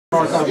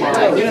Good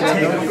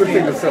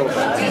thing to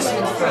celebrate. It's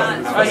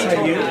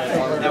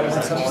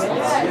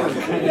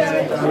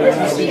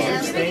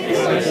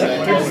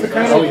the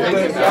kind of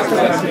after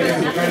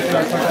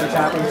that sometimes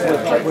happens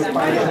with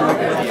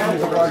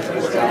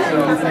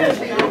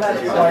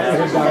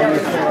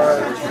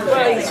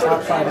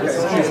outside of the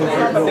season.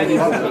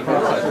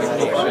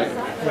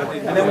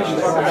 And then we should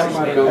talk about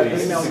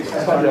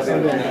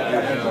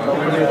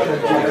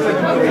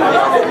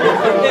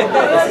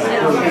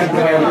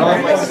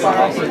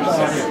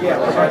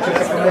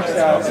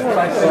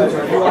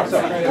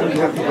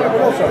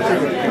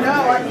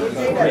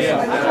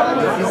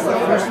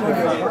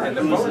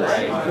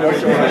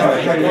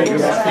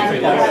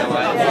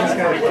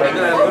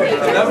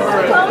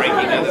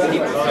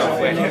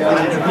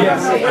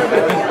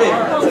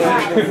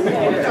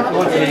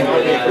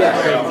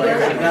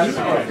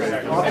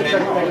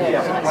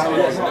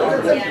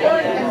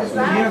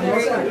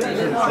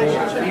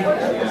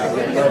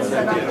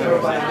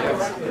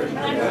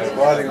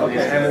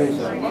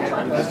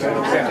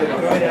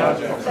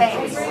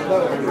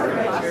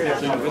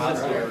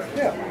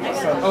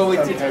Oh, it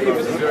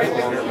was a very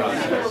long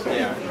process.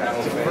 Yeah.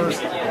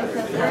 First,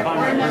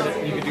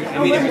 you could do. I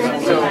mean, it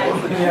was so.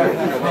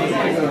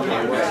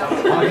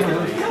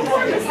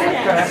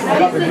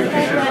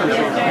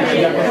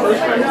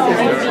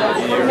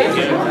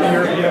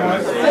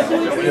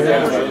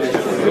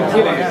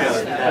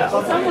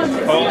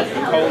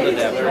 Cold to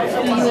death.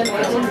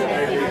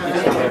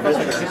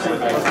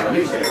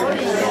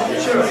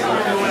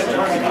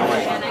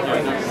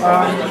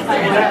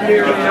 That may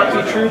or may not be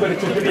true, but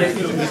it's a good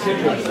piece of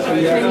material. So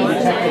you have to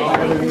detect it by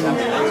other means.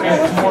 And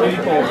it's more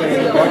equal than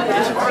the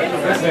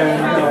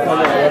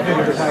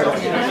title.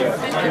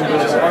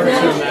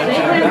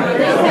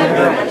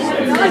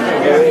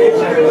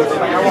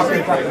 I walked in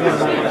and talked to him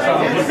about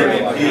myself.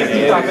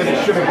 He thought that it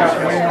should have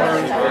gotten way more,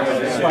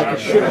 like it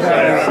should have had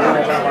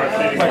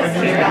like a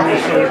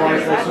news sort of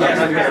article.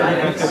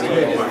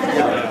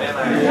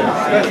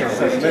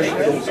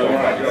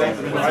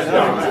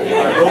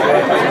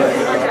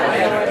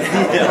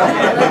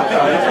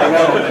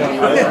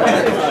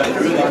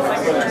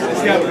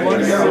 It's got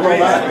one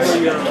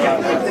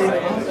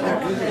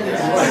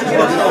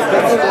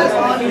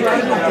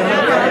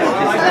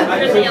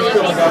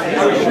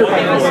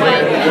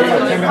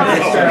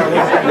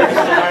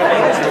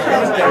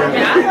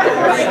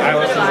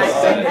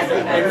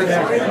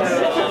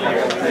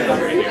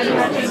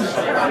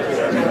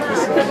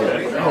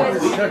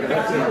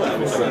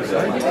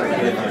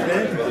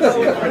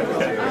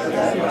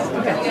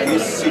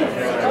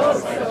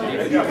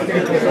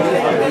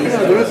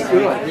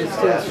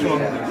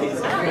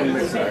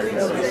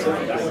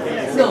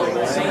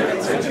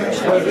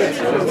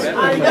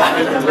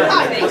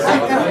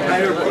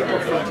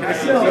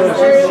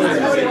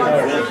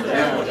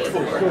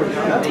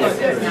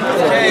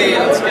Okay,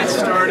 let's get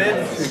started.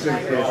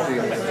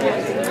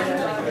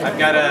 I've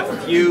got a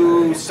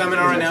few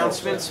seminar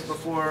announcements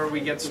before we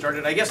get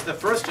started. I guess the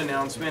first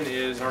announcement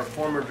is our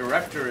former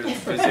director is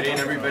visiting.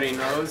 Everybody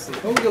knows.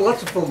 Oh, we got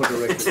lots of former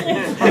directors. The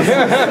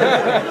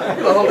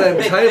whole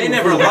damn table. They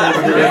never left.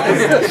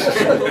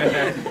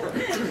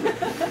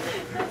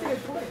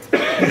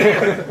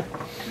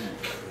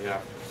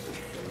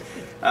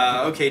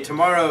 Okay,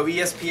 tomorrow,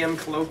 ESPM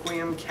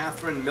Colloquium,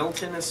 Catherine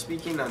Milton is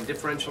speaking on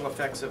differential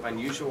effects of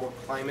unusual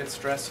climate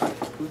stress on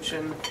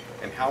capuchin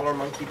and howler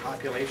monkey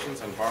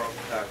populations on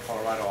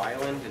Colorado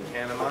Island in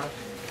Panama.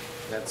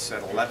 That's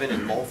at 11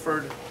 in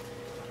Mulford.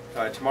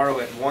 Tomorrow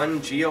at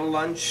 1, Geo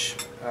Lunch,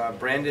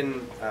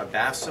 Brandon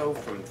Basso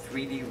from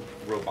 3D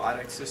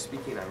Robotics is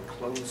speaking on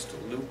closed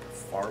loop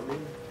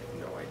farming.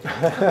 No idea.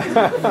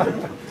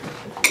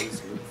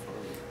 Closed loop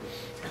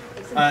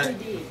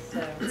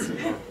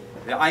farming.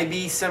 The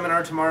IB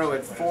seminar tomorrow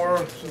at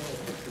 4.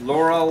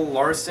 Laurel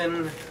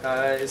Larson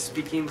is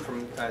speaking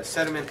from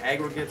sediment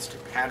aggregates to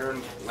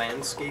patterned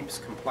landscapes,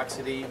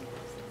 complexity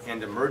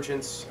and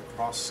emergence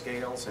across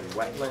scales and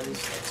wetlands.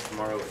 That's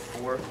tomorrow at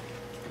 4.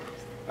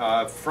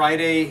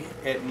 Friday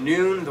at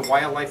noon, the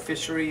Wildlife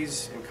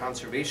Fisheries and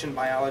Conservation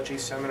Biology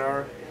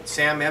seminar.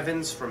 Sam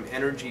Evans from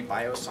Energy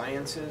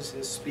Biosciences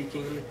is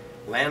speaking.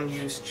 Land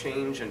use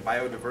change and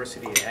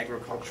biodiversity in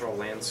agricultural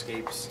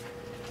landscapes.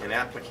 An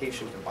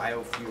application to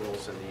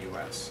biofuels in the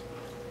U.S.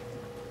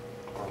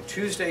 On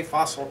Tuesday,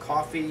 Fossil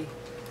Coffee,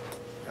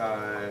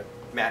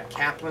 Matt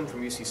Kaplan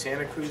from UC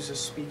Santa Cruz is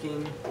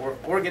speaking.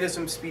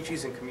 Organism,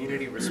 species, and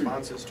community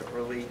responses to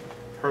early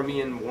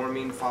Permian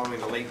warming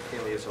following the late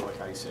Paleozoic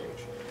Ice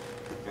Age.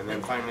 And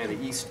then finally,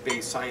 the East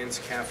Bay Science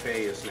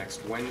Cafe is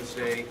next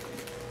Wednesday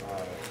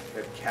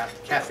at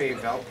Cafe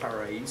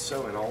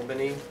Valparaiso in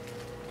Albany.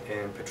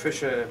 And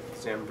Patricia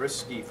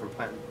Zambrisky from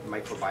Plant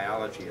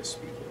Microbiology is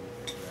speaking.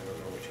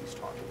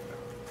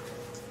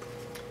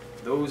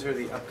 Those are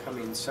the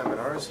upcoming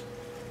seminars.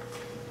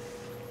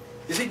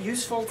 Is it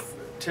useful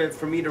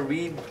for me to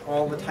read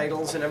all the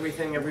titles and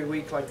everything every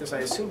week like this? I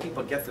assume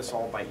people get this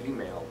all by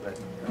email, but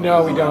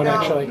no, we don't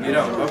actually. You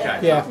don't? Okay.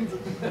 Yeah.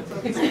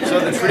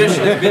 So the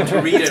tradition has been to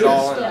read it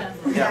all. And,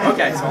 yeah.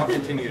 Okay. So I'll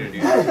continue to do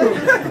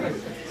that.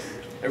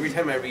 Every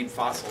time I read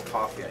fossil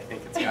coffee, I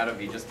think it's got to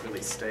be just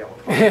really stale.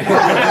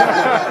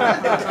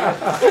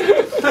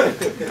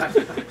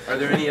 Are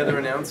there any other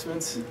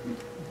announcements?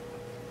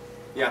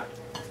 Yeah.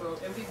 So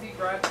MPC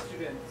grad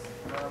students,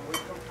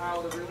 we've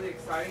compiled a really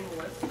exciting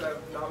list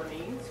of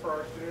nominees for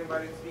our student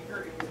invited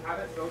speaker. If you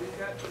haven't voted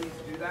yet, please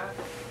do that.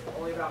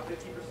 Only about 50%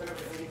 of the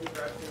MPC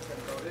grad students have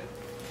voted.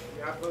 If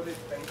you have voted,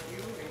 thank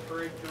you.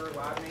 Encourage your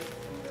lab mates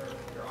and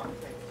your office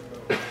mates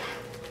to vote.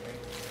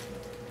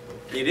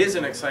 It is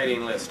an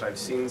exciting list. I've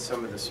seen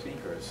some of the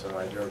speakers, so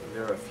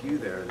there are a few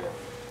there that,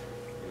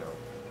 you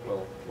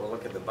know, we'll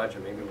look at the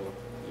budget. Maybe we'll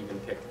even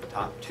pick the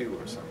top 2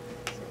 or something.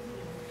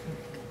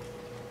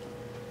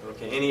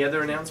 Okay, any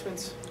other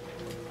announcements?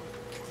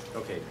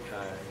 Okay,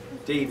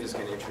 Dave is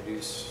going to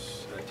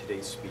introduce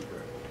today's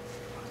speaker.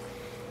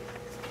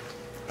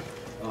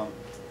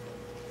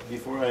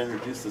 Before I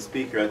introduce the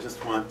speaker, I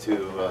just want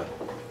to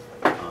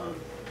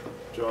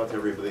draw to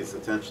everybody's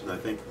attention. I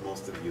think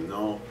most of you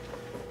know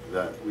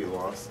that we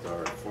lost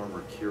our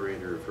former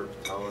curator of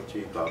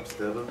herpetology, Bob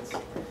Stebbins,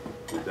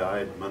 who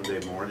died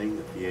Monday morning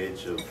at the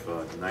age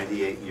of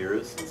 98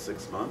 years and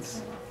 6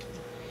 months.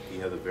 He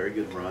had a very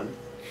good run.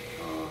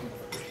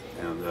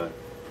 And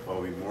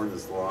while we mourn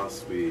his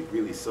loss, we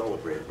really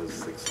celebrate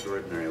his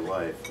extraordinary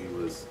life. He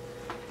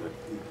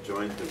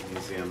joined the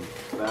museum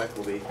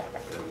faculty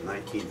in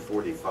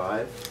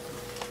 1945.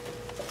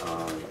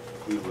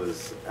 He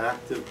was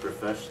active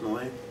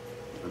professionally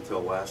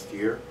until last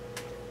year,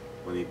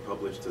 when he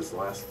published his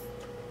last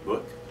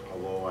book,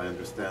 although I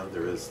understand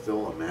there is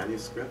still a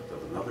manuscript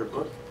of another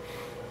book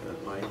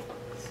that might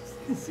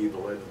see the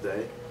light of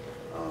day.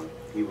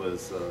 He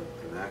was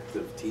an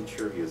active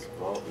teacher. He was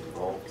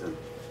involved in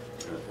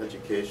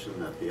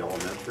education at the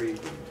elementary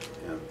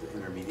and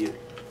intermediate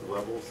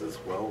levels, as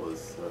well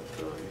as at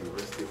the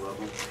university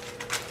level.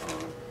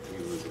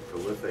 He was a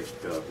prolific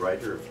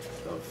writer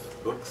of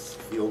books,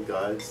 field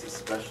guides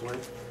especially,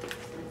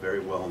 and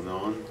very well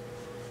known.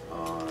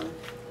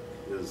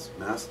 His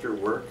master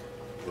work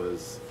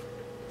was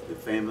the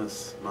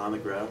famous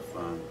monograph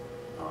on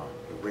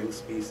the ring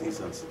species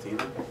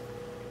Encetina,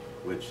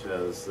 which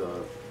has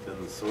been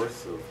the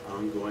source of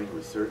ongoing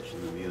research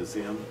in the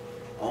museum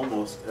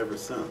almost ever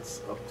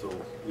since, up till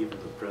even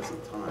the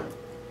present time.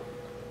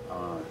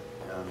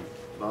 And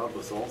Bob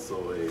was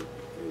also a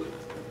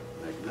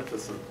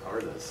magnificent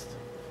artist,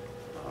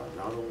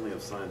 not only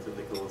of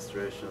scientific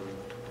illustration,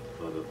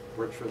 but of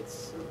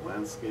portraits and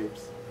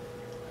landscapes.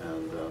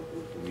 And the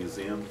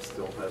museum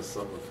still has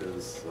some of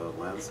his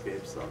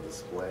landscapes on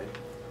display.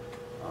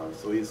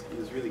 So he's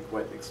really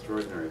quite an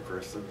extraordinary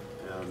person.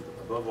 And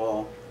above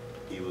all,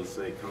 he was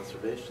a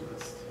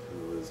conservationist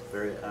who was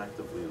very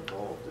actively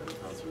involved in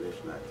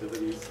conservation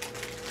activities,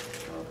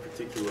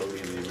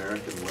 particularly in the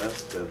American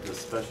West. And his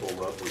special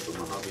love was the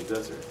Mojave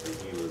Desert. And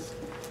he was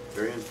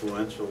very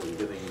influential in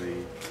getting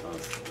the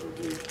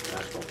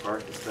national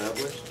park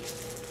established.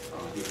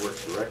 He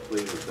worked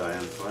directly with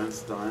Dianne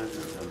Feinstein and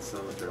then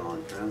Senator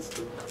Alan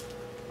Cranston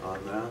on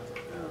that,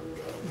 and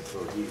so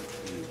he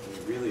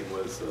really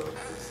was a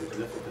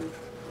significant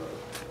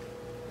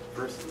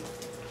person.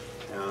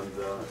 And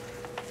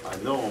I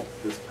know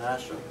his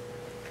passion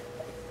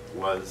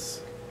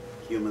was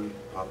human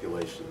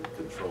population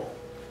control,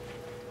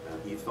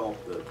 and he felt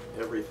that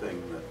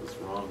everything that was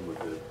wrong with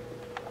the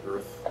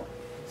Earth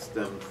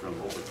stemmed from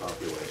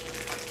overpopulation,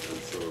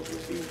 and so it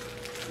would be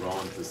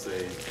wrong to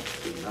say,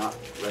 to not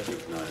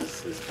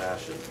recognize his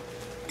passion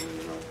in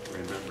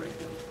remembering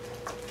him.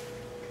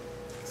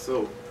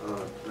 So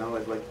now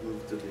I'd like to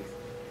move to the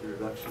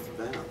introduction to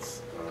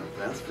Vance.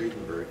 Vance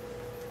Vredenburg,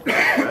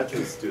 a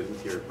graduate student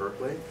here at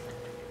Berkeley.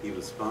 He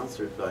was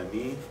sponsored by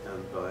me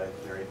and by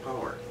Mary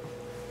Power.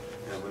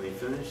 And when he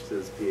finished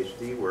his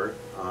PhD work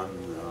on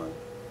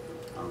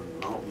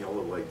mountain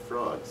yellow-legged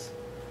frogs,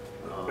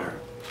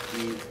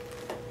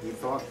 he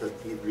thought that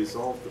he'd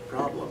resolved the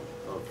problem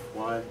of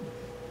why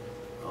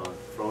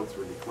frogs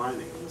were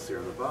declining in the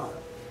Sierra Nevada.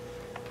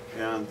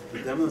 And he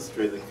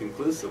demonstrated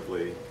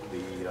conclusively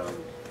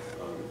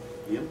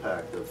the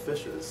impact of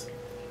fishes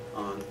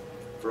on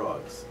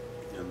frogs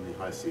in the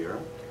High Sierra.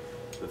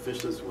 The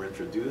fishes were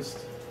introduced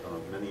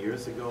many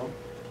years ago,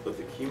 but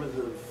the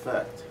cumulative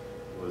effect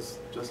was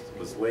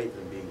late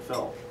in being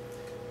felt.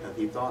 And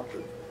he thought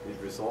that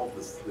he'd resolved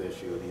this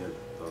issue, and he had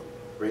a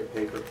great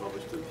paper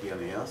published in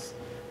PNAS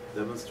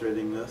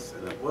demonstrating this,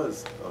 and it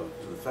was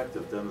an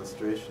effective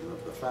demonstration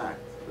of the fact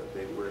that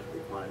they were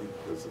declining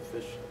because of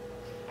fish.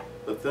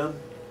 But then,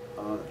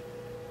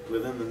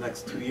 within the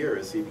next 2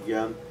 years, he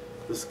began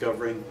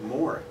discovering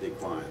more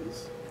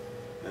declines,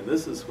 and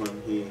this is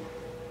when he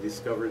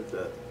discovered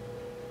that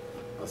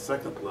a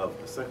second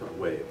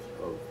wave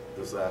of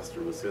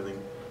disaster was hitting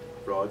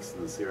frogs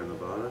in the Sierra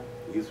Nevada.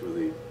 These were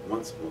the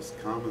once most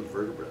common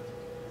vertebrate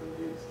in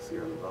the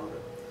Sierra Nevada.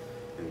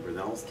 In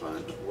Grinnell's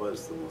time, it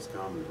was the most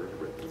common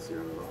vertebrate in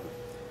Sierra Nevada.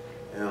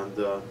 And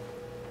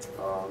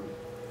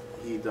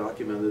he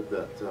documented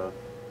that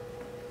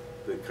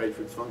the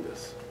chytrid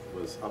fungus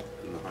was up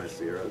in the High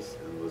Sierras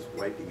and was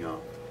wiping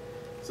out.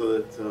 So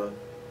that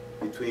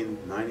between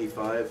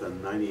 95 and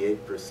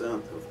 98%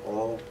 of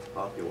all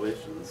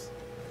populations,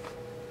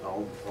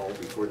 all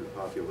recorded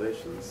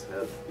populations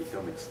had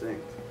become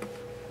extinct,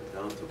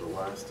 down to the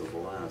last of the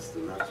last,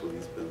 and that's what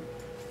he's been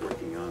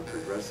working on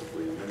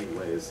progressively in many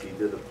ways. He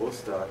did a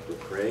postdoc with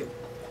Craig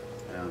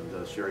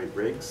and Sherry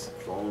Briggs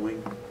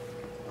following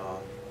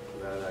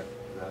that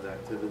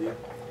activity.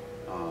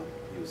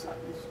 He's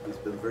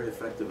been very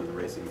effective in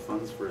raising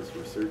funds for his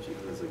research,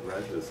 even as a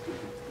graduate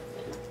student.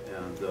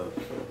 And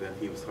then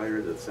he was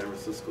hired at San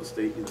Francisco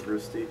State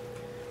University,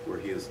 where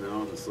he is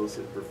now an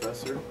associate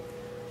professor.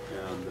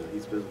 And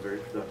he's been very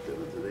productive.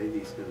 And today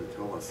he's going to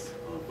tell us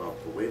about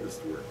the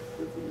latest work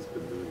that he's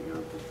been doing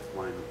on the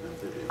decline of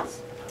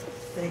amphibians.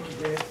 Thank you,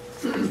 Dave.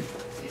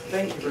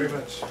 Thank you very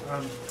much.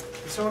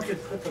 If someone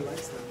could put the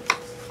lights down.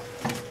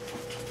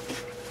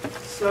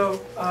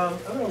 So I'm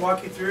going to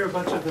walk you through a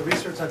bunch of the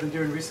research I've been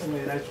doing recently,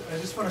 and I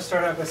just want to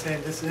start out by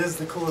saying this is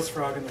the coolest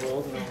frog in the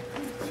world, and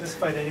I'll just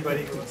fight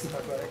anybody who wants to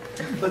talk about it.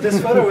 But this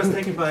photo was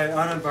taken by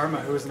Anand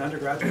Verma, who was an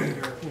undergraduate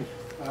here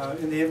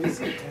in the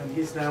MVC, and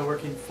he's now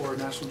working for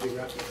National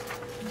Geographic.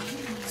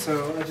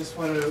 So I just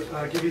want to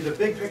give you the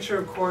big picture,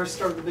 of course,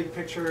 start with the big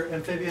picture.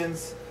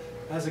 Amphibians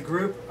as a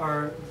group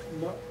are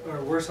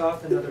worse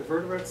off than other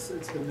vertebrates.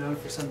 It's been known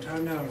for some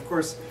time now. And of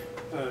course,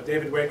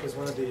 David Wake was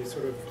one of the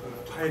sort of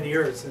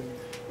pioneers in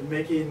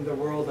making the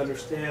world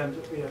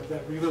understand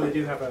that we really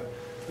do have an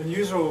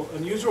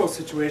unusual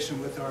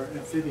situation with our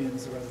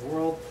amphibians around the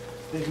world.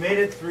 They've made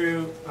it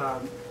through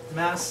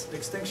mass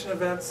extinction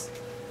events.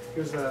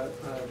 Here's a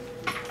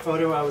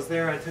photo. I was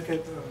there. I took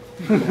it.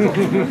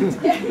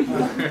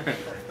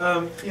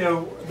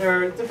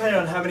 They're depending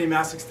on how many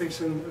mass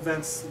extinction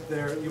events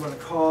you want to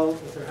call.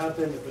 If there have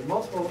been,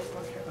 multiple,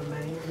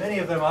 many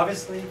of them,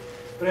 obviously.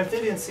 But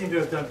amphibians seem to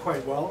have done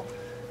quite well.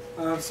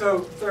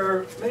 So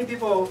many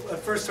people at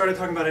first started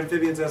talking about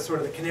amphibians as sort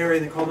of the canary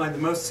in the coal mine, the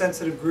most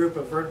sensitive group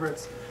of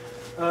vertebrates.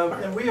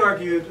 And we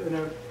argued in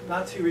a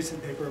not too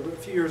recent paper, but a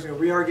few years ago,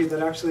 we argued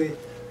that actually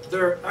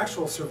they're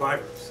actual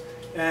survivors.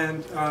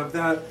 And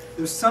that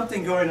there's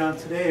something going on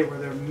today where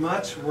they're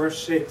much worse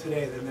shape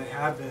today than they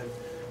have been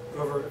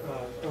over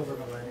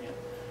millennia.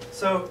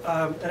 So,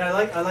 and I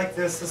like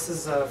this. This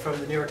is from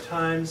the New York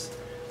Times.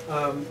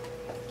 You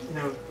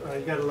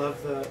got to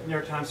love the New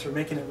York Times for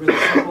making it really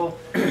simple.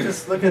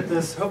 Just look at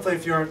this. Hopefully,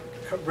 if you aren't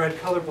read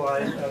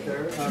colorblind out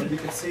there, you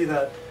can see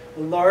that a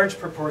large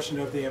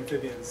proportion of the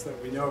amphibians that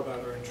we know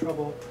about are in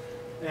trouble.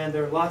 And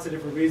there are lots of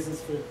different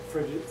reasons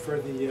for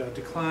the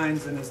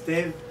declines. And as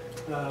Dave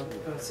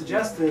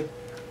suggested,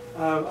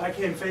 I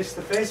came face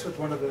to face with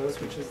one of those,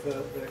 which is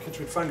the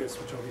chytrid fungus,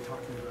 which I'll be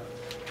talking about.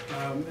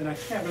 And I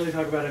can't really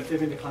talk about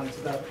amphibian declines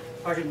without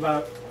talking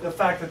about the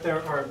fact that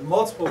there are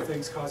multiple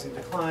things causing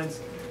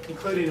declines,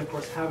 including, of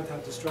course,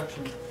 habitat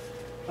destruction.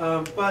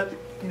 But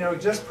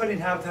just putting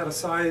habitat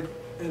aside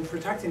and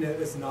protecting it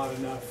is not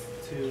enough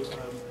to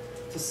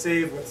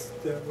save what's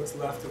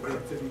left of the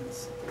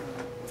amphibians.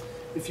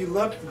 If you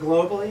look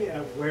globally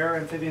at where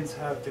amphibians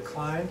have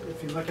declined,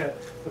 if you look at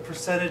the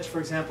percentage, for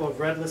example, of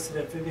red-listed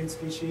amphibian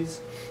species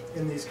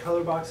in these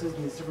color boxes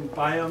in these different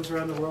biomes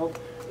around the world,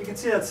 you can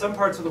see that some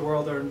parts of the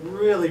world are in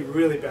really,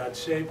 really bad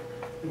shape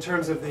in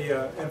terms of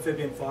the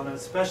amphibian fauna,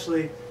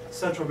 especially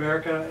Central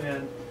America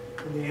and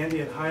in the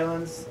Andean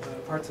highlands,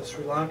 parts of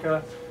Sri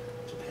Lanka,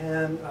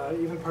 Japan,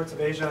 even parts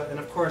of Asia, and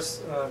of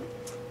course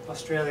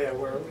Australia,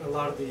 where a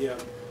lot of the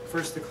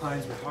first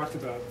declines were talked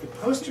about. The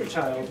poster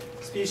child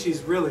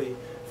species, really,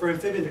 for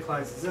amphibian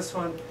declines is this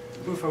one,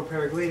 Bufo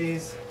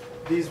peregrines.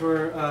 These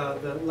were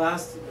the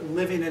last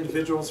living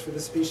individuals for the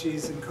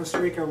species in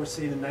Costa Rica were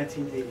seen in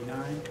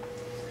 1989.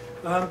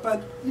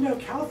 But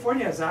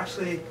California is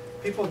actually,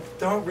 people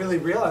don't really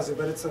realize it,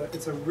 but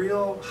it's a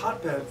real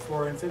hotbed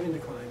for amphibian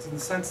declines in the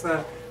sense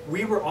that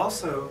we were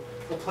also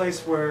a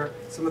place where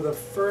some of the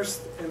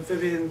first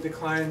amphibian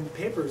decline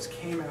papers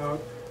came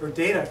out, or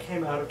data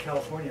came out of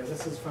California.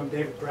 This is from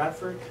David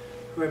Bradford,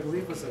 who I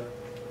believe was a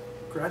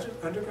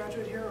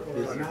undergraduate here, or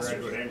a master's?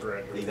 Undergraduate and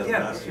graduate. He got a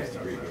master's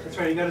degree here. That's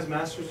right, he got his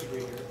master's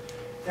degree here.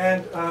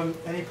 And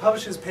he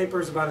publishes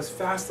papers about as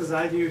fast as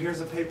I do. Here's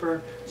a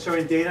paper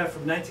showing data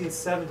from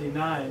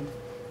 1979,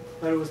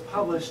 but it was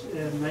published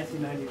in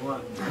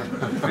 1991.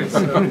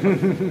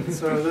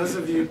 So those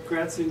of you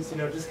grad students,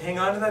 just hang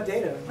on to that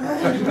data.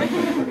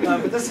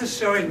 But this is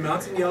showing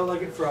mountain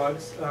yellow-legged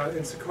frogs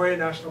in Sequoia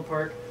National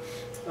Park,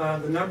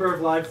 the number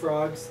of live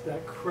frogs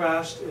that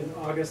crashed in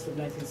August of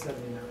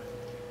 1979.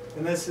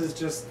 And this is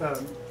just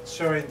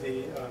showing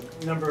the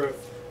number of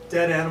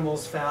dead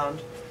animals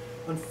found.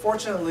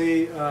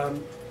 Unfortunately,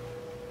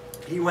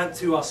 he went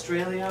to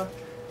Australia,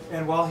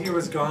 and while he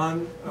was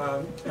gone,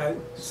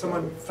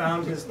 someone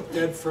found his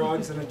dead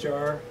frogs in a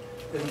jar,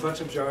 in a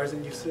bunch of jars at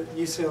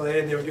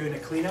UCLA, and they were doing a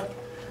cleanup,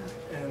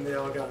 and they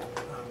all got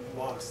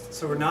lost.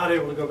 So we're not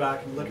able to go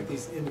back and look at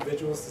these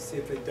individuals to see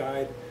if they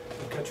died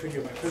of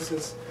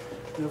chytridiomycosis.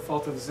 No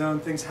fault of his own,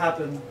 things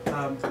happen.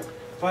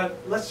 But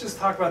let's just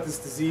talk about this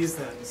disease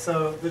then.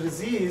 So the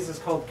disease is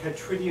called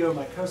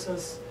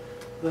chytridiomycosis.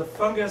 The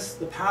fungus,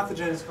 the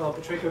pathogen is called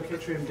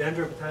Batrachochytrium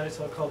dendropatitis,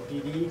 called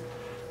BD.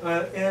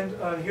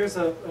 Here's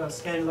a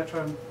scanned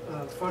electron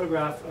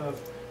photograph of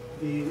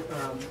the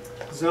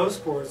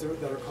zoospores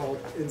that are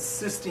called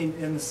encysting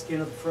in the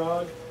skin of the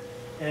frog.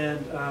 And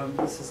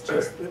this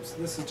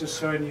is just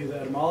showing you the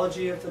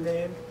etymology of the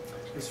name.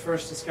 It was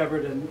first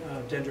discovered in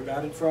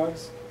dendrobatid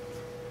frogs.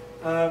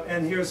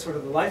 And here's sort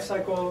of the life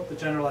cycle, the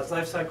generalized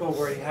life cycle,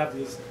 where you have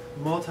these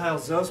motile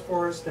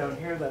zoospores down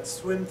here that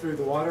swim through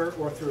the water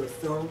or through a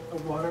film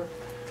of water,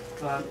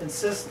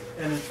 encysst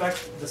and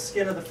infect the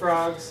skin of the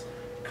frogs,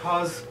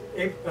 cause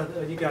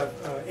you got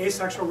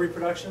asexual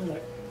reproduction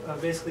that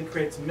basically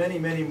creates many,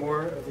 many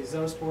more of these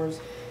zoospores.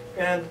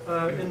 And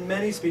in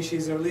many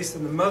species, or at least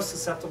in the most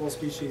susceptible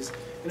species,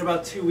 in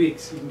about 2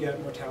 weeks you can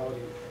get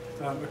mortality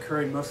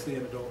occurring mostly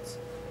in adults.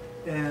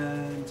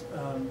 And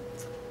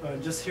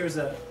just here's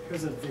a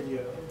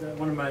video that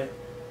one of my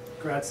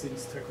grad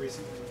students took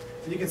recently.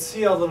 And you can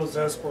see all little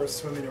zoospores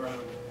swimming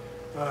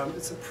around.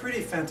 It's a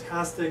pretty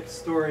fantastic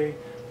story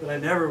that I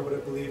never would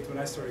have believed when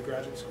I started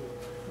graduate school.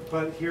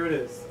 But here it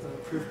is,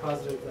 proof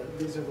positive that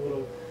these are the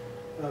little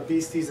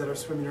beasties that are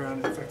swimming around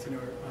and infecting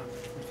our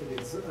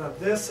amphibians.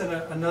 This and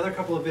another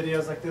couple of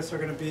videos like this are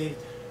going to be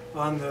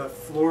on the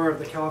floor of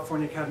the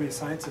California Academy of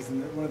Sciences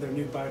in one of their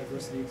new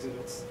biodiversity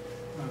exhibits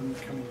in the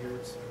coming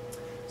years.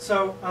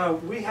 So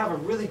we have a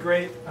really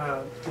great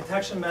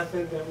detection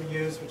method that we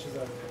use, which is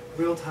a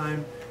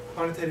real-time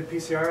quantitative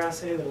PCR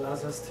assay that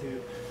allows us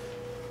to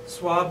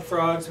swab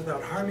frogs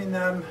without harming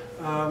them,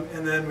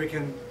 and then we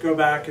can go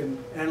back and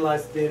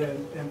analyze the data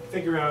and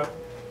figure out,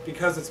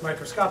 because it's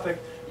microscopic,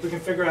 we can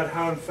figure out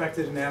how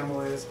infected an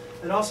animal is,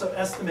 and also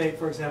estimate,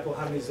 for example,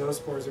 how many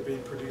zoospores are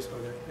being produced by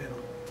that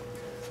animal.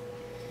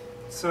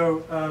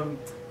 So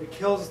it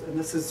kills, and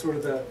this is sort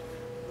of the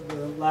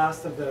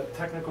last of the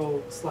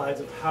technical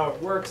slides of how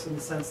it works, in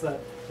the sense that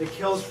it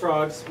kills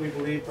frogs, we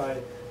believe, by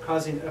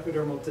causing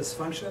epidermal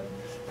dysfunction.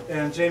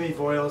 And Jamie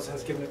Voiles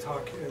has given a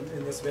talk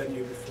in this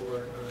venue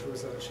before.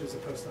 She was a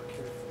postdoc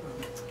here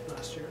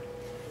last year.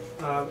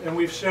 And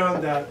we've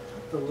shown that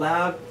the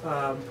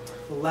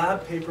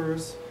lab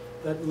papers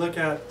that look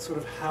at sort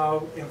of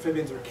how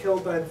amphibians are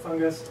killed by the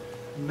fungus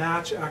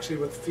match actually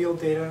with field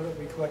data that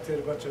we collected,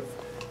 a bunch of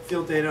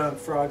field data on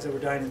frogs that were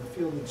dying in the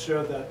field, and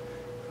showed that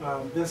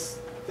this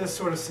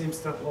sort of seems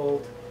to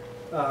hold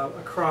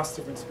across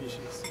different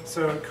species.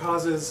 So it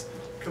causes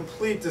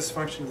complete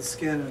dysfunction of the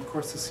skin, and of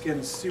course the skin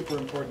is super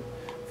important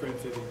for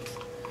amphibians.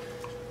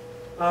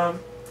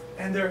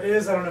 And there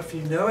is, I don't know if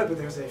you know it, but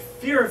there's a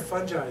fear of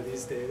fungi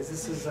these days.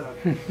 This is a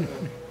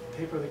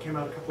paper that came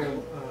out a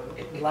couple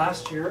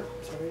last year,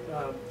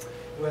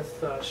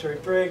 with Sherry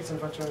Briggs and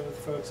a bunch of other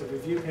folks, a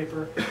review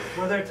paper,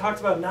 where they talked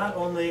about not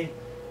only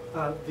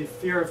the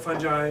fear of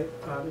fungi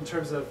in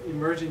terms of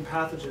emerging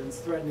pathogens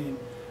threatening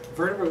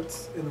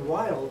vertebrates in the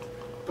wild,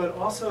 but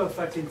also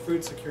affecting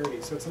food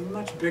security. So it's a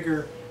much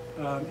bigger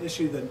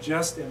issue than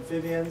just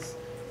amphibians.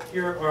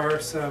 Here are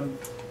some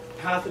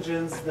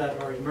pathogens that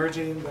are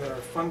emerging that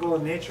are fungal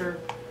in nature,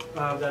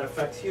 that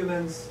affect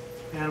humans,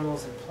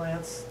 animals, and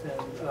plants.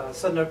 And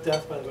sudden oak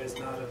death, by the way, is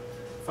not a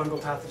fungal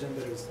pathogen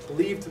that it was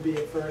believed to be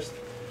at first.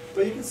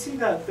 But you can see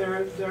that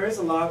there is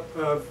a lot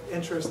of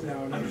interest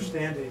now in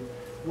understanding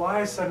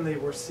why suddenly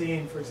we're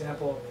seeing, for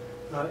example,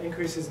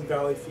 increases in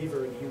valley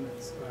fever in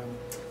humans.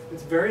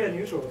 It's very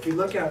unusual. If you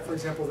look at, for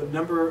example, the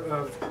number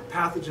of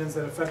pathogens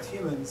that affect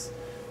humans,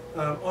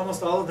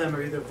 almost all of them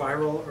are either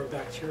viral or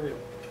bacterial.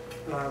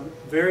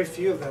 Very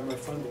few of them are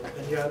fungal,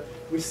 and yet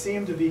we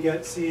seem to be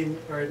seeing,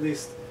 or at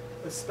least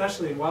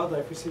especially in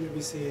wildlife, we seem to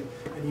be seeing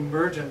an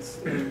emergence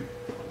in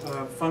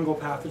fungal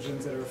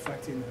pathogens that are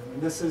affecting them.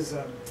 And this is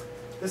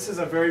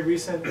a very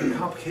recent and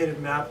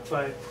complicated map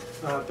by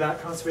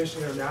Bat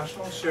Conservation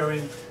International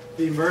showing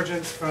the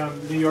emergence from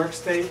New York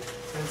State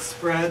and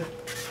spread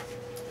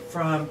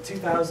from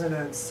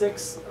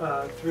 2006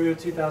 through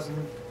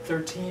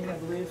 2013, I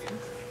believe,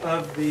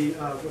 of the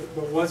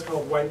what was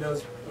called white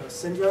nose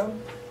syndrome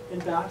in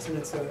bats, and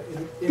it's an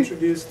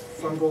introduced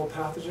fungal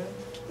pathogen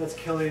that's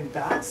killing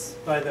bats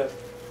by the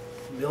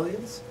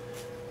millions.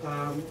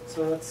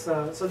 So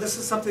this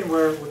is something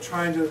where we're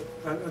trying to,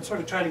 I'm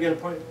sort of trying to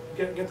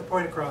get the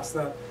point across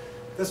that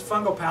this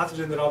fungal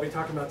pathogen that I'll be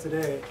talking about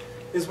today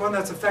is one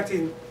that's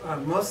affecting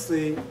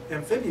mostly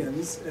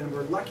amphibians, and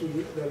we're lucky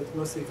that it's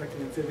mostly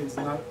affecting amphibians,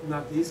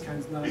 not these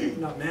kinds,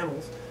 not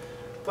mammals.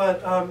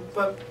 But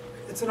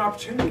it's an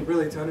opportunity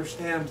really to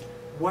understand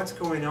what's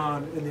going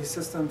on in these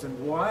systems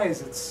and why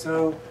is it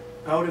so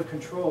out of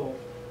control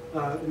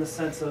in the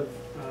sense of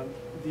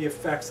the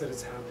effects that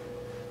it's having.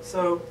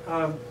 So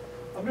I'm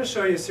going to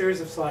show you a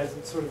series of slides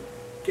that sort of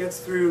gets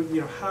through,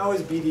 how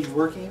is BD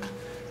working,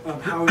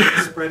 how is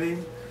it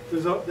spreading.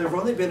 There have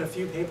only been a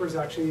few papers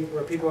actually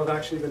where people have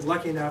actually been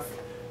lucky enough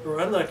or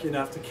unlucky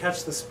enough to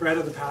catch the spread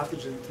of the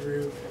pathogen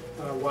through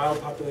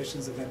wild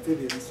populations of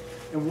amphibians.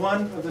 And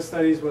one of the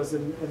studies was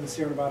in the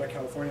Sierra Nevada,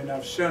 California, and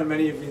I've shown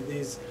many of you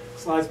these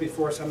slides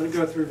before, so I'm going to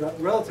go through that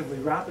relatively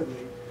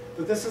rapidly.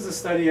 But this is a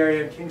study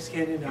area in Kings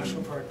Canyon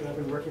National Park that I've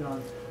been working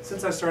on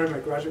since I started my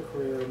graduate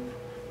career in,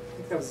 I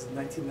think that was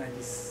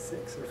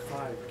 1996 or 5,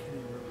 I can't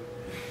even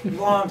remember.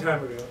 long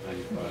time ago.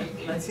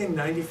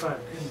 1995,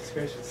 goodness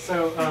gracious.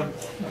 So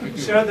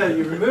showed that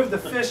you remove the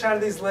fish out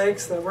of these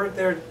lakes that weren't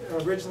there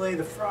originally,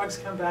 the frogs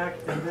come back,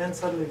 and then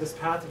suddenly this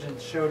pathogen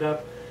showed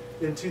up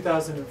in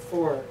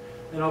 2004.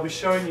 And I'll be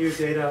showing you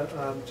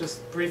data,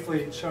 just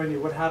briefly showing you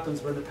what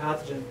happens when the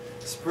pathogen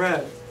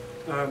spread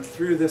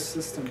through this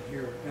system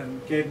here,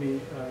 and gave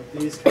me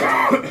these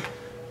kinds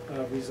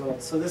of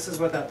results. So this is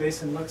what that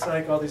basin looks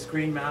like, all these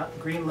green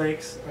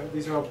lakes.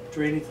 These are all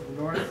draining to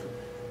the north.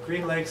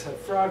 Green lakes have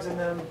frogs in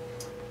them.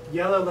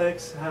 Yellow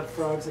lakes have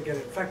frogs that get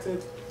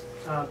infected.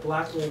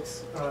 Black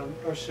lakes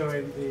are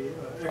showing the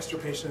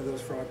extirpation of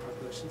those frog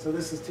populations. So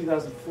this is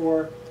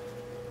 2004,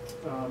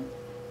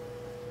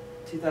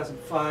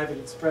 2005, and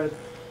it spread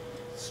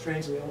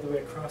strangely all the way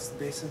across the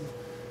basin.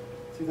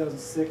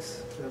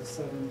 2006,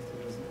 2007,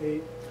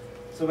 2008.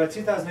 So by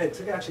 2008, it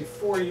took actually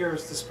 4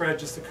 years to spread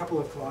just a couple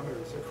of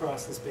kilometers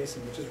across this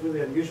basin, which is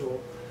really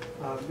unusual,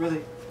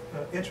 really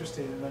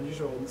interesting and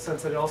unusual in the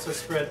sense that it also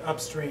spread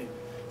upstream.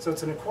 So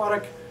it's an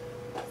aquatic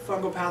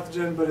fungal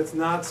pathogen, but it's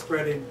not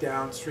spreading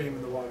downstream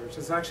in the water. So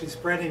it's actually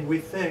spreading, we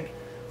think,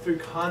 through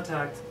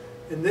contact,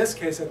 in this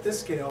case, at this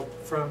scale,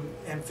 from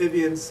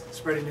amphibians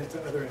spreading into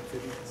other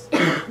amphibians.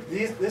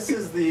 This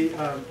is the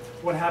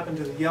what happened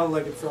to the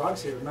yellow-legged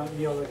frogs here, mountain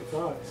yellow-legged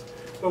frogs.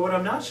 But what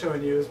I'm not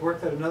showing you is work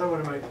that another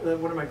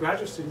one of my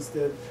graduate students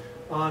did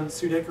on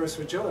Pseudacorus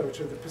flagella, which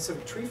are the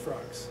Pacific tree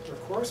frogs, or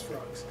chorus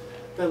frogs,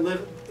 that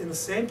live in the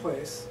same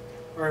place,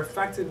 are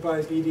affected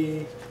by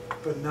BD,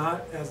 but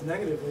not as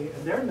negatively,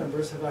 and their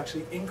numbers have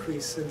actually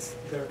increased since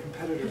their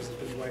competitors have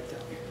been wiped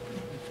out.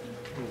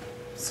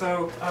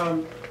 So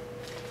a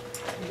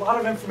lot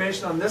of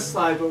information on this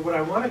slide, but what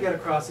I want to get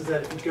across is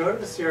that if you go to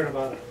the Sierra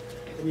Nevada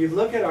and you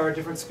look at our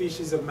different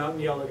species of mountain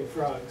yellow-legged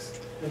frogs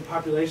and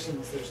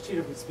populations, there's 2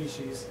 different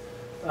species,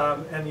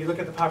 and you look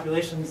at the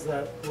populations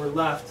that were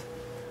left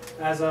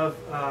as of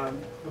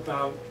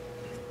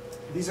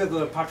these are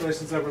the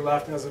populations that were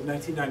left as of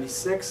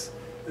 1996.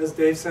 As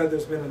Dave said,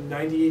 there's been a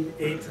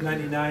 98 to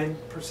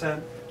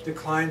 99%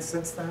 decline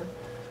since then.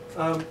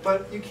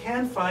 But you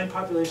can find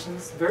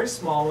populations, very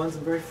small ones,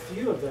 and very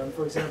few of them,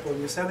 for example, in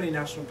Yosemite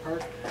National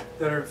Park,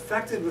 that are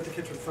infected with the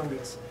chytrid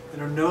fungus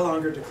and are no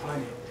longer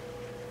declining.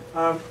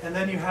 And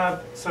then you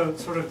have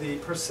sort of the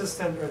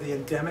persistent or the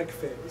endemic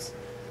phase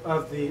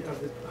of the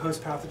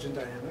host pathogen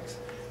dynamics.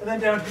 And then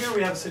down here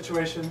we have a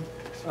situation,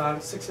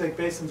 6 lake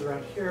basins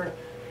around here.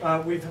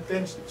 We've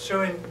been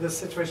showing this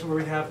situation where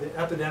we have the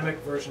epidemic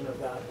version of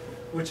that,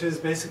 which is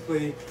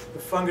basically the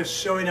fungus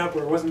showing up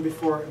where it wasn't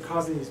before and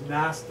causing these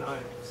mass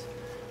die-offs.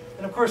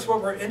 And of course,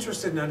 what we're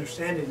interested in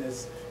understanding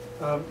is,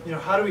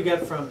 how do we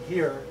get from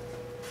here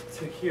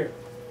to here?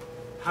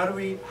 How do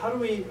we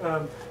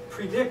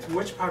predict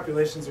which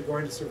populations are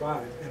going to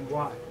survive and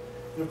why?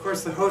 And of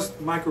course, the host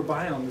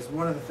microbiome is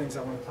one of the things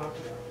I want to talk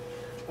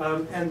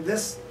about. And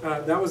this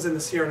that was in the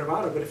Sierra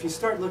Nevada. But if you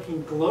start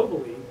looking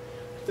globally,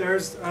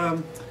 there's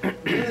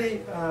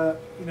really,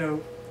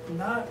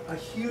 not a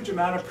huge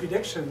amount of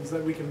predictions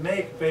that we can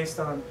make based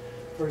on,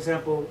 for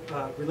example,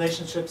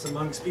 relationships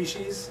among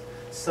species.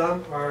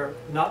 Some are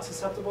not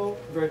susceptible.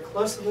 Very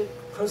closely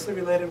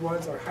related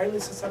ones are highly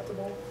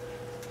susceptible.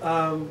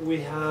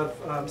 We have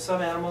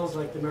some animals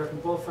like the American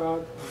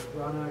bullfrog,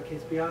 Rana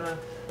catepiana,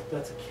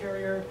 that's a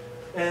carrier,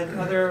 and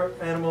other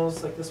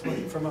animals like this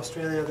one from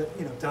Australia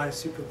that die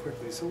super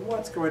quickly. So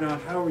what's going on?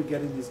 How are we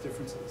getting these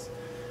differences?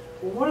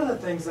 Well, one of the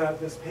things that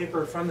this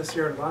paper from the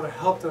Sierra Nevada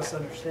helped us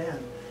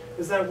understand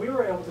is that we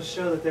were able to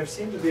show that there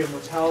seemed to be a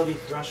mortality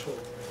threshold,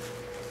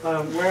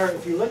 where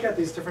if you look at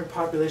these different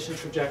population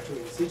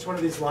trajectories, each one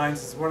of these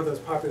lines is one of those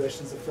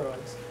populations of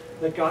frogs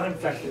that got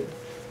infected.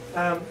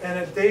 And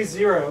at day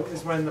 0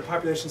 is when the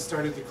population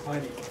started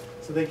declining.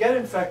 So they get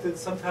infected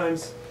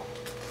sometimes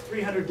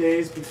 300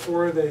 days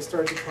before they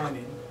start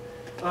declining.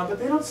 But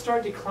they don't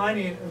start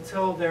declining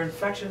until their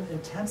infection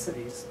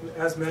intensities,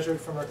 as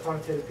measured from our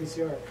quantitative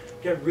PCR,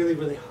 get really,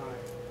 really high.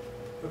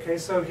 Okay,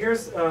 so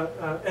here's,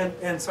 and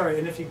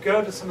if you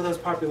go to some of those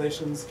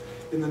populations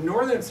in the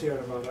northern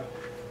Sierra Nevada,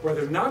 where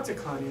they're not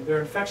declining, their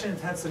infection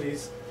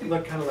intensities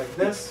look kind of like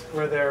this,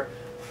 where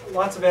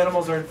lots of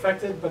animals are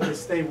infected, but they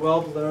stay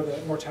well below the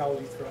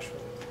mortality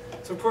threshold.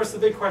 So of course the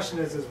big question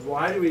is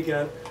why do we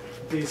get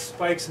these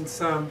spikes in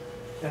some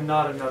and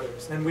not in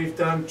others? And we've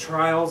done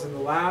trials in the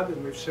lab,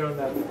 and we've shown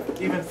that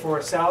even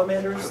for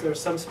salamanders, there are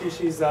some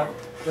species that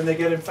when they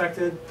get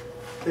infected,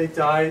 they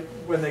die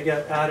when they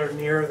get at or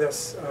near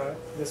this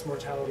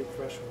mortality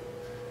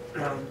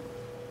threshold.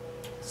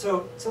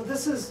 So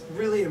this is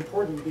really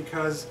important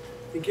because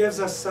it gives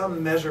us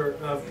some measure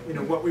of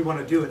what we want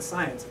to do in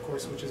science, of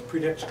course, which is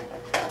prediction.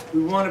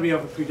 We want to be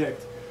able to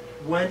predict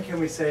when can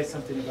we say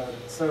something about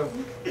it. So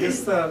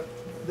this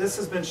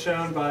has been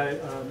shown by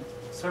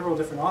several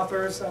different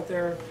authors out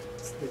there.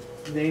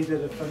 They named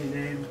it a funny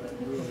name, but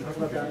we won't talk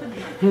about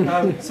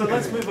that. So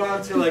let's move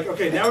on to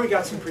okay, now we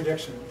got some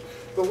prediction.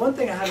 But one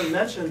thing I haven't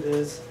mentioned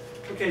is,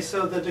 okay,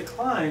 so the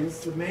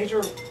declines, the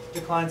major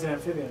declines in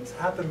amphibians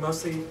happen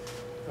mostly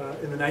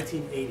in the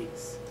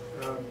 1980s.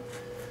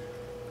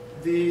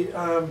 the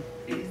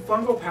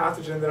fungal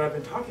pathogen that I've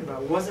been talking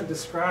about wasn't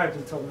described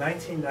until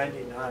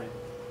 1999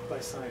 by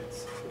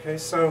science. Okay,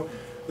 so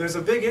there's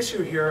a big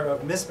issue here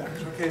of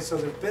mismatch. Okay, so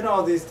there's been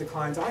all these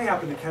declines. I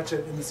happen to catch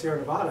it in the Sierra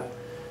Nevada,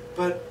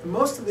 but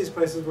most of these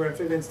places where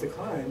amphibians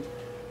declined,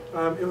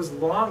 it was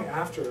long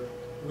after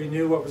we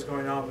knew what was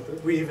going on with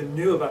it. We even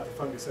knew about the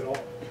fungus at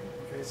all.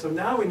 Okay, so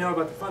now we know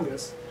about the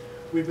fungus.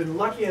 We've been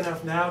lucky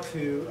enough now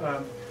to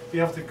be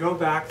able to go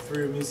back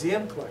through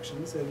museum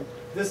collections, and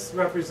this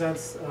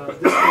represents,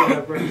 this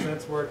data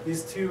represents work.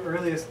 These two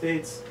earliest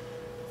dates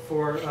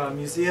for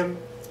museum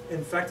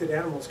infected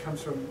animals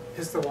comes from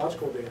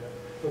histological data,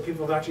 where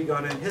people have actually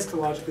gone in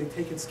histologically,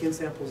 taken skin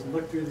samples and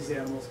looked through these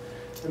animals.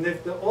 And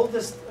the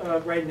oldest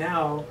right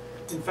now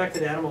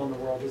infected animal in the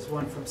world is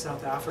one from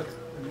South Africa,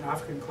 an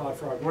African clawed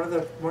frog,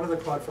 one of the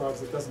clawed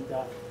frogs that doesn't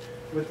die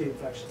with the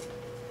infection.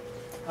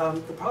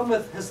 The problem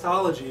with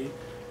histology,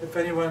 if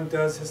anyone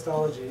does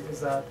histology, is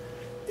that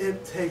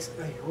it takes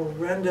a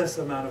horrendous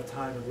amount of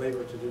time and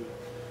labor to do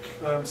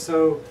it.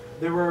 So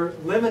there were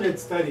limited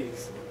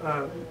studies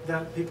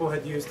that people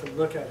had used to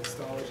look at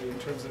histology in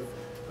terms of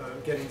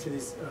getting to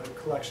these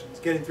collections,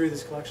 getting through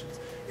these collections.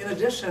 In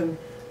addition,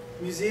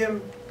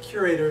 museum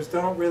curators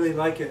don't really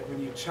like it when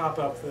you chop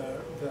up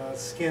the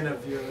skin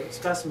of your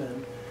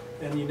specimen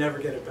and you never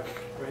get it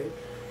back, right?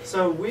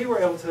 So we were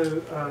able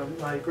to,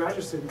 my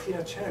graduate student,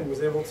 Tina Cheng,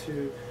 was able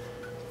to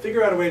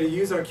figure out a way to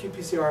use our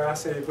qPCR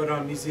assay, but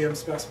on museum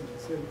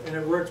specimens. And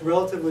it worked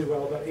relatively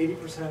well, about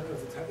 80% of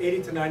the time,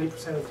 80 to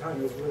 90% of the time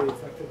it was really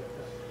effective at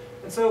that.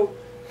 And so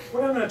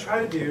what I'm going to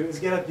try to do is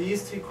get at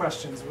these two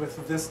questions with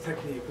this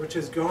technique, which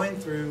is going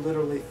through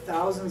literally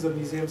thousands of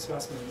museum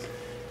specimens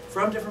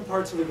from different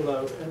parts of the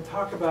globe and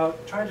talk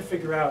about trying to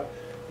figure out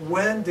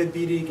when did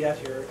BD get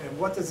here and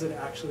what does it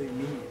actually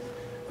mean?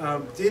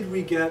 Did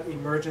we get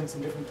emergence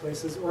in different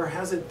places, or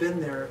has it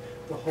been there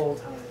the whole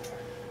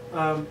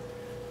time?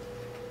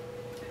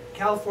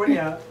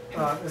 California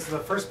is the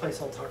first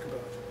place I'll talk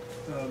about.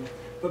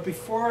 But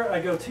before I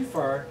go too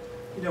far,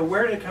 you know,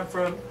 where did it come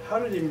from? How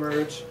did it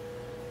emerge?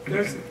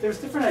 There's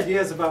different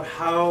ideas about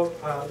how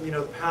you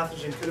know, the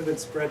pathogen could have been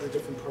spread to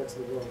different parts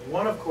of the world.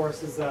 One, of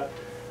course, is that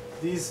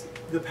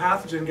the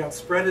pathogen got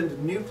spread into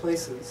new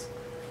places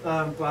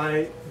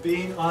by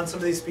being on some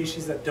of these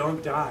species that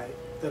don't die,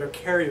 that are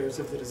carriers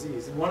of the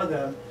disease. And one of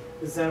them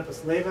is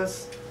Xenopus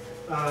laevis,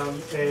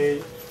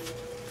 a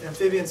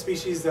amphibian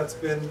species that's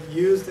been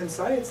used in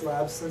science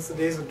labs since the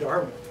days of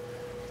Darwin.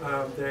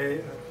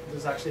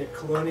 There's actually a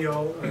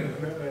colonial,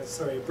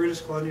 a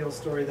British colonial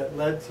story that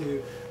led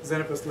to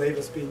Xenopus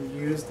laevis being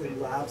used in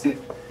labs in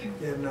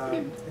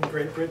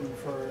Great Britain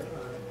for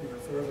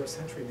for over a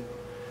century now.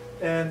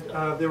 And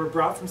they were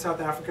brought from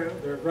South Africa.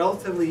 They're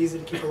relatively easy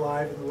to keep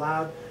alive in the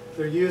lab.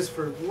 They're used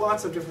for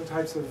lots of different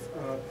types of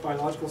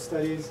biological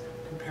studies,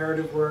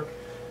 comparative work,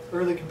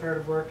 early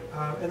comparative work,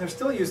 and they're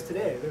still used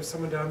today. There's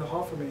someone down the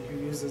hall from me who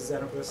uses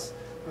Xenopus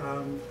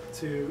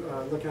to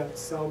look at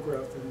cell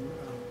growth and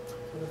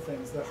other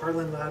things. The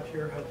Harlan lab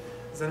here had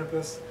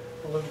Xenopus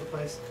all over the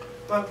place.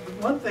 But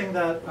one thing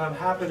that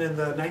happened in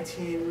the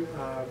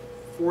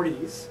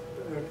 1940s,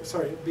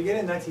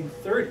 beginning in the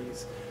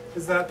 1930s,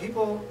 is that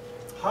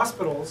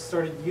hospitals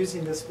started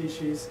using this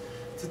species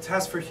to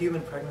test for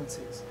human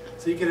pregnancies.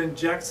 So you could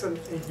inject some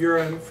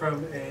urine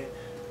from a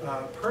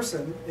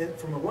person,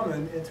 from a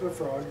woman, into a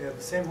frog. They have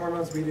the same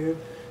hormones we do.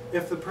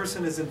 If the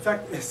person is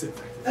infected. It's too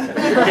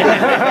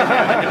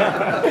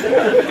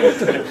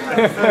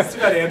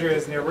bad Andrea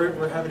isn't here.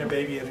 We're having a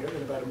baby in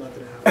about a month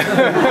and a half.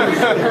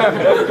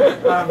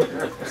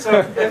 So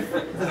if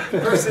the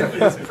person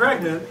is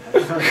pregnant,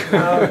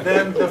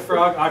 then the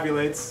frog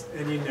ovulates,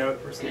 and you know the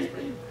person is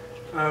pregnant.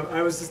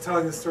 I was just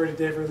telling this story to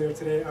Dave earlier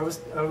today.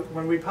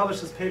 When we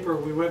published this paper,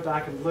 we went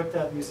back and looked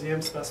at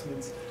museum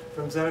specimens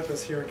from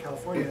Xenopus here in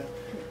California,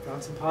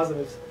 found some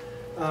positives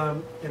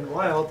in the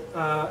wild.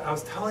 I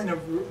was telling a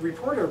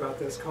reporter about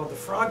this called the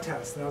frog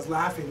test, and I was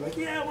laughing, like,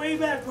 yeah, way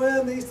back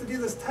when they used to do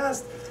this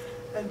test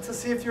and to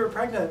see if you were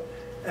pregnant.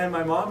 And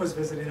my mom was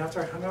visiting.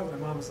 After I hung up, my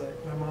mom said,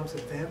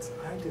 Vance,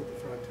 I did the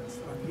frog test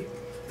on you.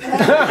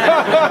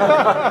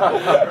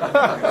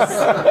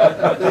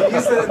 They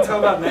used it until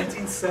about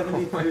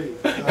 1973.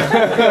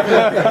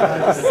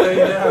 So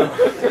you know.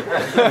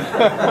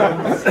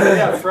 So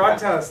yeah, frog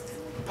test,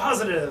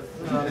 positive.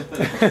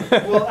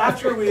 Well,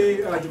 after we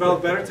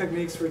developed better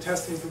techniques for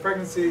testing for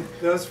pregnancy,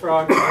 those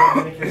frogs were in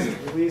many cases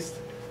released.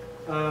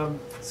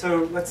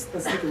 So let's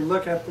take a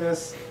look at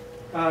this.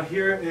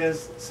 Here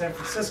is San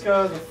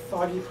Francisco, the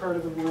foggy part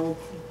of the world.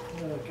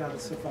 Oh God,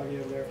 it's so foggy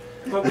over there.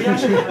 But we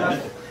actually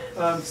have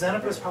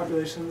Xenopus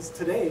populations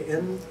today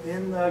in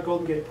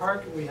Golden Gate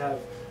Park. We have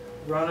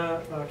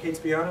Rana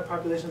Catesbiana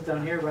populations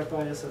down here right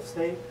by SF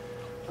State.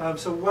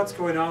 So what's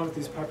going on with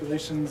these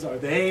populations? Are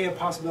they a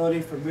possibility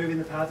for moving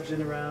the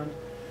pathogen around?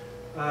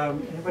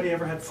 Anybody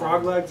ever had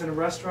frog legs in a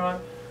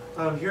restaurant?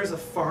 Here's a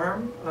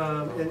farm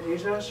in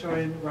Asia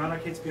showing Rana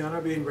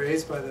Catesbiana being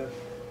raised by the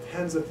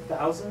tens of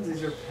thousands.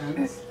 These are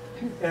pens.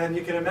 And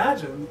you can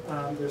imagine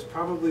there's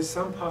probably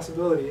some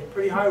possibility, a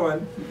pretty high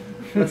one,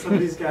 that some of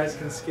these guys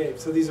can escape.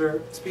 So these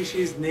are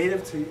species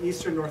native to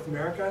eastern North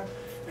America,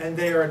 and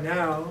they are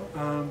now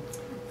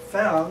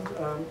found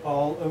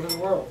all over the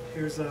world.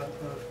 Here's a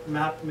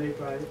map made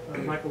by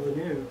Michael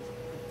Lanou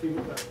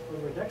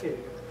over a decade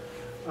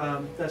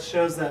ago that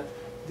shows that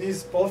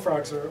these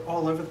bullfrogs are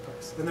all over the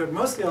place. And they're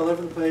mostly all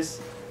over the place.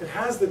 It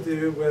has to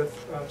do with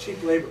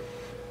cheap labor.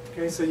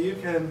 Okay, so you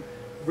can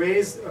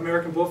raise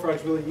American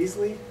bullfrogs really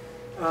easily,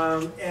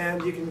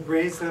 and you can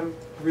raise them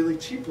really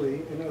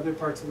cheaply in other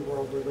parts of the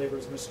world where labor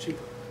is much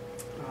cheaper.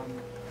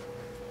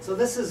 So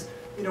this is,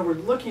 we're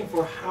looking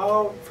for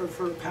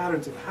for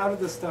patterns of how did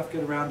this stuff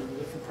get around in the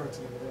different parts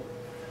of the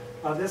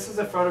world. This is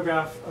a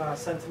photograph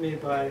sent to me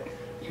by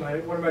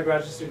one of my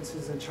graduate students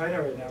who's in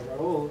China right now,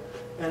 Raul,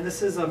 and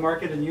this is a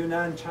market in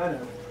Yunnan,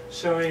 China,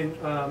 showing,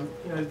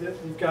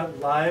 you've got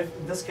live,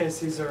 in this case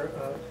these are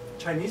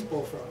Chinese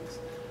bullfrogs,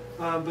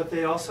 but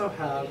they also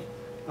have,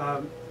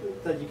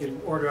 that you can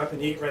order up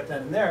and eat right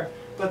then and there,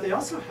 but they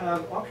also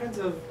have all kinds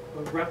of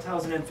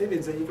reptiles and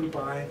amphibians that you can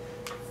buy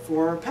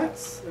for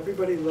pets.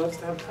 Everybody loves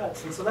to have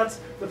pets, and so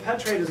the pet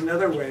trade is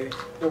another way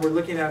that we're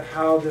looking at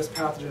how this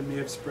pathogen may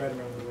have spread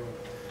around the world.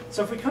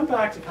 So if we come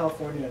back to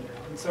California now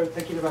and start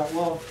thinking about,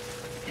 well,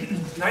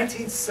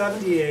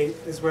 1978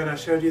 is when I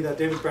showed you that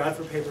David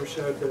Bradford paper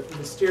showed the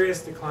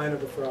mysterious decline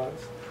of the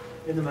frogs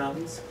in the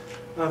mountains.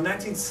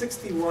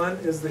 1961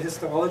 is the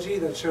histology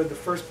that showed the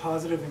first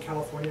positive in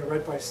California,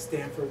 right by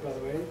Stanford, by the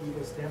way,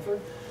 UC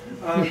Stanford.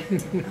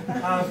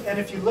 And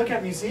if you look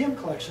at museum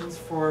collections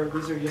for,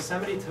 these are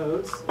Yosemite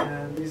toads,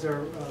 and these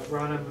are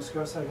Rana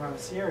muscosa and Rana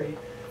sierra.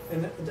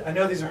 And I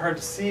know these are hard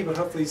to see, but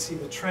hopefully you see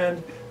the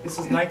trend. This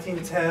is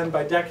 1910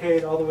 by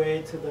decade all the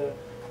way to the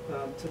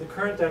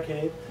current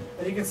decade.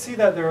 And you can see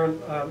that there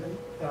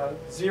are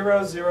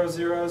zeros,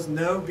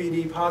 no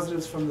BD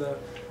positives from the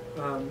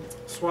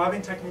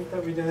swabbing technique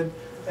that we did,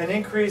 an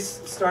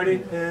increase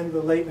starting in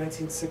the late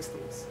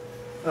 1960s,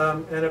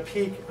 and a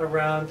peak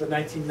around the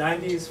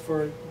 1990s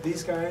for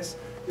these guys.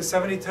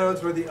 Yosemite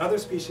toads were the other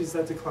species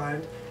that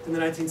declined in the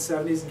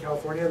 1970s in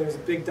California. There was a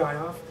big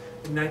die-off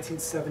in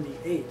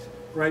 1978,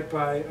 right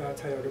by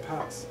Tioga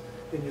Pass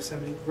in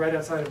Yosemite, right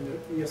outside of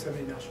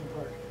Yosemite National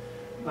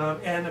Park.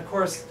 And of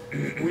course,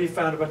 we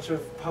found a bunch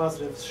of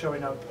positives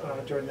showing up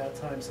during that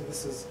time. So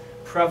this is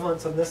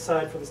prevalence on this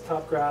side for this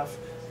top graph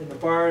in the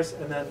bars,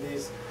 and then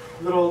these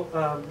little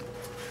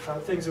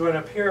things that went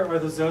up here are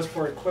the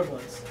zoospore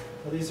equivalents.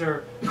 Now, these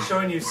are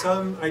showing you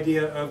some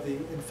idea of the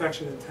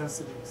infection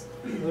intensities.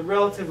 They're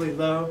relatively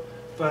low,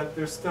 but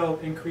they're still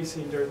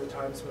increasing during the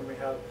times when we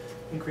have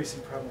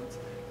increasing prevalence.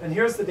 And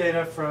here's the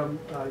data from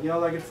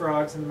yellow-legged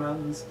frogs in the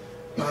mountains.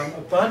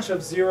 A bunch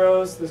of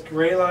zeros. This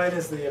gray line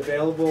is the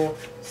available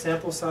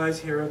sample size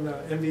here in the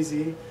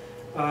MVZ.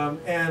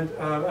 And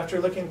after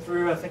looking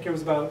through, I think it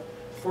was about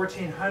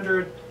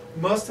 1,400,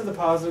 most of the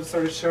positives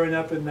started showing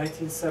up in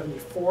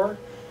 1974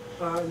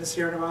 in the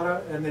Sierra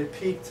Nevada, and they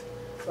peaked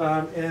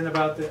in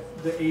about the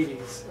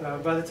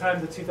 80s. By the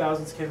time the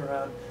 2000s came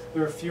around,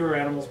 there were fewer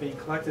animals being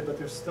collected, but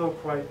there's still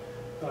quite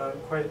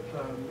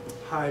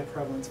high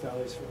prevalence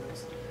values for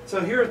those. So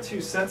here are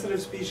two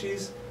sensitive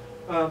species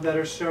that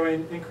are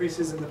showing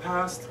increases in the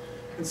past.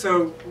 And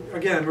so,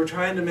 again, we're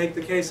trying to make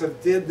the case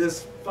of, did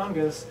this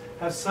fungus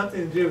have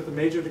something to do with the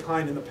major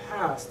decline in the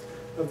past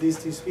of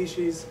these two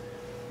species?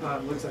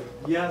 Looks like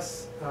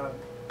yes,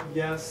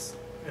 yes,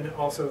 and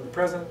also in the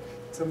present.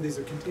 Some of these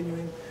are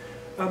continuing.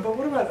 But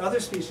what about other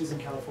species in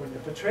California?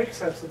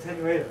 Batrachoceps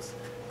attenuatus.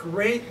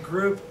 Great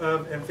group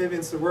of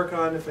amphibians to work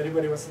on if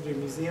anybody wants to do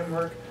museum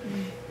work.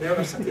 There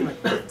are something like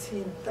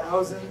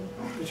 13,000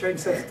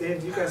 Batrachoceps.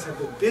 Dave, you guys have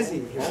been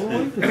busy here.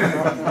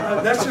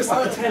 That's just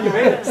the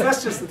attenuatus.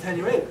 That's just the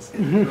attenuatus.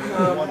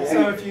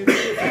 So if you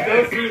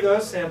go through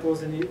those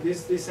samples, and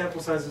these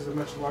sample sizes are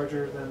much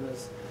larger than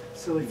those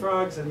silly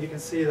frogs, and you can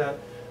see that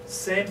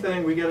same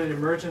thing, we get an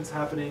emergence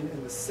happening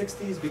in the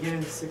 60s, beginning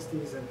in the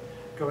 60s, and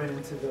going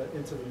into the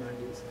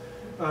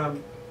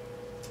 90s.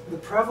 The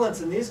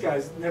prevalence in these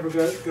guys never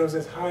goes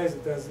as high as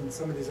it does in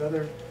some of these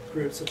other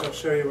groups, which I'll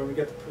show you when we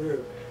get to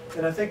Peru.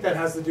 And I think that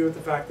has to do with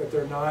the fact that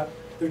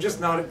they're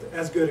just not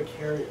as good a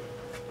carrier.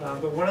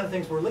 But one of the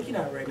things we're looking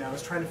at right now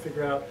is trying to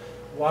figure out,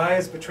 why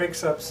is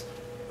Batrachoceps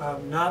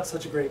not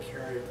such a great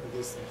carrier of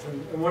these things?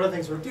 And one of the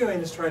things we're doing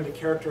is trying to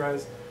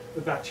characterize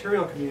the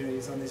bacterial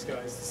communities on these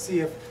guys to see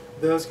if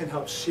those can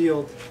help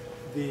shield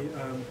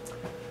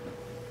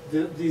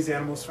these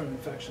animals from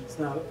infections.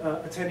 Now,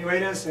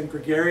 attenuatus and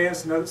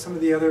gregarious and some of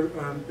the other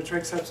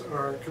Batrachoceps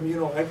are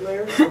communal egg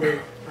layers, so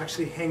they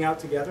actually hang out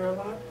together a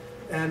lot.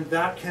 And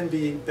that can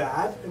be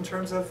bad in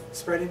terms of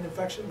spreading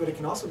infection, but it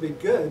can also be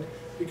good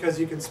because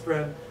you can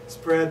spread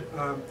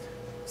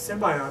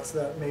symbionts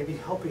that may be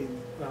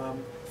helping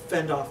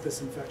fend off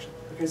this infection.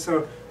 Okay,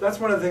 so that's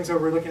one of the things that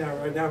we're looking at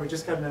right now. We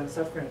just got an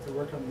NSF grant to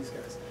work on these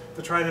guys,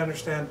 to try to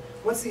understand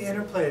what's the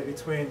interplay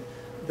between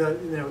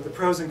the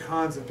pros and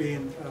cons of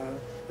being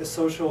a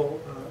social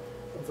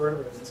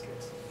vertebrate in this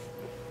case.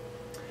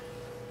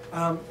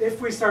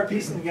 If we start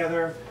piecing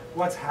together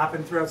what's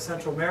happened throughout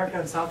Central America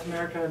and South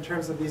America in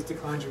terms of these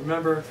declines.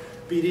 Remember,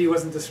 BD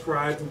wasn't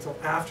described until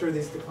after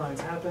these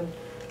declines happened.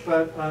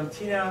 But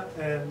Tina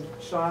and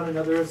Sean and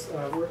others,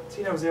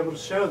 Tina was able to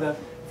show that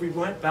if we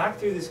went back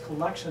through these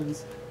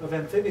collections of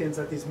amphibians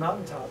at these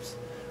mountaintops,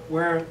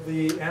 where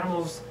the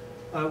animals,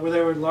 where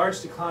there were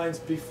large declines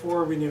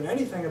before we knew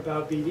anything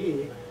about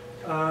BD,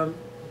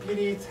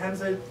 BD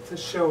tends to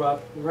show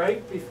up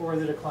right before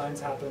the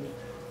declines happened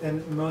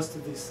in most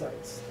of these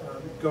sites,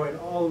 going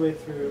all the way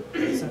through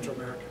Central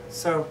America.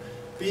 So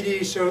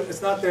BD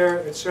it's not there,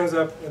 it shows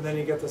up, and then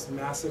you get this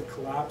massive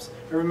collapse.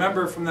 And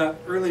remember from that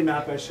early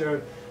map I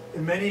showed,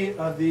 in many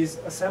of these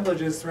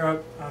assemblages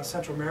throughout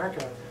Central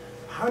America,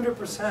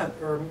 100%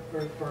 or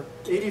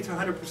 80 to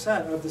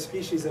 100% of the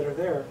species that are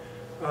there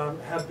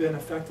have been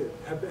affected,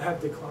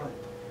 have declined.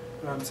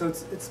 So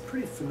it's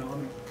pretty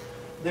phenomenal.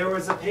 There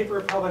was a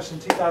paper published in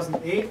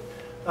 2008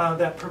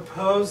 that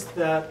proposed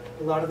that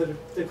a lot of the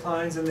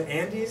declines in the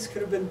Andes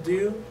could have been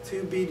due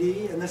to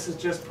BD, and this is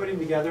just putting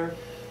together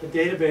a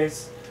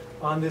database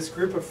on this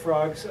group of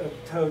frogs,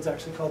 toads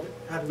actually called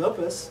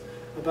Atelopus,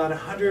 about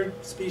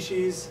 100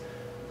 species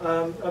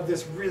of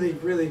this really,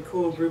 really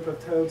cool group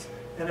of toads,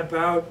 and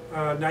about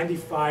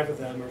 95 of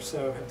them or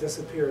so have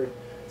disappeared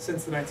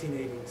since the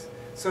 1980s.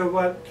 So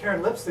what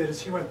Karen Lips did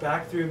is she went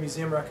back through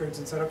museum records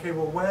and said, okay,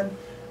 well,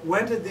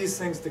 when did these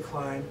things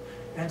decline?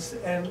 And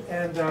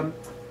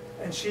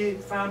she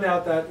found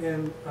out that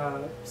in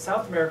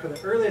South America,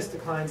 the earliest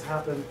declines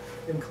happened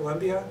in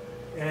Colombia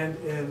and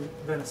in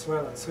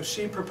Venezuela. So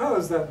she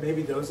proposed that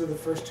maybe those are the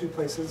first two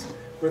places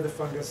where the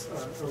fungus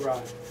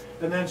arrived.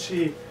 And then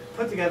she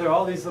put together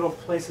all these little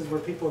places where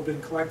people have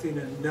been collecting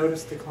and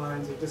noticed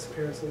declines or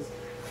disappearances.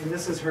 And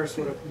this is her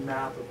sort of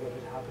map of what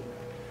had happened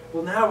there.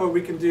 Well, now what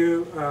we can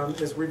do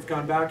is we've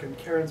gone back, and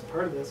Karen's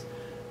part of this.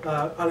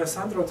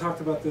 Alessandro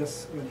talked about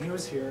this when he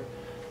was here.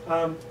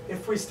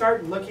 If we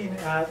start looking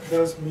at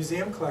those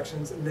museum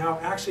collections and now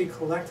actually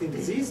collecting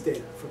disease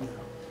data from them,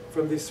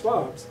 from these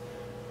swabs,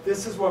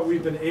 this is what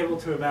we've been able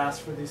to amass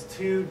for these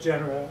two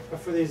genera,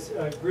 for these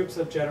groups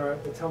of genera,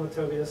 the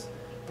Telmatobius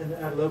and the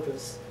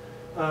Atelopus.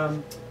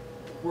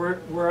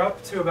 We're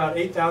up to about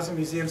 8,000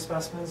 museum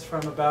specimens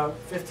from about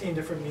 15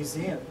 different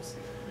museums.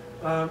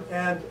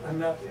 And I'm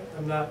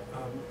not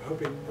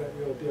hoping that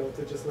you'll be able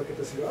to just look at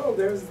this and go, oh,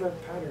 there's the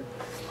pattern.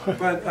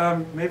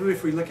 But maybe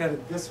if we look at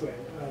it this way,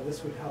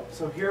 this would help.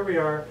 So here we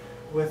are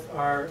with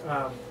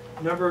our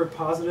number of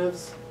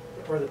positives,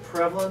 or the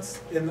prevalence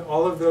in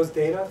all of those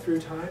data through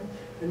time.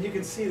 And you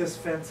can see this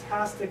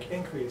fantastic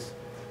increase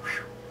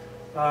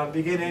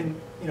beginning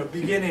in the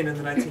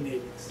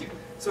 1980s.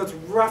 So it's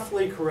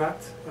roughly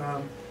correct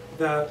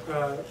that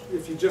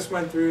if you just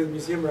went through the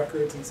museum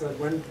records and said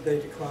when did they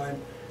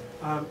decline,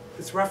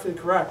 it's roughly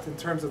correct in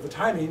terms of the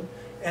timing,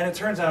 and it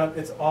turns out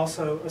it's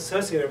also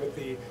associated with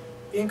the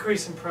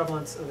increase in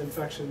prevalence of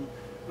infection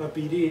of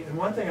BD. And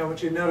one thing I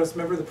want you to notice,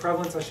 remember the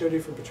prevalence I showed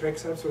you for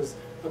Batrachoceps was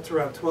up to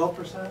around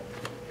 12%?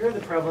 Here the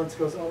prevalence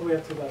goes all the way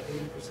up to about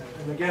 80%.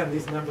 And again,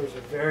 these numbers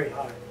are very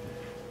high.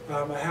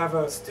 I have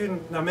a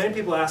student, now many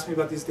people ask me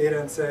about these data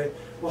and say,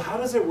 well, how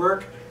does it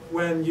work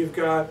when you've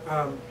got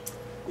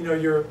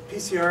your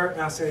PCR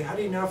assay? How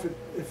do you know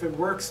if it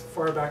works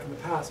far back in the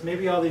past?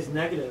 Maybe all these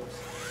negatives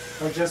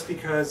are just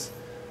because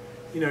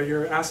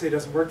your assay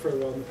doesn't work very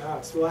well in the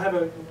past. Well, I have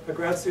a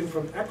grad student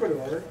from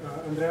Ecuador,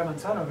 Andrea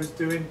Manzano, who's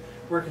doing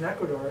work in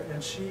Ecuador,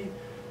 and she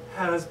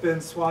has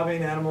been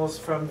swabbing animals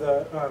from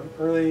the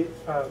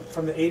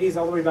from the 80s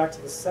all the way back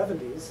to the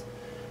 70s,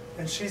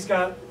 and she's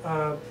got,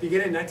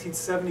 beginning in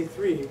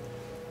 1973,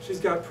 she's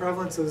got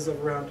prevalences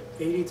of around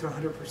 80 to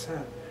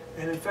 100%,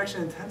 and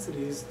infection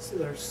intensities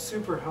that are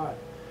super high.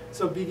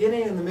 So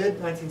beginning in the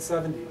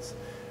mid-1970s,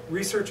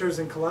 researchers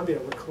in Colombia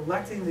were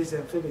collecting these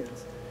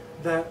amphibians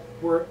that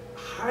were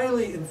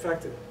highly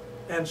infected,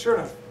 and sure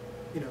enough,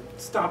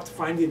 stopped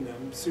finding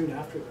them soon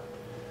after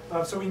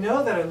that. So we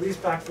know that at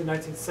least back to the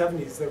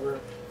 1970s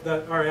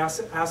that our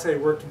assay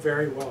worked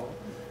very well.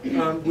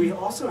 We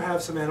also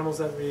have some animals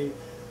that we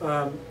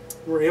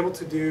were able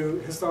to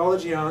do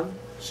histology on,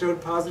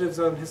 showed positives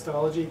on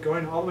histology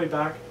going all the way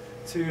back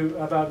to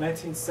about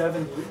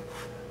 1970.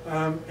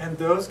 And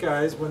those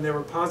guys, when they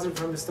were positive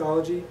from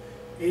histology,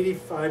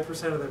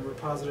 85% of them were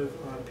positive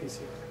on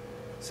PCR.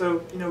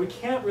 So, we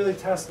can't really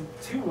test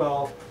too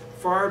well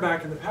far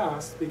back in the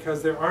past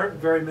because there aren't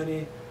very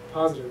many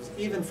positives,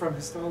 even from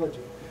histology.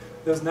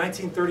 Those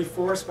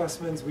 1934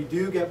 specimens, we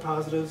do get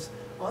positives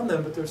on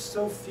them, but there's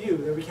so few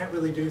that we can't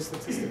really do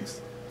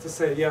statistics to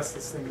say, yes,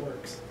 this thing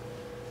works.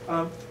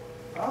 I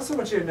also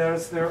want you to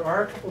notice there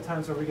are a couple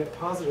times where we get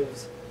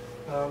positives,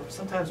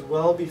 sometimes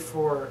well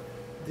before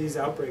these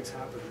outbreaks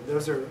happen. And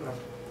those are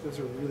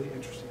really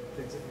interesting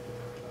things that we can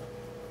talk about.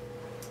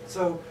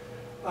 So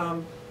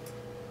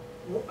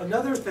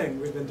another thing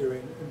we've been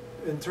doing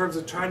in terms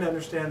of trying to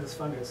understand this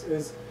fungus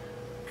is,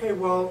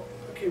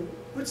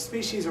 which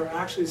species are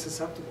actually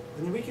susceptible?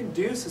 And we can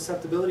do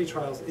susceptibility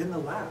trials in the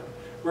lab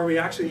where we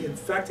actually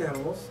infect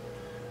animals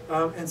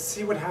and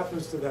see what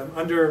happens to them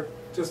under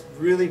just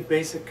really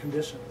basic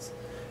conditions.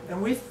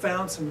 And we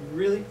found some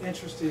really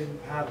interesting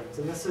patterns.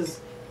 And this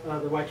is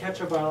the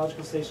Huayquecho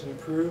Biological Station in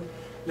Peru.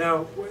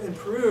 Now, in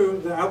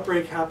Peru, the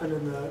outbreak happened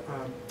in the,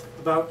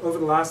 about over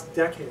the last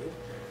decade.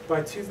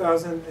 By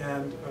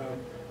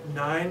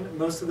 2009,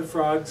 most of the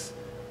frogs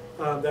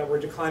that were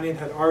declining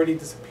had already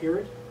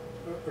disappeared,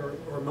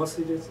 or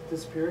mostly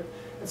disappeared.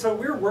 And so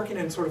we were working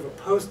in sort of a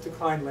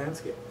post-decline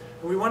landscape.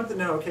 And we wanted to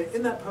know, okay,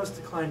 in that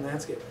post-decline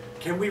landscape,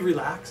 can we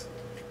relax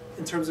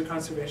in terms of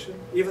conservation?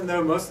 Even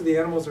though most of the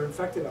animals are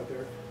infected out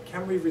there,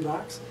 can we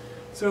relax?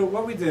 So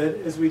what we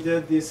did is we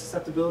did these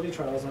susceptibility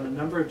trials on a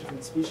number of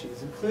different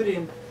species,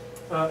 including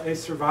a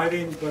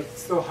surviving but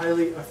still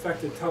highly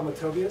affected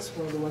Telmatobius,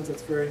 one of the ones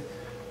that's very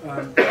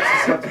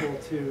susceptible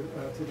to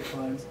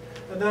declines.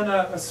 And then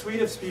a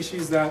suite of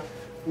species that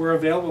were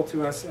available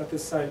to us at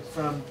this site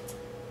from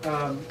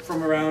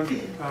around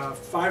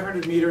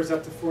 500 meters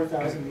up to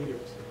 4,000 meters.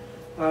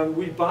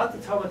 We bought the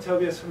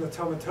Telmatobius from the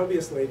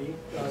Telmatobius lady.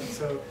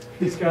 So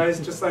these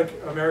guys, just like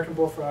American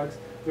bullfrogs,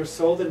 they're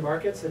sold in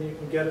markets, and you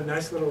can get a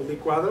nice little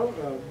licuado,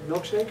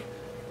 milkshake,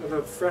 of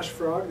a fresh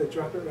frog. They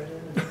drop it right in.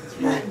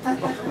 And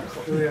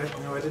it's really,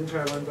 no, I didn't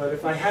try one, but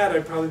if I had,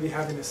 I'd probably be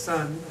having a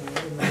son.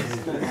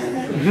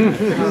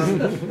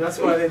 That's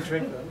why they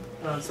drink them.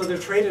 So they're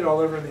traded all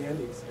over in the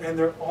Andes, and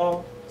they're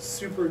all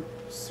super,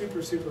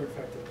 super, super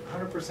infected.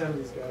 100% of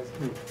these guys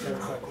are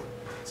infected.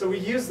 So we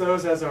use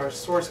those as our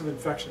source of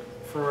infection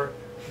for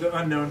the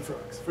unknown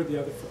frogs, for the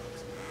other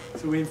frogs.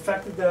 So we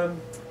infected them.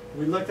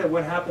 We looked at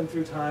what happened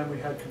through time. We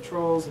had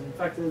controls and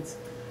infecteds.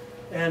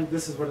 And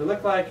this is what it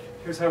looked like.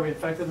 Here's how we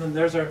infected them.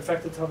 There's our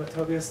infected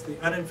Telmatobius, the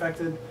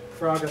uninfected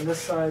frog on this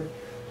side.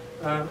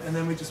 And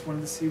then we just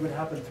wanted to see what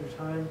happened through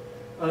time.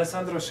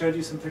 Alessandro showed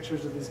you some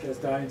pictures of these guys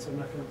dying, so I'm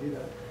not going to do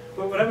that.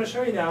 But what I'm going to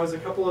show you now is a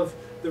couple of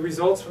the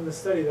results from the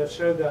study that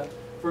showed that,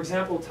 for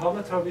example,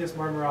 Telmatobius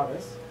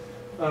marmoratus,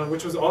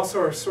 which was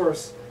also our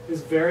source,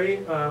 is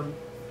very,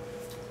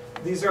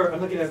 these are, I'm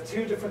looking at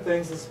two different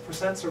things. This is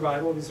percent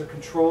survival. These are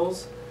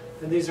controls,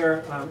 and these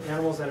are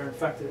animals that are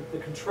infected. The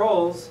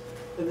controls,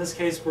 in this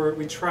case,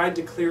 we tried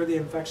to clear the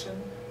infection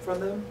from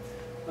them.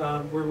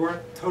 We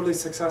weren't totally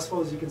successful,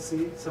 as you can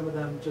see. Some of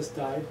them just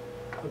died.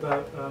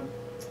 About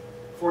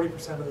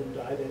 40% of them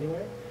died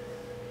anyway.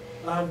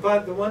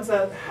 But the ones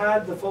that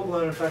had the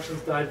full-blown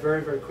infections died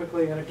very, very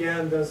quickly. And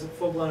again, those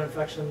full-blown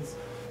infections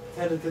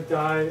tended to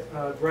die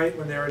right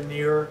when they were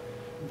near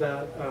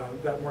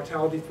that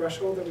mortality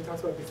threshold that we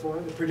talked about before,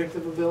 the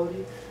predictive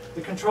ability.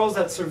 The controls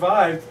that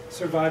survived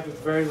with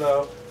very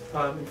low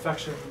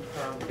infection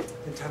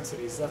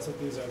intensities. That's what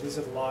these are. These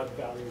are the log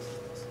values of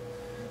this.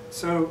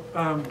 So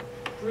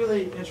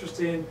really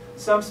interesting.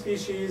 Some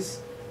species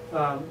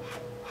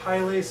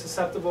highly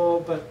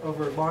susceptible, but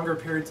over longer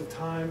periods of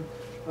time.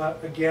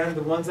 Again,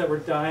 the ones that were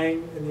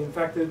dying in the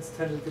infecteds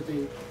tended to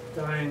be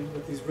dying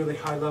with these really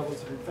high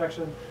levels of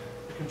infection.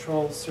 The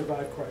controls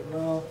survived quite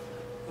well.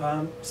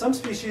 Some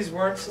species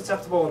weren't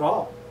susceptible at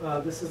all.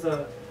 This is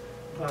a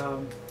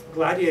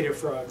gladiator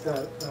frog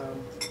that,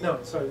 no,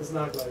 sorry, this is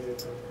not a gladiator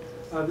frog.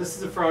 This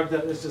is a frog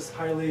that is just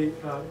highly,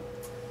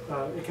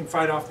 it can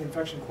fight off the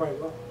infection quite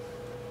well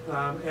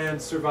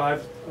and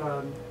survive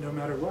no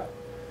matter what.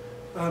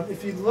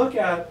 If you look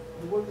at,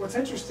 what's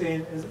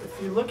interesting is if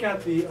you look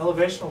at the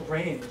elevational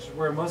range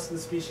where most of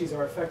the species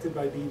are affected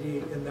by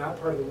BD in that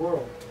part of the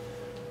world,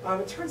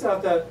 it turns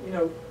out that, you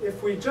know,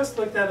 if we just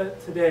looked at it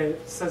today,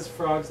 it says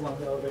frogs along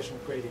the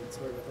elevational gradient,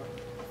 sorry about that.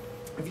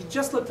 If you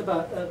just looked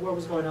at what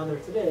was going on there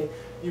today,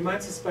 you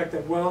might suspect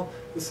that, well,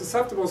 the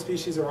susceptible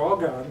species are all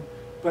gone,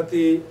 but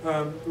the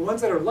ones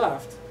that are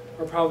left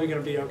are probably going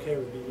to be okay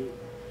with BD.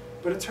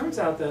 But it turns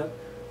out that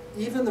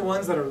even the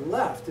ones that are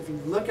left, if you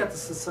look at the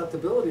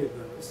susceptibility of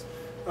those,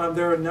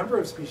 there are a number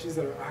of species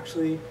that are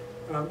actually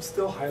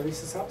still highly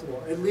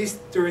susceptible, at least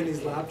during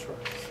these lab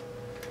trials.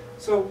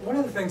 So one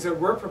of the things that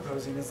we're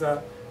proposing is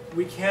that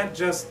we can't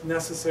just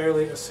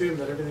necessarily assume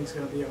that everything's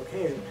going to be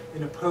okay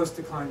in a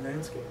post-decline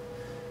landscape.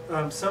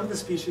 Some of the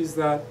species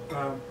that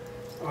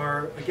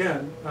are,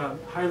 again,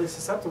 highly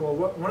susceptible,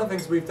 one of the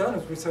things we've done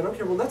is we said,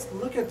 okay, well, let's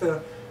look at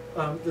the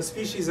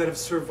species that have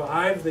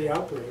survived the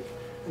outbreak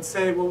and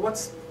say, well,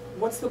 what's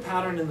the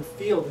pattern in the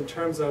field in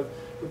terms of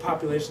the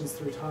populations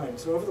through time?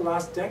 So over the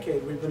last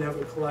decade, we've been able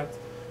to collect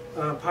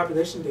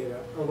population data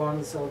along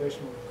this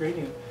elevational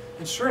gradient.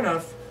 And sure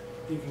enough,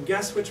 you can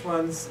guess which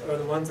ones are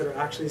the ones that are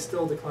actually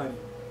still declining,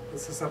 the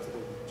susceptible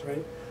ones,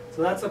 right?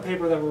 So that's a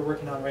paper that we're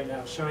working on right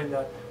now, showing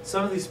that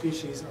some of these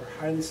species are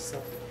highly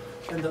susceptible.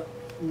 And the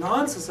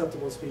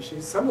non-susceptible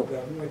species, some of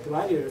them, like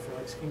gladiator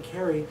frogs, can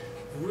carry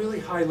really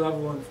high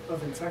level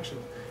of infection.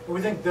 And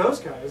we think those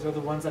guys are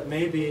the ones that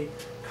may be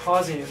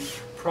causing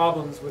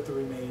problems with the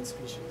remaining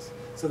species.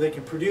 So they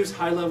can produce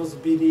high levels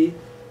of BD,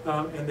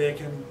 and they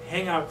can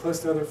hang out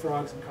close to other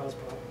frogs and cause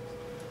problems.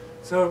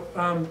 So,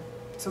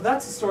 so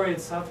that's the story in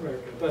South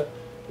America. But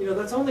you know,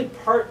 that's only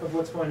part of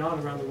what's going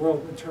on around the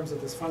world in terms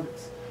of this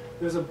fungus.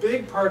 There's a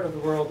big part of the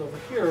world over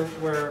here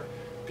where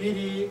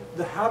BD,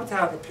 the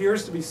habitat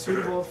appears to be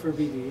suitable for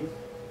BD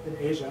in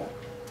Asia,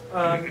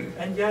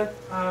 and yet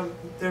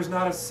there's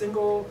not a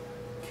single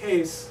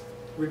case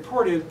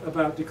reported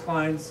about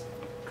declines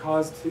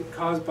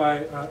caused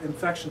by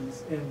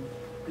infections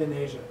in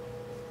Asia.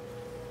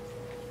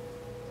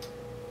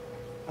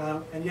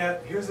 And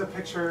yet, here's a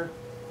picture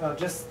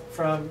just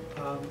from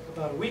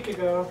about a week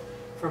ago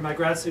from my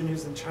grad student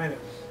who's in China.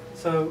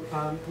 So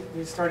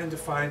he's starting to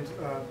find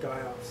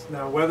die-offs.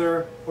 Now,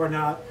 whether or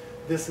not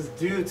this is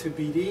due to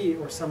BD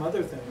or some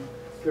other thing,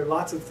 there are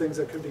lots of things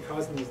that could be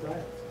causing these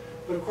die-offs.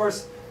 But of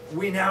course,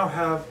 we now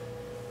have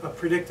a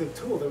predictive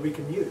tool that we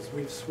can use.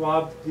 We've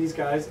swabbed these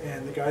guys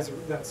and the guys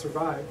that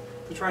survived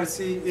to try to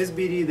see, is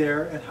BD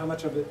there and how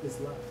much of it is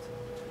left.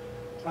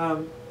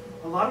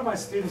 A lot of my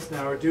students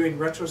now are doing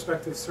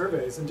retrospective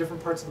surveys in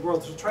different parts of the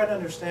world to try to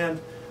understand,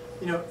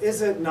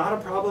 is it not a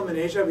problem in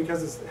Asia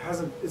because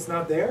it's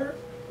not there?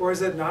 Or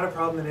is it not a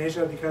problem in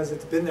Asia because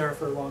it's been there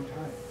for a long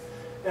time?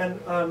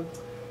 And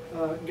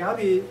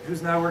Gabi,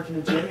 who's now working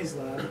in Jamie's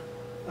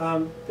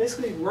lab,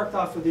 basically worked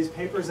off of these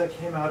papers that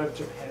came out of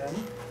Japan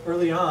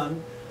early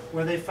on,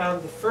 where they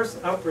found the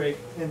first outbreak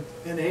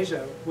in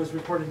Asia was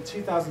reported in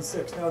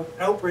 2006. Now,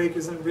 outbreak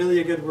isn't really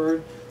a good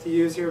word to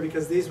use here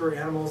because these were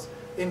animals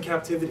in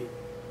captivity.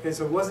 Okay,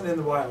 so it wasn't in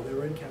the wild, they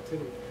were in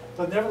captivity.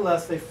 But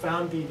nevertheless, they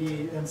found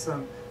BD in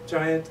some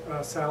giant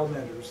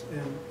salamanders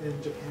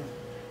in Japan.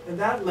 And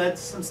that led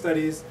to some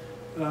studies,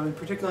 in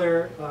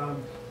particular,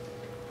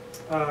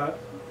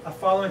 a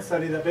following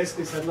study that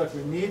basically said, look,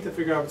 we need to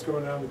figure out what's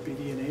going on with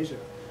BD in Asia.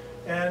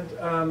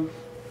 And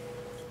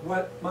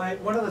what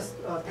one of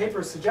the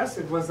papers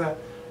suggested was that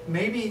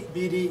maybe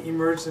BD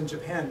emerged in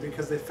Japan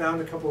because they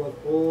found a couple of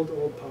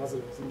old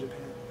positives in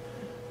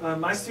Japan.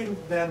 My student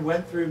then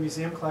went through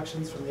museum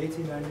collections from the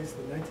 1890s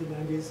to the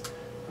 1990s.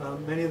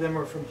 Many of them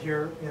were from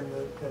here in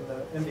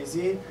the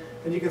MDZ.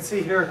 And you can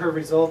see here her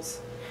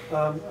results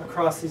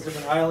across these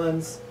different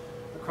islands,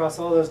 across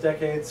all those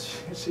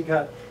decades. She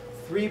got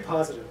 3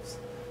 positives,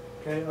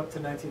 okay, up to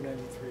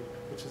 1993,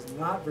 which is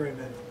not very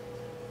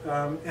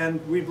many.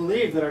 And we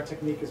believe that our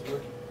technique is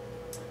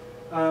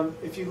working.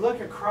 If you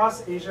look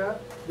across Asia,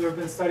 there have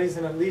been studies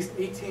in at least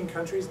 18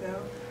 countries now,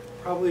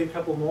 probably a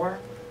couple more.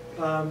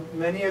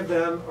 Many of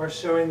them are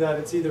showing that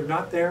it's either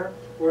not there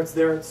or it's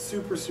there at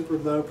super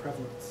low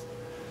prevalence.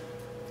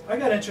 I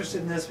got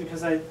interested in this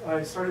because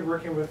I started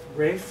working with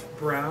Rafe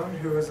Brown,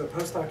 who is a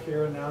postdoc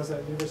here and now is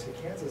at University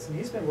of Kansas, and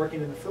he's been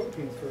working in the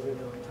Philippines for a really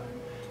long time.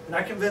 And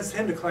I convinced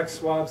him to collect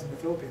swabs in the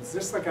Philippines,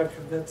 just like I've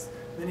convinced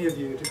many of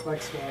you to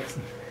collect swabs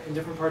in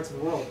different parts of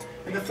the world.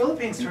 And the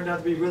Philippines turned out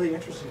to be really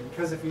interesting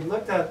because if you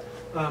looked at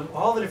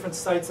all the different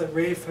sites that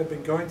Rafe had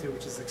been going to,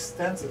 which is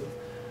extensive,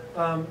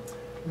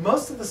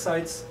 most of the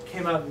sites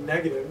came out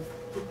negative,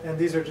 and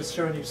these are just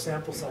showing you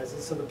sample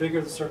sizes, so the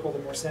bigger the circle, the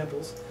more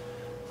samples.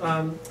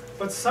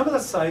 But some of the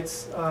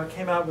sites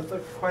came out with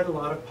quite a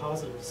lot of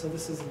positives, so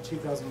this is in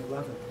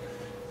 2011.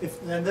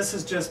 And this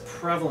is just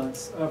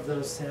prevalence of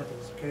those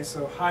samples, okay?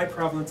 So high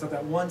prevalence of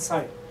that one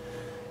site.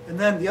 And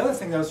then the other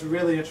thing that was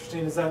really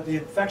interesting is that the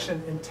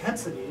infection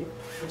intensity,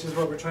 which is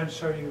what we're trying to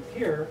show you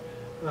here,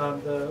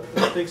 the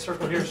big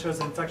circle here shows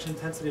an infection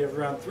intensity of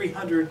around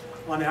 300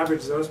 on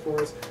average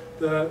zoospores.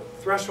 The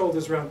threshold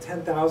is around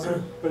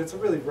 10,000, but it's a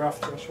really rough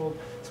threshold.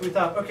 So we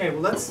thought, okay, well,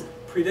 let's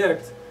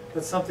predict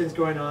that something's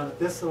going on at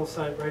this little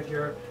site right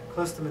here,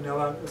 close to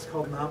Manila. It's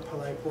called Mount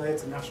Palaypalay.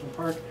 It's a national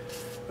park.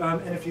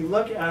 And if you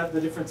look at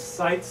the different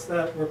sites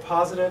that were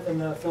positive in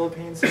the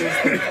Philippines,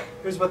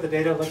 here's what the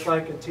data looked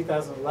like in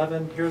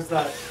 2011. Here's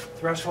that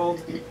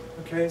threshold.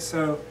 Okay,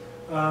 so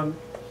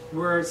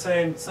we're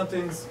saying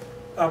something's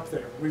up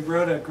there. We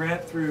wrote a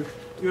grant through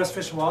U.S.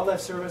 Fish and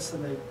Wildlife Service,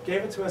 and they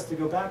gave it to us to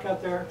go back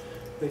out there.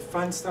 They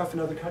fund stuff in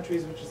other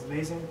countries, which is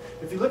amazing.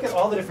 If you look at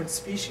all the different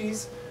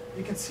species,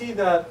 you can see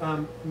that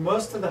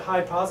most of the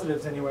high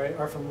positives, anyway,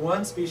 are from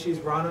one species,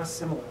 Rana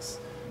similis,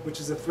 which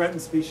is a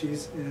threatened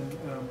species in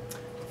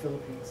the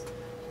Philippines.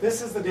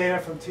 This is the data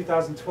from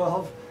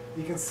 2012.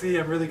 You can see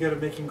I'm really good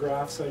at making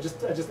graphs, so I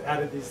just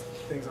added these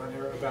things on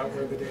here about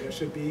where the data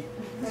should be.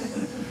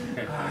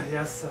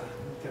 Yes,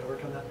 gotta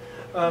work on that.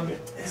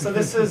 So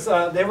this is,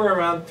 they were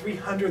around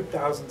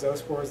 300,000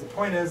 zoospores. The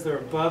point is they're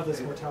above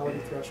this mortality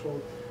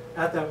threshold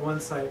at that one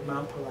site,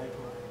 Mount Palaypalay.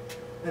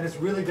 And it's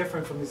really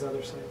different from these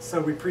other sites. So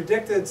we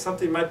predicted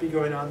something might be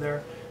going on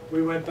there.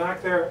 We went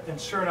back there,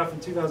 and sure enough, in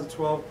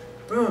 2012,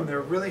 boom,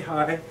 they're really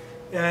high.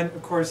 And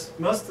of course,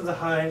 most of the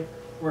high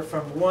were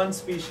from one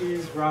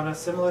species, Rana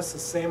similis, the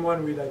same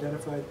one we'd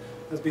identified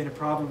as being a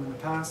problem in the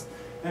past.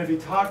 And if you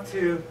talk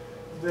to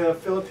the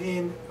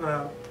Philippine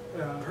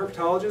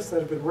herpetologists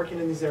that have been working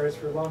in these areas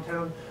for a long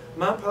time,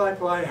 Mount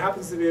Palaypalay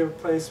happens to be a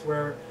place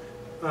where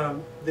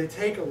they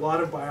take a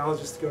lot of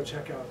biologists to go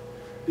check out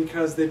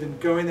because they've been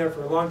going there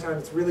for a long time.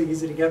 It's really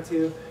easy to get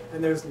to,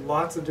 and there's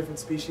lots of different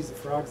species of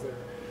frogs there.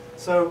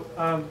 So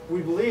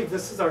we believe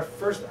this is our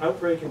first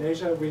outbreak in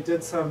Asia. We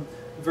did some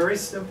very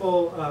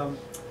simple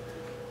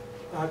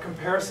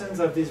comparisons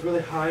of these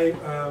really high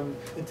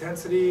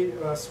intensity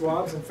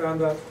swabs and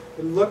found that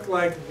it looked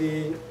like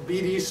the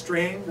BD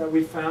strain that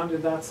we found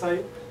in that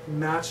site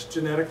matched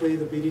genetically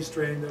the BD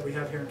strain that we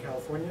have here in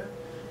California.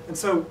 And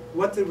so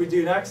what did we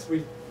do next?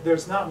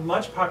 There's not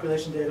much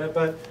population data,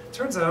 but it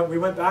turns out we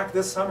went back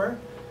this summer,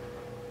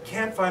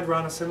 can't find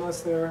Rana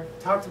similis there,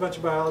 talked to a bunch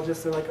of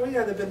biologists, they're like, oh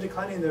yeah, they've been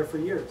declining there for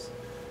years.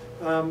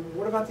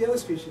 What about the other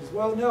species?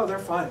 Well, no, they're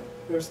fine.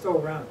 They're still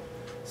around.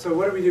 So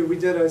what did we do? We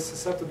did a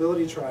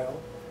susceptibility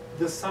trial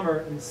this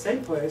summer in the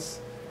same place,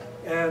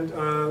 and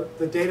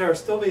the data are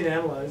still being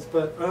analyzed,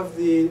 but of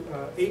the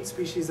 8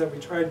 species that we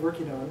tried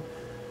working on,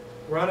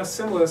 Rana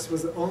similis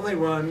was the only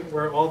one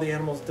where all the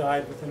animals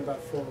died within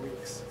about 4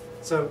 weeks.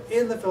 So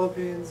in the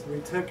Philippines,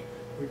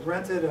 we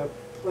rented a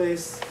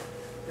place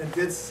and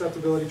did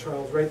susceptibility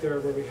trials right there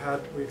where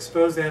we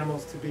exposed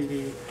animals to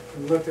BD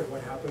and looked at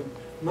what happened.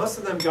 Most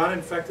of them got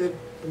infected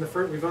in the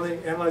first, we've only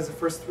analyzed the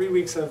first 3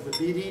 weeks of the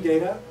BD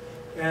data,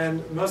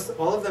 and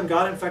all of them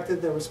got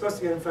infected that were supposed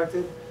to get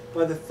infected.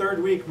 By the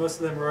 3rd week, most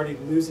of them were already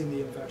losing the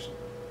infection.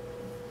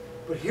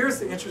 But here's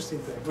the interesting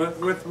thing,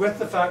 with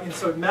the fact, and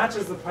so it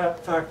matches the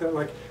fact that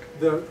like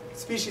the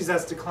species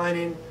that's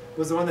declining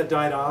was the one that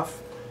died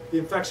off. The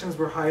infections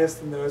were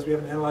highest in those. We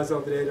haven't analyzed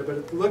all the data, but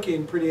it's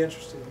looking pretty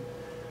interesting.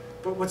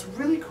 But what's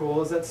really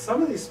cool is that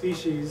some of these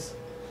species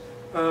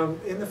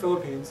in the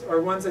Philippines are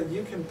ones that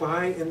you can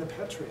buy in the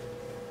pet trade.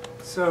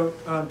 So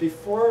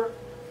before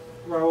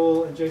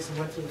Raul and Jason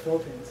went to the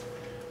Philippines,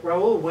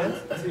 Raul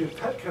went to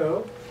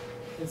Petco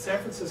in San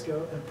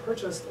Francisco and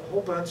purchased a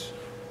whole bunch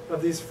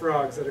of these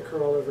frogs that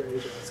occur all over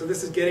Asia. So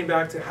this is getting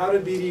back to how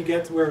did BD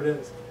get to where it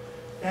is.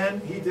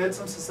 And he did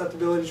some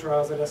susceptibility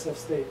trials at SF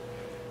State.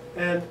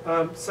 And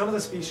some of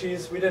the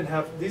species, we didn't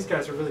have, these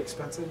guys are really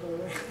expensive, by the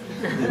way.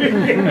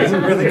 These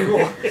are really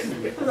cool.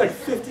 They're like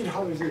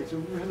 $50 each, they're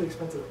really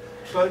expensive.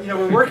 But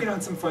we're working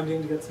on some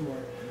funding to get some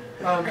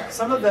more.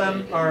 Some of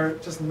them are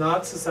just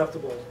not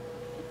susceptible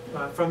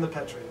from the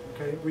pet trade.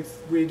 Okay?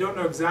 We don't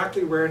know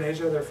exactly where in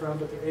Asia they're from,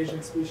 but they're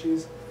Asian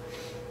species.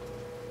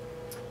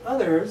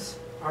 Others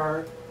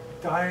are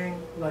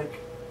dying like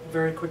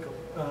very quickly.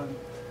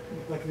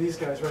 Like these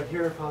guys right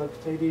here,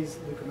 Polyptides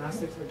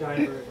leucomastics, are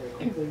dying very, very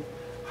quickly.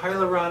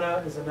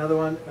 Hylarana is another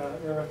one,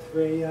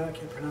 Erythrea, I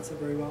can't pronounce that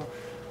very well.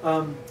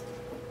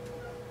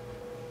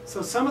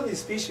 So some of these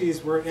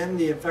species were in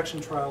the infection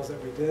trials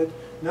that we did.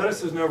 Notice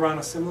there's no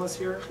Rana similis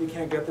here. You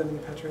can't get them in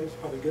the pet trade, it's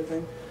probably a good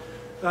thing.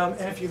 And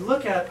if you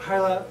look at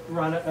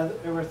Hylarana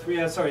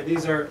Erythrea, sorry,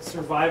 these are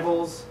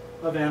survivals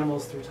of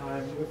animals through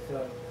time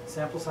with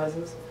sample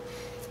sizes.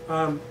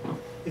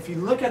 If you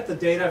look at the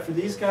data for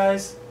these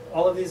guys,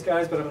 all of these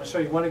guys, but I'm going to show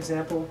you one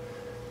example.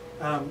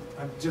 I'm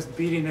just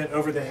beating it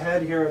over the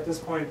head here at this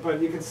point, but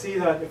you can see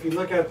that if you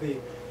look at the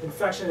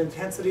infection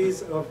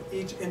intensities of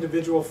each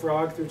individual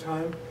frog through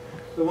time,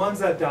 the ones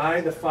that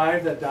died, the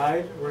 5 that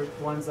died, were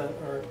ones that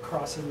are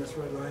crossing this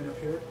red line up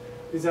here.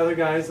 These other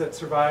guys that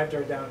survived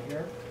are down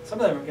here. Some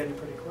of them are getting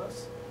pretty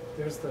close.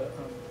 There's the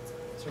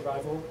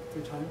survival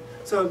through time.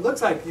 So it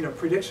looks like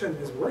prediction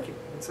is working.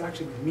 It's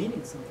actually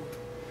meaning something.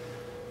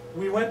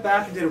 We went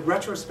back and did a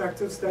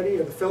retrospective study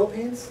of the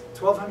Philippines,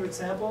 1,200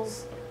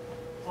 samples,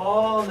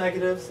 all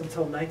negatives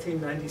until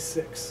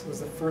 1996 was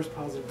the first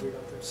positive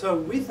readout there. So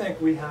we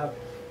think we have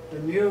a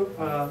new,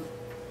 an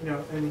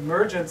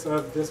emergence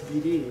of this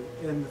BD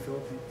in the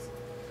Philippines.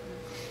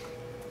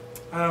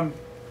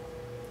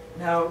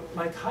 Now,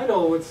 my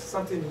title was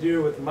something to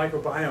do with the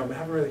microbiome. I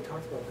haven't really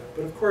talked about that.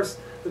 But of course,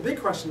 the big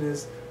question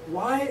is,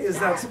 why is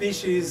that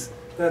species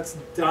that's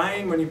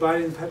dying when you buy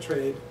it in the pet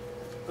trade,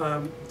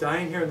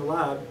 dying here in the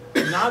lab,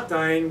 not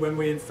dying when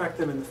we infect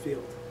them in the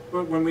field?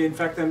 When we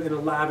infect them in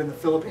a lab in the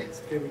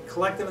Philippines. Okay, we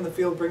collect them in the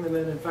field, bring them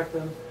in, infect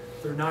them.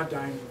 They're not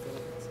dying in the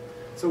Philippines.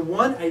 So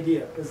one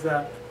idea is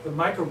that the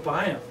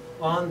microbiome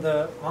on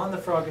the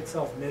frog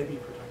itself may be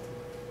protected.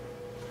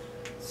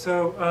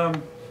 So,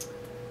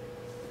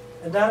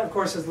 and that of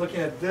course is looking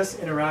at this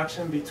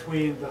interaction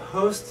between the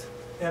host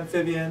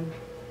amphibian,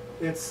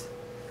 its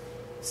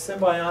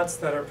symbionts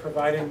that are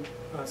providing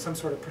some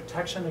sort of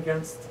protection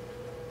against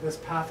this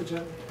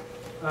pathogen,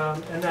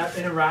 and that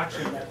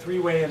interaction, that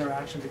 3-way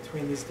interaction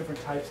between these different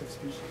types of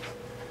species.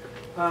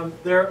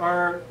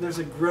 There's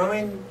a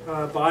growing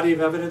body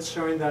of evidence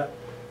showing that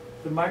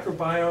the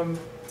microbiome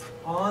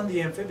on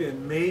the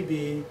amphibian may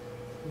be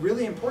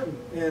really important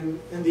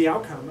in the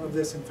outcome of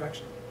this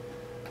infection.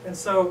 And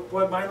so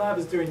what my lab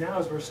is doing now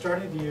is we're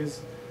starting to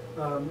use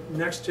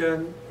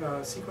next-gen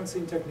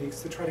sequencing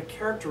techniques to try to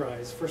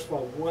characterize, first of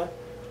all, what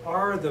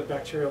are the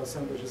bacterial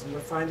assemblages, and we're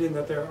finding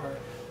that there are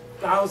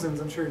thousands,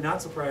 I'm sure you're not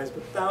surprised,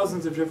 but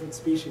thousands of different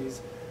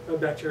species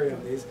of bacteria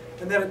on these,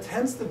 and that it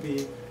tends to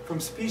be from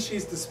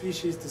species to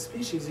species to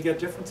species, you get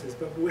differences,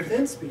 but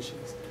within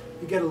species,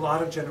 you get a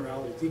lot of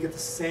generalities. You get the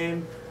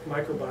same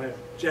microbiome,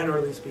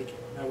 generally speaking.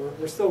 Now,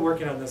 we're still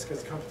working on this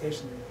because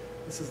computationally,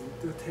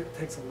 it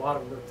takes a lot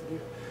of work to do.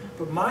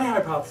 But my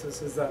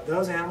hypothesis is that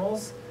those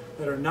animals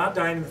that are not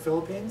dying in the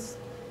Philippines,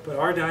 but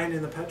are dying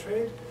in the pet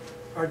trade,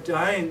 are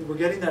dying, we're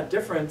getting that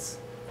difference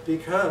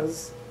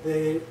because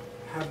they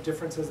have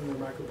differences in their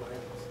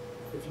microbiomes.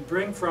 If you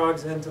bring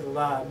frogs into the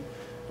lab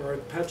or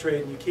the pet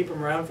trade and you keep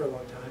them around for a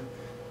long time,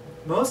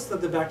 most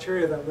of the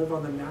bacteria that live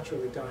on them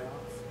naturally die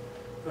off.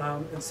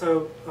 And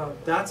so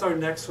that's our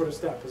next sort of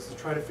step, is to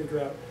try to figure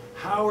out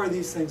how are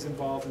these things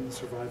involved in the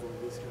survival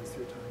of these guys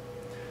through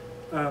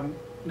time.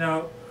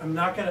 Now, I'm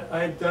not going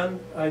to,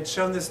 I'd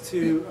shown this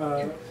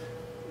to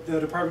the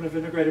Department of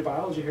Integrated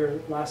Biology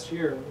here last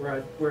year,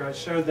 where I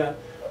showed that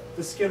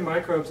the skin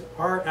microbes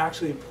are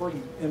actually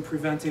important in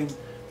preventing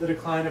the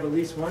decline of at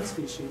least one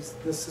species,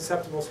 the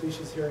susceptible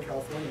species here in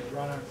California,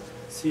 Rana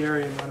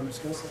sierra and Rana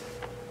muscosa.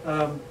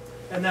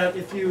 And that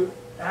if you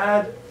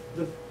add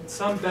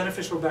some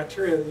beneficial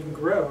bacteria that you can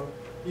grow,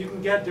 you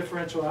can get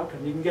differential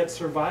outcome. You can get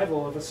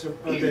survival of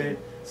a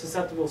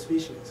susceptible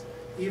species,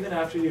 even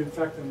after you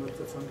infect them with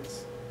the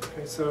fungus.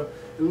 Okay, so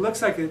it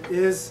looks like it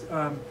is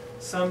a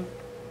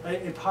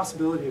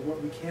possibility of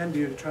what we can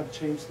do to try to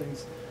change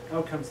things,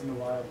 outcomes in the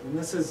wild. And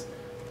this is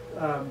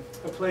a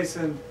place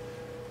in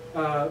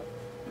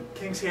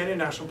Kings Canyon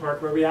National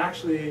Park where we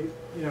actually,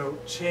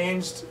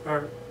 changed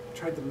or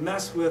tried to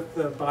mess with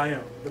the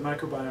biome, the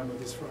microbiome of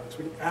these frogs.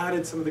 We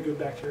added some of the good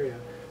bacteria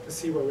to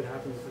see what would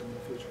happen with them in the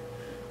future.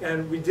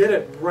 And we did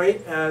it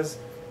right as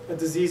a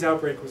disease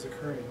outbreak was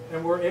occurring.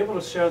 And we're able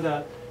to show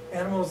that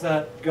animals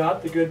that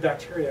got the good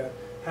bacteria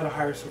had a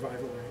higher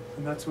survival rate.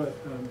 And that's what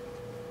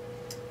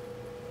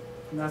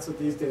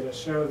these data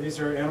show. These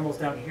are animals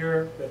down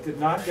here that did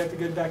not get the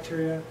good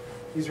bacteria.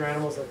 These are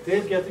animals that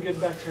did get the good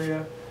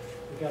bacteria.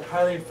 They got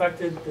highly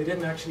infected. They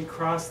didn't actually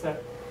cross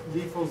that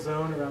lethal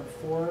zone around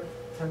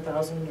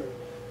 10,000 or 10 to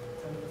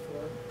the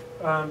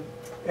 4.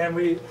 And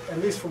we, at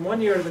least from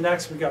one year to the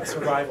next, we got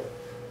survival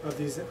of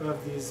these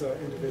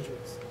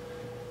individuals.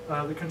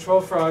 The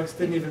control frogs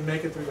didn't even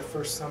make it through the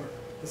first summer.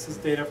 This is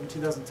data from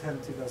 2010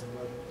 to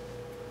 2011.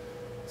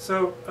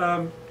 So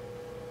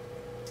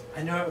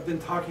I know I've been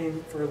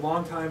talking for a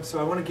long time, so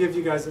I want to give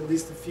you guys at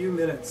least a few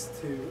minutes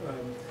to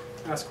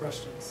ask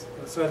questions.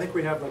 So I think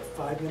we have like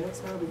 5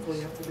 minutes now before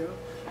you have to go.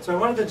 So I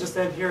wanted to just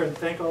end here and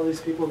thank all these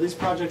people. These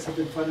projects have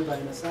been funded by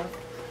NSF.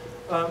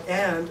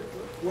 And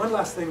one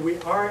last thing, we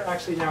are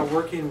actually now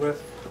working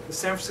with the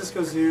San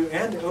Francisco Zoo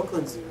and the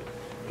Oakland Zoo.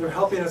 They're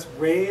helping us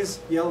raise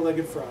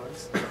yellow-legged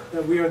frogs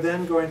that we are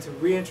then going to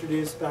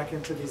reintroduce back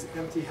into these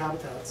empty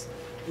habitats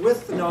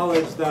with the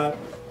knowledge that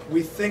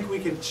we think we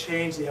can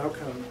change the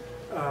outcome,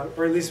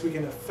 or at least we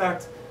can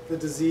affect the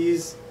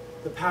disease,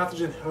 the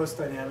pathogen host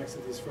dynamics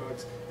of these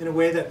frogs in a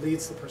way that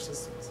leads to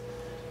persistence.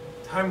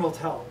 Time will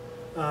tell,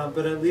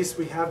 but at least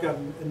we have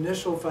gotten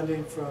initial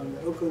funding from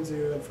the Oakland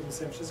Zoo and from the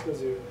San Francisco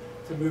Zoo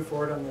to move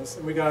forward on this.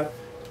 And we got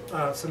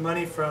some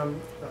money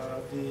from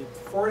the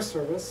Forest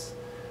Service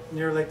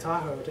near Lake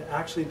Tahoe to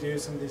actually do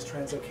some of these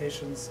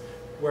translocations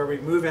where we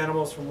move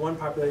animals from one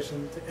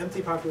population to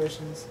empty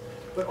populations,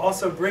 but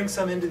also bring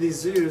some into these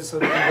zoos so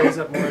they can raise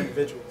up more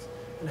individuals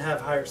and have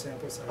higher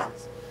sample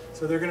sizes.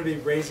 So they're going to be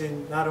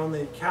raising not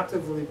only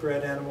captively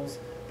bred animals,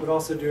 but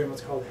also doing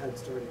what's called head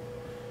starting.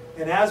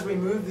 And as we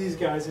move these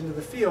guys into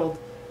the field,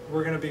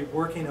 we're going to be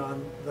working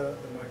on the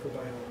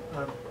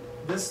microbiome.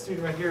 This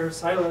student right here,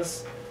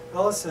 Silas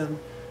Ellison,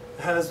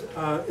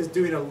 is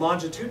doing a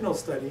longitudinal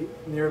study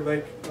near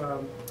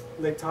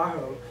Lake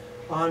Tahoe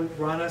on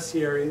Rana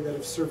sierra that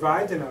have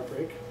survived an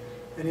outbreak,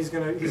 and he's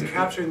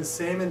capturing the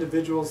same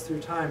individuals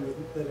through time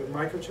that are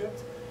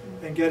microchipped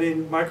and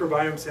getting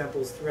microbiome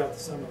samples throughout the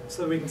summer.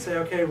 So we can say,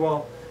 okay,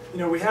 well,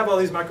 we have all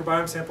these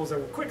microbiome samples that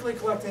we're quickly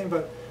collecting,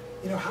 but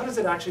how does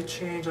it actually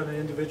change on an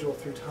individual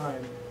through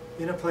time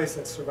in a place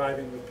that's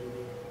surviving with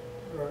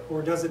BD,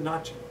 or does it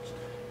not change?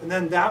 And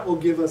then that will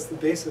give us the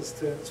basis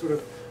to sort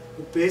of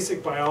the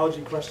basic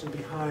biology question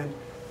behind,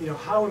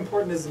 how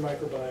important is the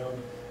microbiome,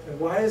 and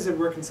why does it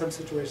work in some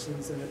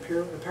situations and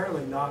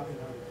apparently not in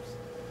others?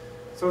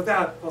 So with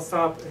that, I'll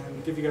stop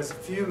and give you guys a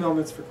few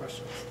moments for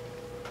questions.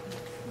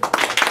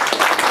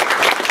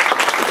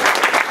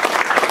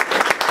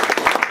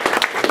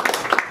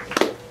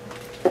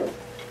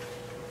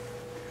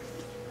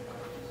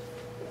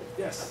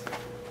 Yes?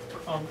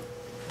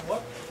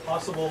 What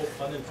possible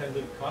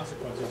unintended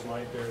consequences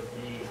might there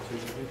be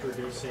to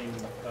introducing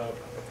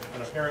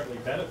an apparently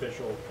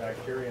beneficial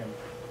bacterium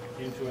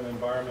into an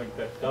environment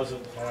that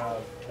doesn't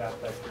have that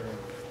bacterium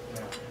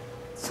now?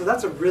 So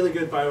that's a really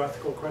good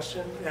bioethical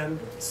question, and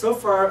so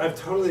far I've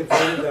totally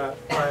avoided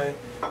that by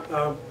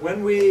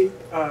when we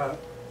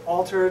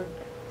altered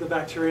the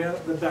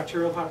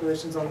bacterial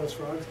populations on those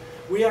frogs,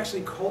 we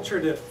actually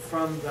cultured it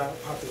from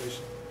that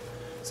population.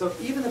 So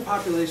even the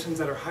populations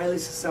that are highly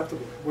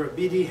susceptible, where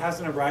BD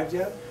hasn't arrived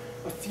yet,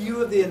 a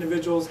few of the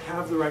individuals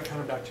have the right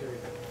kind of bacteria.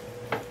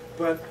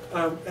 But,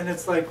 and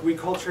it's like we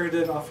cultured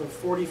it off of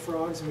 40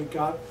 frogs and we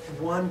got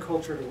one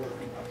culture to work.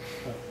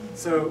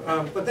 So,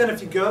 but then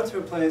if you go to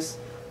a place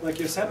like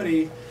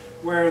Yosemite,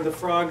 where the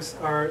frogs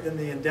are in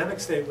the endemic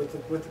state with the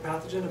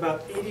pathogen,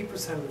 about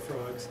 80% of the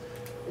frogs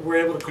were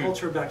able to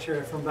culture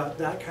bacteria from about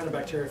that kind of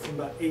bacteria from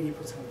about 80% of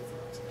the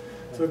frogs.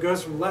 So it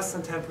goes from less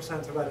than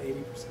 10% to about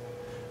 80%.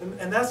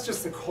 And that's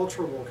just the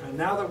cultural kind.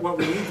 Now that what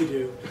we need to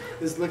do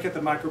is look at the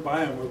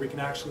microbiome, where we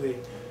can actually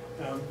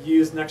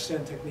use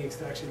next-gen techniques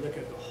to actually look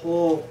at the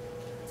whole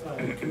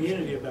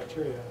community of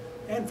bacteria,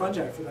 and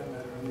fungi for that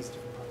matter, on these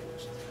different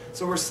populations.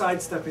 So we're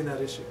sidestepping that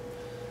issue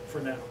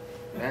for now.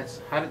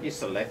 Vance, how did you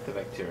select the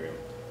bacterium?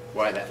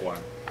 Why that one?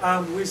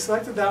 We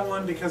selected that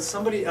one because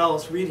somebody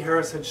else, Reed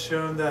Harris, had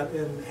shown that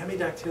in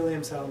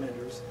Hemidactylium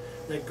salamanders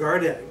that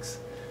guard eggs,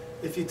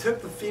 if you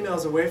took the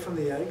females away from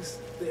the eggs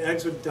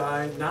would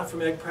die not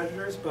from egg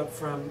predators but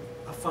from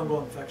a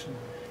fungal infection.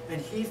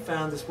 And he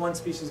found this one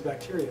species of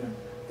bacteria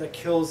that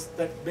kills,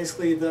 that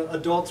basically the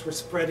adults were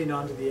spreading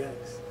onto the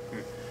eggs.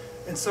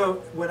 And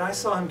so when I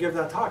saw him give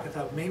that talk, I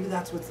thought maybe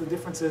that's what the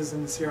difference is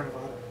in the Sierra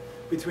Nevada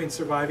between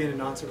surviving and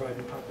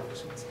non-surviving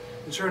populations.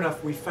 And sure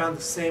enough, we found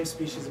the same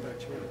species of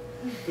bacteria.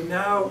 But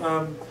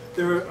now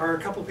there are a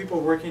couple people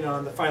working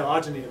on the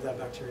phylogeny of that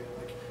bacteria.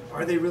 Like,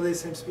 are they really the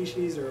same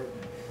species or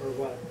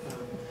what?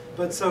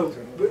 But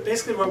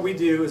basically what we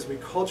do is we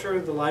culture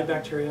the live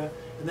bacteria,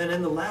 and then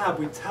in the lab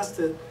we test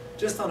it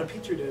just on a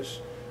petri dish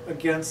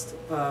against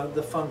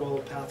the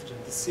fungal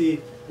pathogen to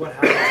see what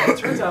happens. And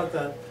it turns out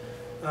that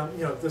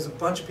there's a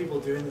bunch of people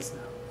doing this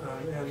now.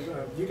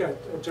 You guys,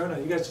 Jonah,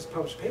 you guys just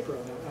published a paper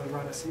on that,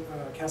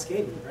 on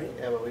Cascade, right?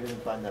 Yeah, but we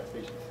didn't find that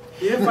species.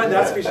 You didn't find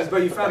that species,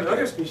 but you found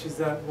other species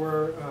that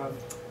were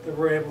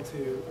able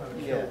to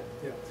kill.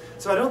 Yeah.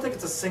 So I don't think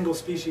it's a single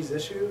species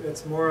issue.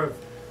 It's more of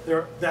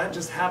that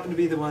just happened to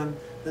be the one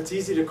that's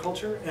easy to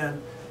culture,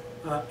 and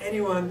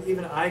anyone,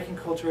 even I, can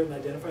culture it and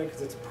identify it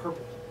because it's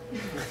purple.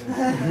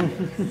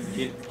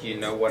 Do you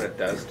know what it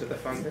does to the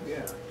fungus?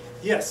 Yeah.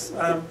 Yes.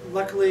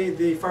 Luckily,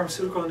 the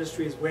pharmaceutical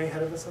industry is way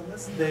ahead of us on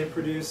this. They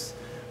produce,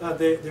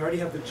 they already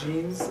have the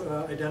genes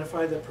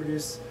identified that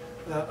produce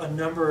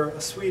a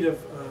suite of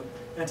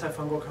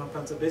antifungal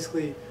compounds that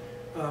basically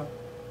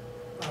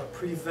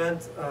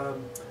prevent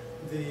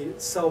the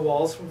cell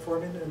walls from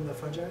forming in the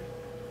fungi.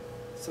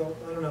 So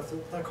I don't know if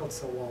it's not called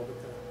cell wall,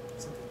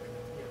 but something like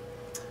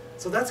that. Yeah.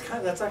 So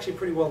that's actually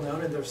pretty well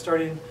known, and they're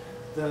starting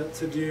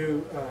to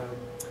do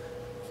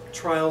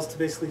trials to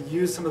basically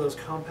use some of those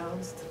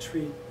compounds to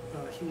treat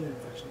human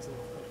infections of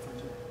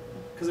fungi,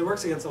 because it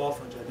works against all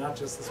fungi, not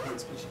just this one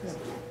species. Yeah.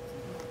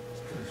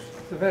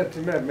 So Vance,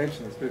 you may have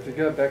mentioned this, but if you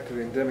go back to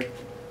the endemic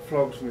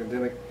frogs from the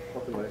endemic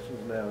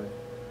populations now in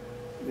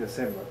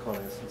Yosemite, like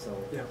Conus and so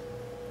on, Yeah.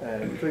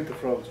 and treat the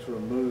frogs to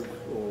remove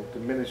or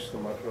diminish the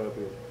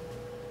microbial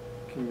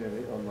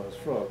community on those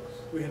frogs,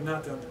 We have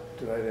not done that.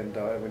 do they then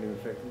die when you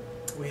infect them?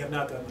 We have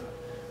not done that.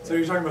 So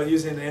you're talking about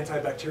using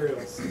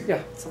antibacterials,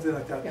 Yeah. something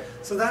like that. Yeah.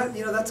 So that,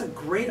 that's a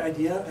great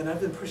idea, and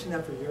I've been pushing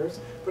that for years.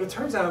 But it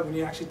turns out when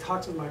you actually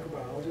talk to the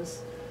microbiologists,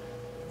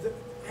 the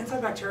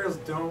antibacterials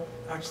don't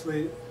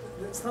actually,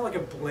 it's not like a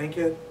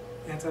blanket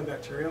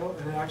antibacterial,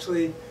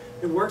 and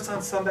it works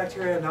on some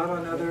bacteria, not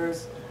on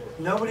others.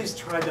 Nobody's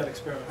tried that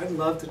experiment. I'd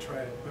love to try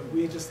it, but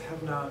we just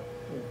have not.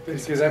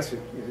 Because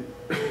actually,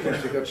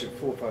 once you've got your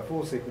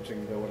 4x4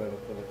 sequencing or whatever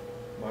for the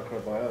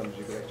microbiomes,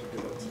 you can actually do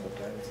that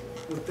simultaneously.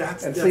 Well,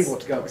 that's see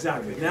what's going.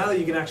 Exactly. Now that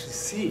you can actually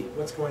see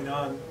what's going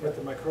on with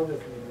the microbial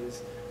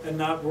communities and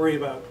not worry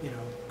about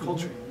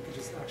culturing, you can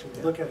just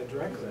actually look at it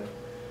directly.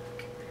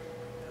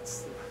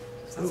 Exactly.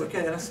 That's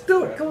okay. Let's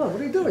do it. Come on,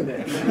 what are you doing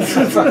there?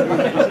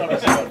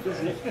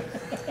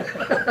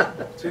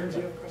 Jim, do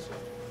you have a question?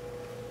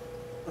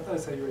 I thought I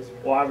saw you raise your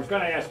hand. Well, I was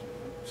going to ask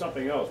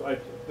something else.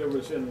 There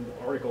was an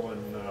article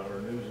in our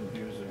News and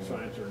Views in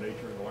Science or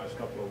Nature in the last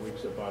couple of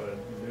weeks about a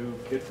new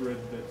chytrid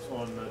that's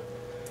on the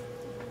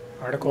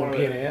article in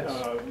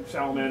PNAS.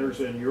 Salamanders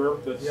in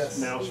Europe that's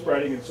now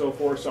spreading and so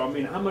forth. So I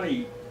mean, how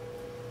many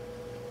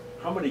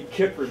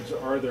chytrids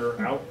are there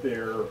out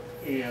there,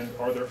 and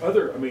are there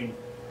other? I mean,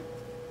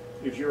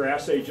 is your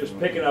assay just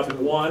picking up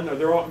one? Are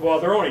there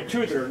are only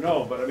two that are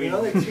known, but I mean,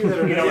 only two that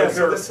are known. Yeah,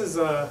 so this is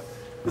a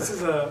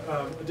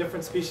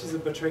different species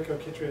of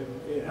Batrachochytrium,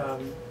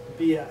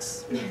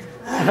 BS.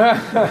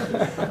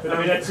 But I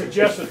mean, that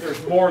suggests that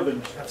there's more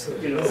than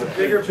Absolutely. It's a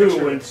bigger two,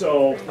 picture. and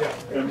so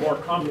a more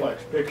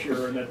complex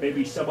picture, and that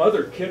maybe some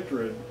other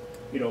chytrid,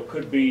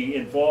 could be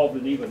involved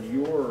in even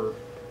your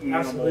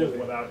animals Absolutely.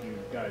 without you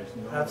guys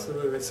knowing.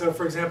 Absolutely. So,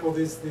 for example,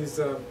 these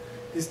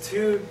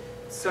two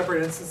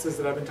separate instances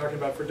that I've been talking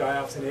about for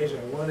die-offs in Asia,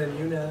 one in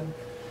Yunnan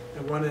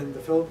and one in the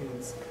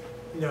Philippines,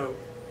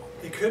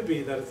 it could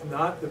be that it's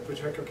not the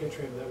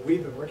Batrachochytrium that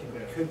we've been working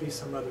with. It could be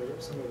some other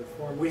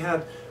form. We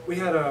had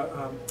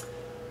a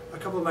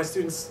couple of my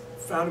students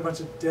found a bunch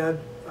of dead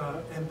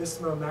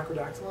Ambystoma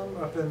macrodactylum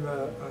up in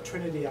the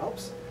Trinity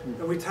Alps,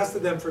 and we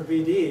tested them for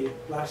BD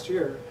last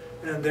year,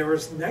 and they were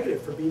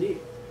negative for BD.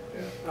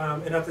 Yeah.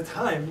 And at the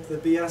time, the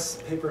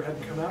BS paper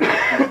hadn't come out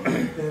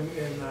in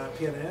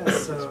PNAS,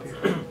 so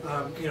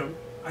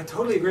I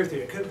totally agree with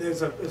you.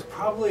 There's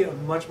probably a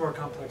much more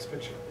complex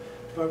picture,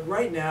 but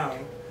right now,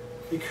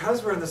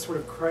 because we're in this sort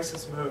of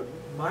crisis mode,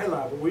 my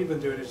lab, what we've been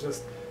doing is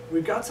just,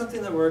 we've got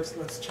something that works,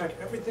 let's check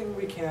everything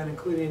we can,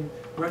 including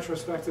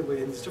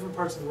retrospectively in these different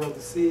parts of the world, to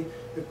see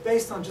if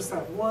based on just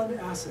that one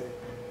assay,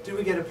 do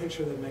we get a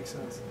picture that makes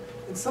sense?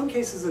 In some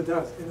cases it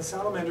does. In the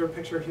salamander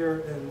picture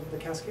here in the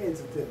Cascades,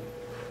 it didn't.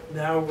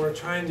 Now we're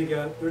trying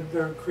to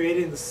they're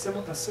creating a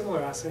similar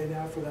assay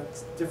now for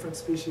that different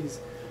species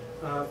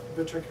of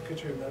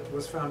Batrachochytrium that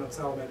was found on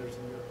salamanders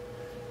in Europe.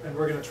 And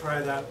we're going to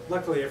try that.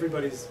 Luckily,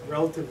 everybody's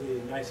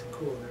relatively nice and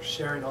cool, and they're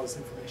sharing all this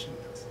information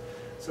with us.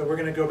 So we're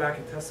going to go back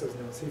and test those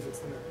now and see if it's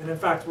there. And in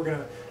fact, we're going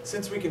to,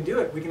 since we can do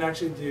it, we can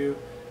actually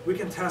we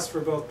can test for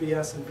both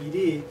BS and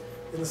BD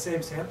in the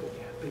same sample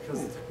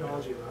because the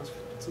technology allows for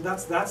it. So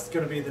that's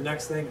going to be the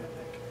next thing, I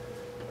think,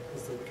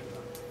 is that we can do.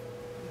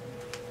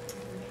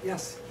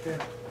 Yes, Dan.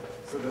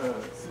 So the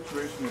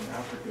situation in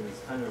Africa is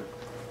kind of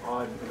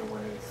odd in a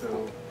way.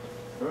 So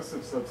most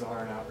of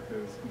sub-Saharan Africa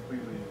is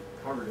completely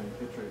covered in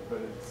chytrid,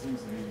 but it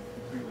seems to be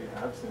completely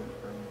absent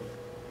from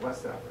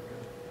West Africa.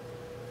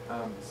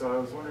 So I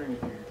was wondering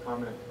if you could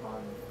comment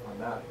on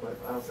that, but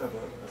I also have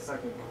a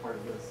second part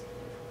of this.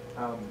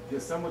 The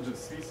assemblage of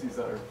species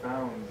that are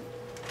found,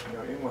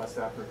 in West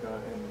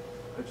Africa and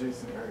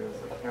adjacent areas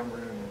like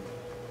Cameroon and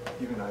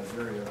even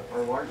Nigeria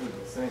are largely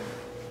the same.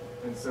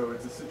 And so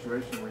it's a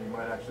situation where you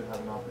might actually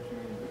have an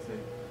opportunity to take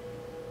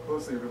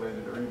closely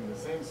related or even the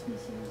same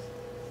species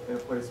in a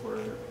place where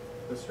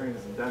the strain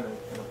is endemic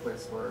and a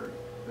place where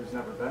there's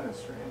never been a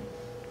strain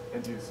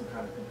and do some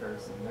kind of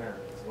comparison there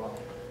as well.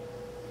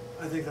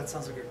 I think that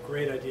sounds like a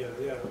great idea.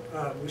 Yeah,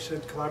 we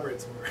should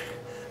collaborate some more.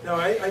 No,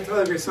 I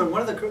totally agree. So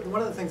one of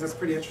the things that's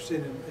pretty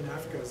interesting in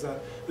Africa is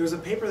that there was a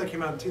paper that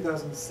came out in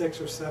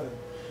 2006 or 7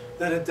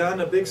 that had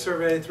done a big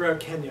survey throughout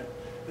Kenya,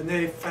 and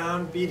they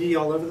found BD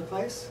all over the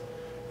place,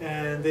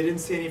 and they didn't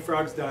see any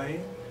frogs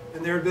dying.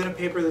 And there had been a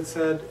paper that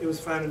said it was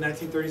found in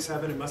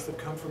 1937. It must have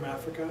come from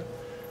Africa,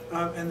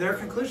 and their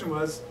conclusion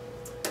was,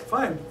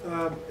 fine,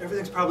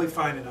 everything's probably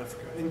fine in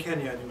Africa, in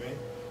Kenya anyway.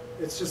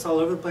 It's just all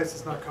over the place.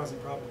 It's not causing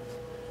problems.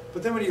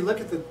 But then when you look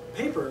at the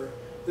paper,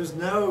 there's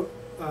no,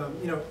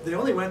 they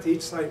only went to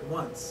each site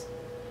once,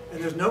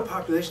 and there's no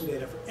population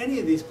data for any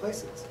of these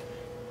places.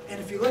 And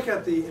if you look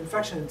at the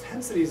infection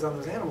intensities on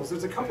those animals,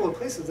 there's a couple of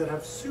places that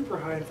have super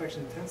high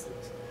infection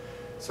intensities.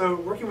 So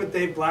working with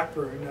Dave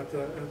Blackburn at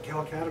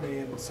Cal Academy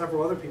and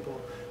several other people,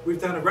 we've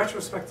done a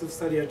retrospective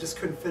study. I just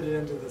couldn't fit it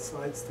into the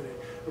slides today.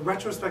 A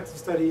retrospective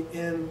study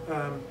in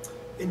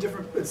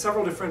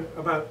several different,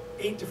 about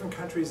 8 different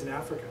countries in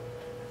Africa.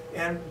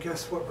 And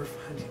guess what we're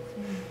finding?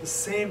 The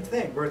same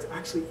thing, where it's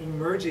actually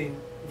emerging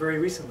very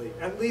recently.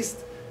 At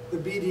least the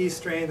BD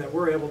strain that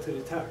we're able to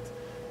detect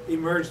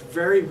emerged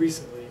very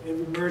recently. It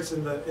emerged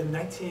about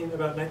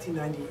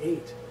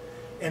 1998.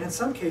 And in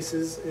some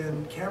cases,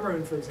 in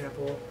Cameroon, for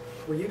example,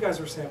 where you guys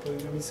were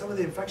sampling, I mean, some of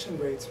the infection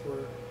rates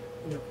were,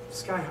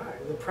 sky high.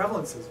 The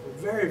prevalences were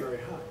very, very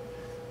high.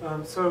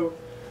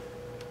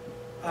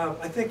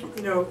 I think,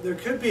 there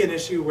could be an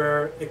issue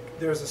where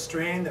there's a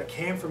strain that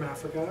came from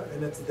Africa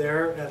and it's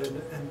there at an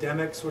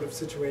endemic sort of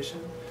situation.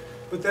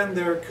 But then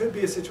there could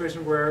be a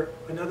situation where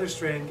another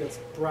strain gets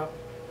brought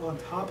on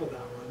top of that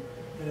one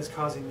and is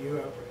causing new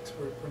outbreaks.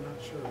 We're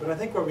not sure. But I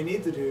think what we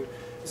need to do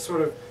is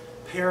sort of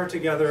pair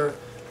together,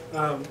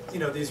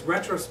 these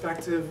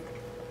retrospective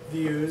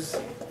views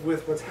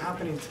with what's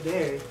happening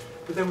today.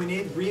 But then we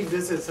need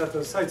revisits at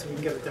those sites so we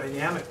can get a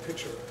dynamic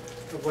picture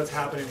of what's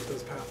happening with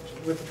those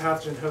pathogens, with the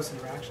pathogen-host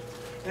interaction.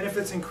 And if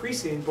it's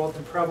increasing both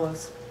in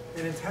prevalence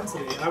and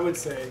intensity, I would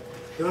say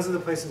those are the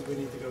places we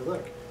need to go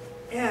look.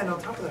 And on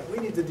top of that, we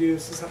need to do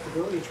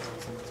susceptibility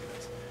trials on those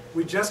guys.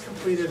 We just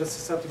completed a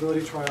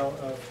susceptibility trial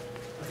of,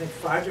 I think,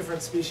 5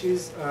 different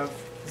species of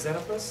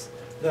Xenopus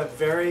that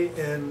vary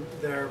in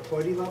their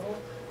ploidy level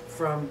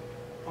from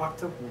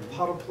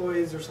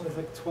octopodoploids or something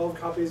like 12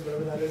 copies,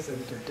 whatever that is,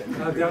 and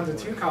down to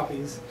 2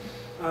 copies.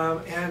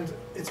 And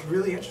it's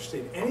really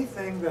interesting.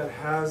 Anything that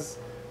has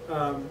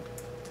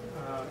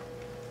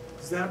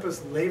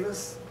Xenopus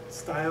laevis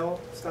style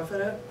stuff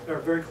in it, or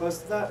very close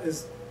to that,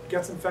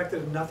 gets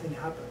infected and nothing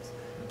happens.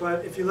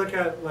 But if you look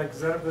at like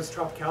Xenopus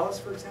tropicalis,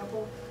 for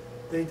example,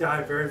 they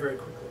die very, very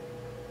quickly.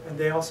 And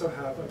they also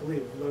have, I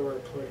believe, lower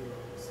ploidy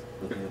levels.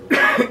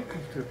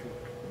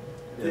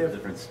 They have a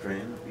different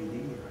strain of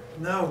BD?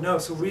 No.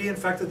 So we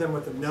infected them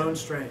with a known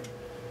strain.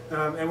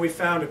 And we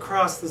found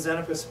across the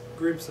Xenopus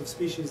groups of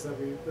species that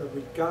we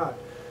got,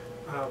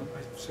 I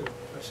should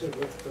have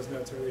looked at those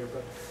notes earlier,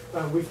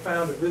 but we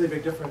found a really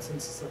big difference in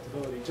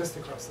susceptibility just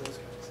across those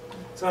guys.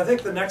 So I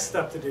think the next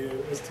step to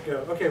do is to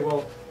go, okay,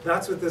 well,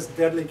 that's with this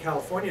deadly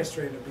California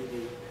strain of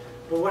BD,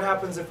 but what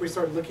happens if we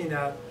start looking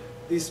at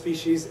these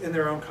species in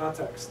their own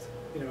context,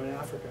 in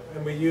Africa,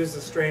 and we use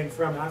the strain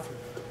from Africa?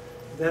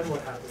 Then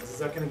what happens? Is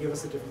that going to give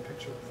us a different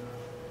picture of that?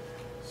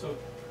 So,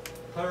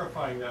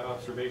 clarifying that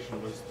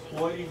observation, was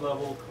ploidy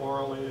level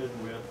correlated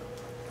with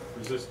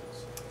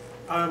resistance?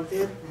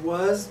 It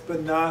was,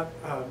 but not,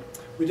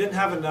 we didn't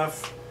have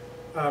enough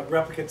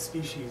replicate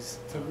species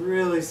to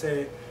really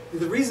say.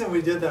 The reason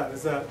we did that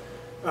is that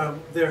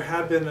there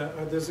had been,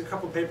 there's a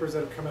couple papers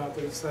that have come out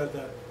that have said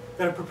that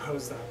have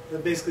proposed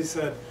that basically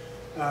said,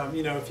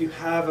 if you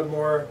have a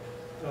more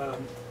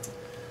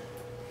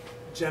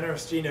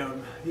generous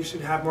genome, you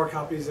should have more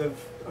copies of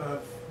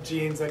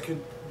genes that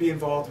could be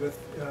involved with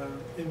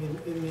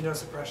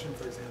immunosuppression,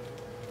 for example,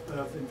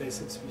 of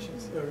invasive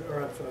species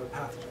or of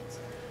pathogens,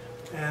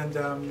 and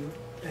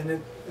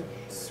it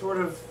sort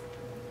of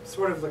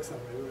looks that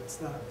way.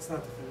 It's not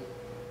definitive.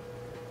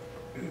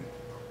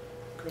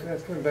 Yeah,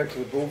 it's coming back to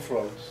the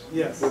bullfrogs.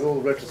 Yes. With all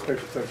the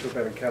retrospective stuff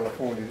about in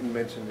California, you didn't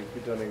mention if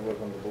you've done any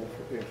work on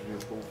the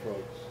introduced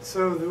bullfrogs.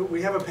 So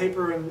we have a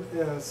paper in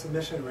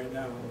submission right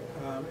now,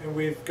 and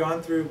we've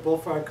gone through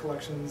bullfrog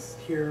collections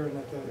here and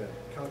at the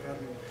Cal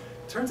Academy.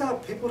 Turns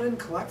out people didn't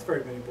collect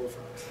very many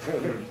bullfrogs.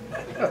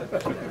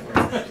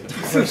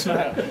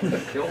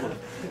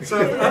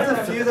 So of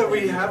the few that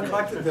we have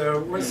collected,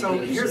 though, so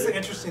here's the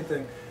interesting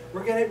thing: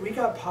 we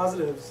got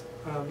positives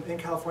in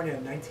California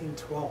in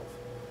 1912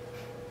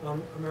 on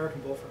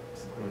American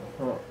bullfrogs.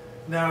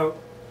 Now,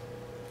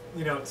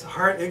 you know, it's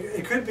hard.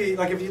 It could be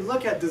like if you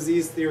look at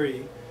disease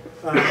theory,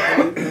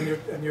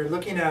 and you're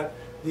looking at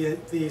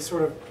the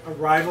sort of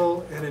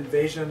arrival and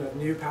invasion of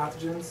new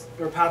pathogens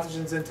or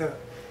pathogens into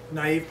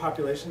naive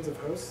populations of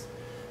hosts.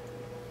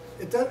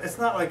 It's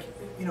not like,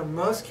 you know,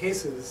 most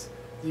cases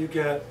you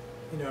get,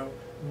 you know,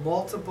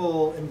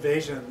 multiple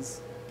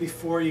invasions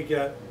before you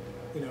get,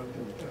 you know,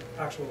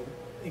 actual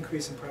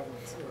increase in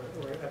prevalence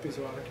or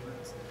epizootic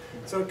events.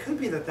 So it could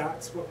be that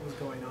that's what was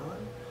going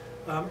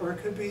on, or it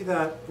could be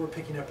that we're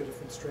picking up a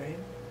different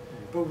strain.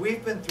 But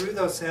we've been through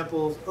those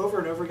samples over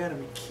and over again, and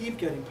we keep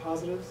getting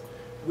positives.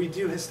 We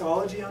do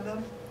histology on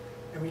them,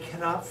 and we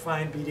cannot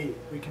find BD.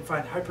 We can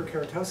find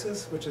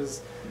hyperkeratosis, which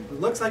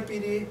looks like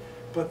BD,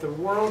 but the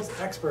world's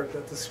expert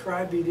that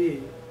described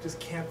BD just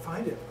can't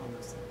find it on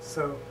those things.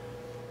 So,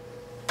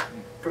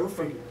 go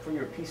figure. From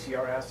your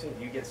PCR assay, are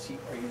you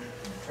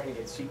trying to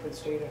get sequence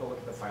data to look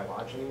at the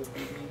phylogeny of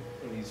BD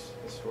in these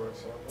historic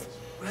samples?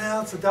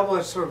 Well, it's a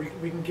double-edged sword.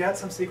 We can get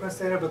some sequence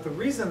data, but the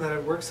reason that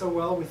it works so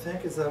well, we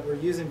think, is that we're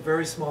using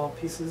very small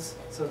pieces.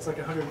 So it's like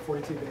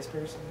 142 base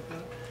pairs, something like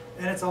that.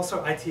 And it's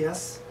also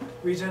ITS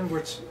region,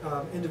 which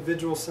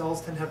individual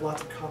cells tend to have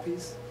lots of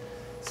copies.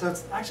 So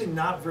it's actually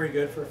not very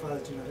good for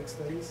phylogenetic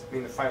studies. I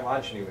mean, the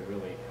phylogeny would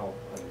really help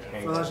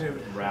untangle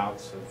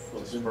routes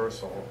of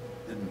dispersal.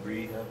 Didn't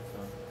Bree have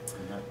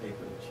in that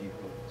paper that she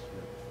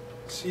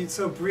wrote?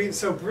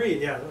 So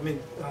Bree, yeah. I mean,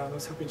 I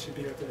was hoping she'd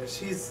be here today.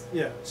 She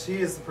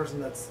is the person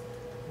that's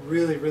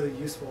really, really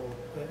useful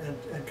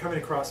and coming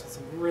across with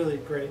some really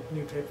great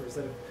new papers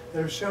that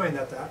are showing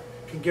that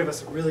can give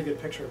us a really good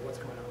picture of what's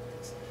going on with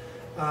this.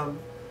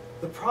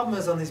 The problem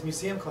is on these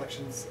museum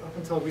collections, up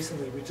until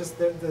recently,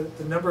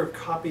 the number of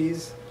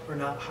copies are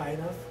not high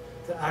enough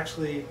to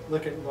actually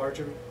look at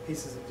larger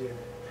pieces of DNA.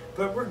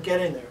 But we're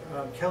getting there.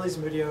 Kelly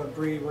Zamudio and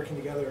Bree working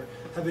together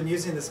have been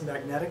using this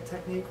magnetic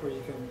technique where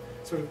you can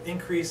sort of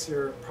increase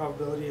your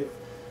probability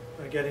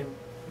of getting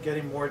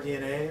more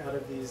DNA out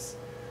of these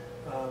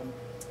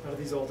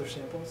older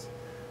samples.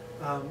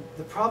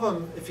 The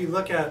problem, if you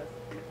look at,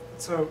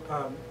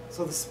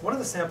 one of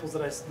the samples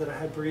that I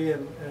had Bree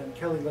and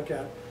Kelly look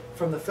at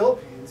from the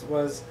Philippines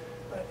was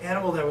an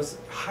animal that was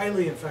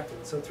highly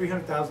infected, so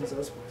 300,000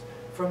 zoospores.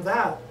 From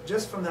that,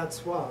 just from that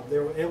swab, they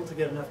were able to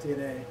get enough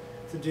DNA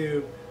to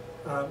do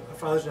a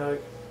phylogenetic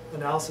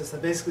analysis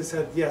that basically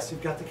said, yes,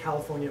 you've got the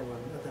California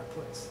one at that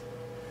place.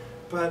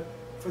 But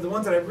for the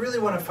ones that I really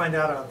want to find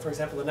out on, for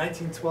example, the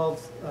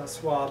 1912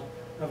 swab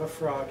of a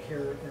frog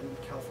here in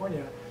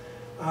California,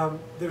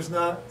 there's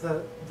not,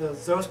 the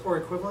zoospore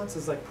equivalence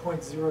is like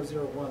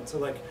 0.001, so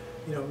like,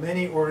 you know,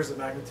 many orders of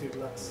magnitude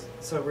less.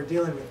 So we're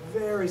dealing with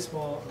very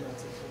small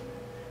amounts of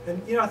DNA.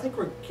 And, you know, I think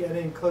we're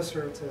getting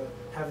closer to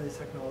having the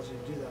technology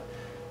to do that.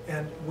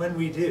 And when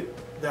we do,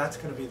 that's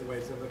going to be the way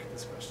to look at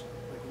this question.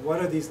 Like, what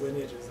are these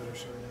lineages that are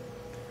showing up?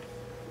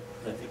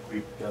 I think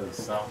we've got to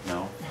stop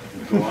now.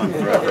 We can go on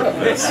forever.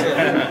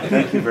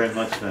 Thank you very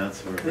much,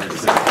 Vance. We're very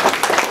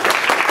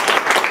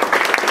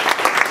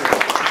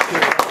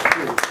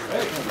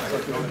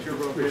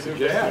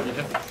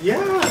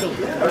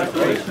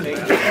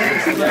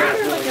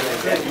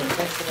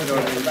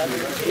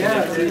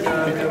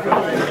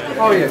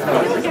Oh yeah, no.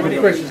 The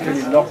questions can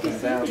be knocked them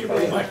down.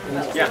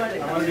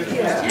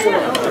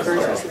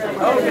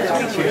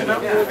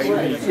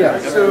 Yeah,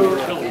 so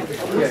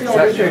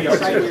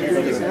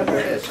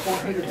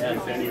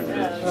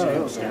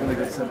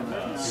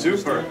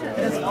Super.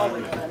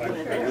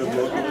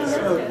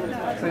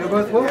 So you're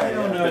both well?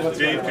 If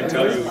Dave can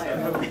tell you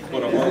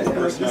what a horrible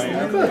person I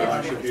am,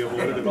 I should be able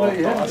to develop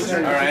thoughts.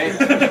 All right.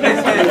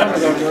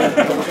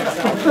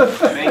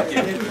 Thank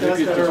you.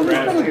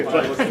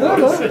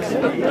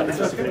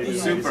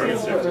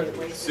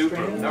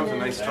 Super. That was a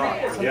nice talk.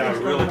 Yeah,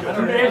 really good.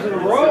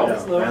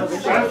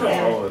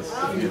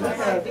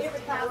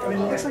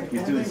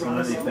 He's doing so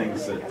many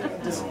things that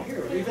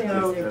Even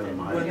though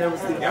when there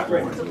was the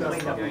outbreak in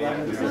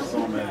 2011, there's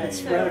so many. it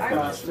spread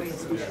across different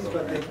species,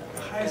 but the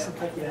highest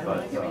infected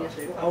animals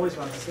always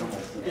run the same.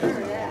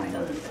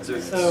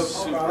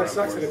 It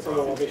sucks that it's a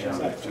low elevation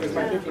site, because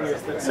my thinking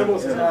is that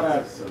Sybilus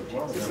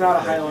is not a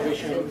high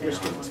elevation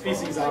risk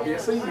species,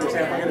 obviously. You're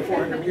sampling at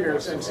 400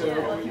 meters, and so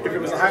if it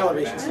was a high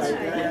elevation site,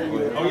 then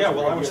Oh yeah,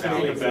 well I was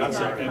thinking of that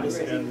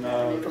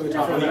and from the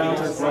top of the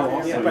mountains.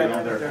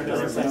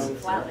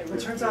 It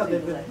turns out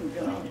they've been,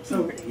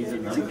 so it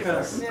took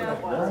us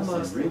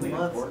almost a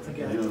month to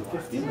get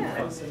 15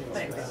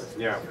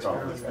 Yeah.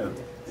 Oh,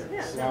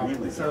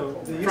 extremely So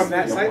difficult. they used From to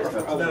that be- site or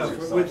from No,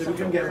 others? we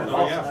couldn't get it.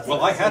 Oh, yeah.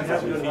 Well, I had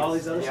that. that with All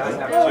these other Yeah, I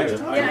sites. have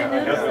Oh, I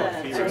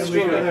yeah. It's And we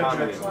extremely go there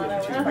common and in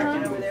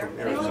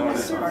try-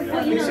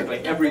 Arizona. Basically,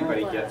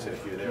 everybody gets it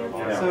if you're there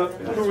long So-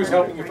 enough. Who was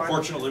helping you find it?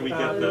 Fortunately, we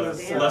get the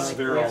less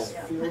virile,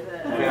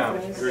 Yeah.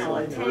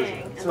 virulent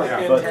version. So like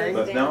Yeah. Antang?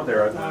 But now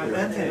there are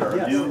Antang, there are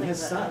yes, new and his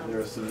son. there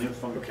are some new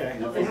fungus. Okay.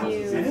 New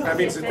fungus. That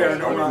means that there are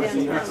no wrong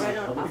Exactly.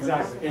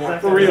 Yeah,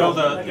 Exactly. for real.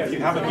 If you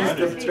haven't read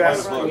He's it, the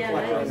best book.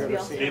 collector I've ever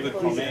seen. David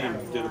Clemaine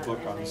did a book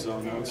on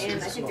zoonosis,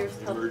 And I think there's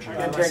emerging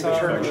And Tank the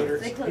Terminator.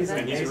 They close He's that.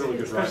 And he's a really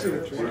good Especially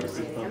writer. the trees.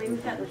 I mean,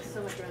 we've had like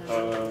so much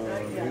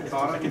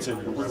running. I can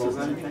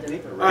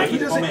say He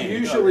doesn't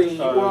usually,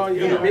 well,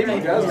 you know, maybe he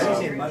does now.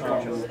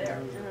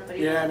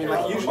 Yeah, I mean,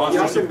 like usually, he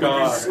Monsters also of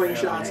God. uses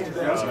slingshots and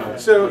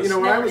things. So, you know,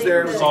 when I was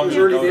there, it was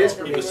 30 days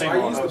for me, so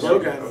I used the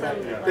blowgun,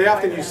 but they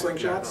often use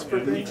slingshots for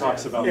He things.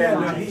 talks about Yeah, no,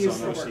 emerging he used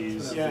to work.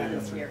 zoonoses.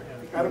 Yeah.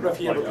 I don't know if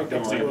he ever picked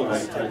up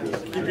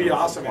blowguns. He'd be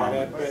awesome at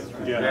it,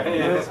 but. Yeah.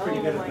 He was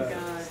pretty good Oh at my that. god,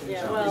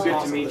 yeah, well.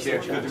 Good to meet you.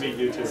 Good to meet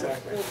you too.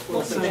 Exactly.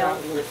 We'll see now.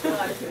 A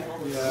lot of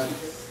people. Yeah.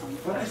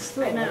 But I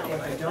still, I know.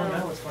 I don't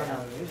know what's going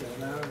on in Asia,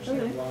 and I don't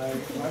understand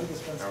why did they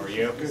spend so How are much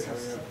you?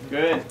 time?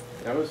 Good.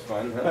 That was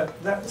fun, huh?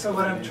 But that, so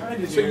what I'm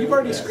trying to do. So you've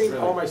already screened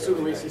all my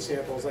pseudoaceae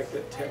samples, like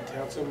that Ted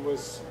Townsend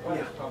was. Yeah.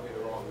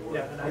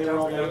 Yeah, and I They were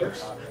all don't know.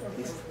 negatives?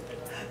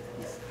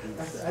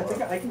 I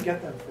think I can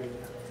get them for you.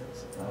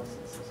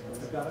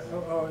 I've got it.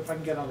 Oh, if I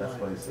can get online.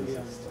 That's why he says Yeah.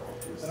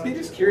 it's I'd be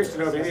just curious to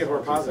know if any of them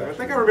are positive. I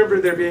think I remember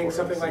there being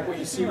something like what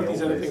you see with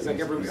these other things, like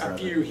a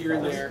few here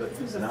and there.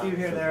 There's a few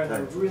here and there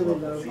that are really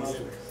low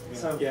positive.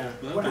 So Yeah.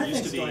 what There I used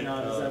think's to be going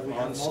on is that we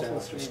have multiple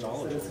on-staff strains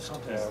that is a histologist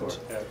complex.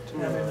 at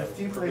And in a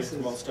few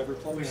places, most every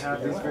place. we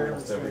have these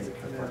virulent strains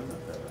that come in.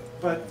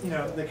 But, you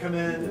know, they come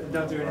in and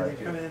don't do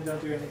anything, come in and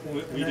don't do anything.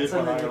 We and did then when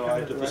suddenly I they come in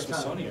arrived at the at the right time,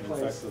 Smithsonian. In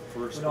place fact, the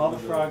first when all one the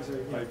of frogs are,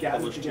 you know, I gathered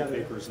published two together.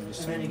 papers in the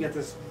And then you get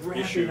this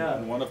issue, ramping up.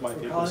 and one of my We're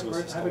papers calling- was I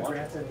have a histological.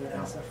 grant in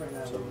and stuff right now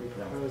where we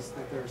propose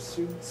that there are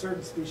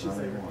certain species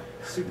that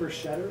are super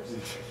shedders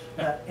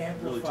that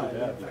amplify too the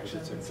bad because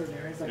infection in certain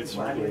areas, like it's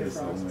gladiator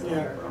frogs. and stuff Yeah.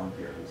 like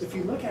that. If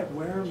you look at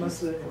where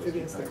most of the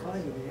amphibians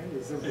declined in the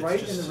Andes, they're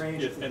right in the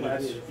range of the and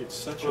gladiator. it's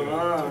such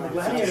Ah. And the a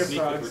gladiator technique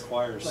that frogs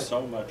requires like,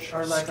 so much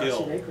are like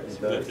skill oxidacris,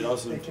 that right?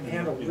 doesn't, They can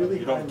handle you really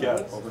don't high get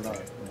levels.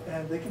 overnight.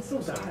 And they can still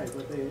die,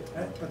 but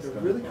they're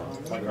really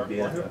common,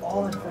 and they're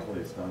all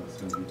infected.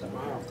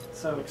 Wow.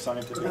 So Like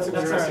scientific. That's an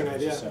that's interesting our,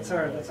 idea. that's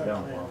our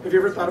plan. Have you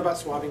ever thought about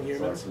swabbing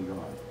humans?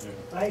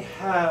 I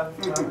have,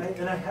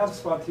 and I have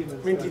swabbed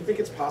humans. I mean, do you think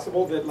it's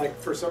possible that, like,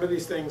 for some of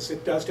these things,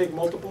 it does take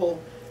multiple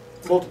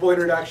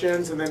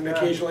introductions, and then Yeah.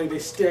 occasionally they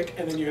stick,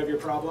 and then you have your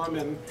problem,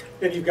 and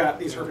then you've got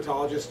these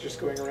herpetologists just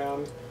going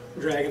around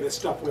dragging this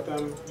stuff with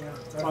them Yeah,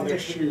 I on think their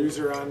it should- shoes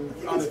or on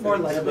other It's more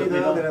things. likely but we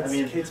though don't- that I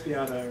mean- it's Kate's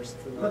Piano or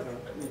something like But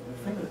that. the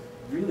thing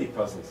that really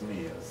puzzles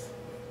me is,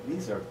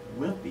 these are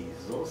wimpy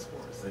zoospores.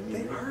 I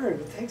mean, They are,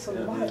 it takes a Yeah,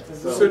 lot. they- to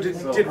So really did,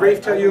 think did about Rafe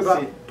it. tell you I don't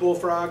about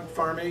bullfrog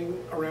farming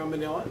around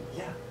Manila?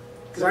 Yeah.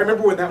 Because I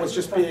remember when that was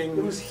just being.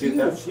 It was See, huge,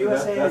 that's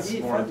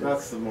USAID more, funded.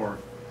 that's the more,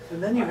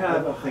 And then you I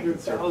have don't think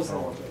it's 100,000,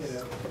 herpetologists. you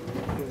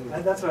know.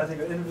 And that's what I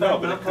think. And in No,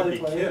 fact, but it Mount could be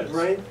Polyplay, kids,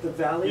 right, the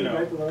valley You know,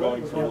 right below it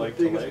going was from one of lake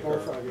the to biggest lake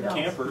bullfrog. or Yeah.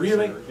 campers,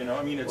 Really? or, you know,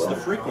 I mean, it's Well, the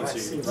that frequency.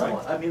 seems right?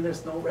 no, I mean,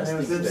 there's no resting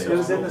was in- stage. it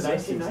was in the No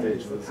resting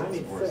 1990s stage with for the Tommy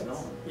zoospores, Fitz. no.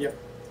 Yep.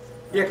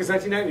 Yeah, because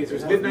 1990s, it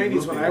was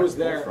mid-90s when I was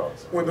there,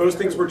 when those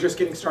things were just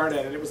getting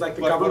started, and it was like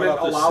the But what government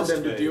about the allowed cyst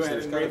them to do phase? it,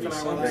 There's and gotta Rafe be and I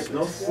were some- like, There's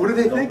no- what are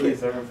they nobody's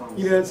thinking? ever found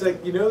You know, it's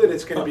like, you know that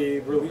it's going to be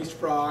released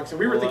frogs, and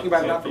we were Well, thinking that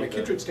about it not can't from a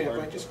be chytrid the-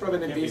 standpoint, just from an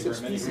can't be invasive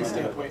very many species people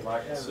standpoint.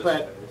 like cyst But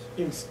phase.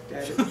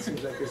 instead, it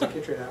seems like there's a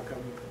chytrid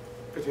outcome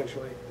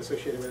potentially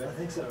associated with I it.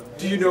 think so.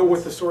 Do you know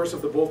what the source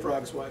of the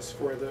bullfrogs was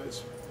for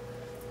those?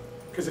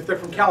 Because if they're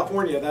from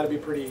California, that'd be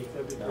pretty.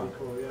 That'd be pretty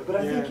cool, yeah. But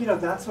I think, you know,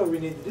 that's what we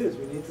need to do, is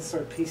we need to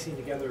start piecing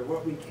together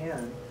what we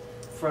can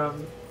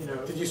from, you know.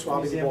 Did you swab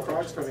any museum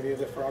bullfrogs collections. from any of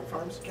the frog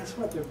farms? Guess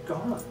what? They're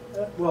gone.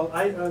 Well,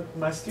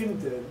 my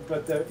student did,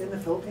 but they're in the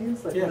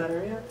Philippines, like Yeah. in that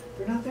area,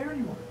 they're not there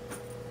anymore.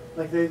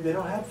 Like they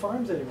don't have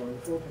farms anymore in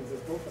the Philippines.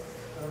 There's bullfrogs.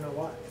 I don't know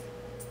why.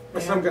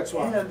 But some got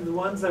swabbed. And the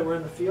ones that were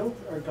in the field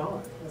are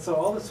gone. And so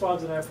all the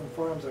swabs that I have from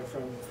farms are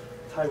from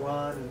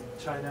Taiwan and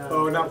China.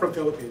 Oh, not from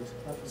Philippines.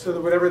 Not from- So that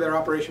whatever their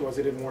operation was,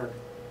 it didn't work.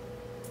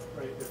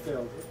 Right, it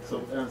failed.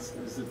 So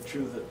is it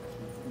true that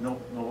no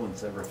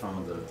one's ever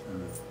found an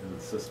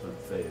insistent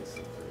phase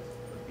of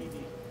the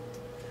BD?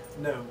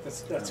 No,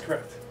 that's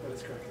correct. That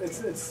is correct.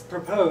 It's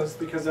proposed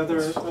because other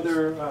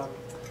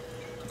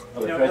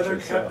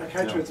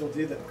chytrids will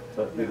do that.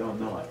 But we don't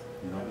know it,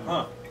 you know?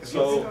 Huh,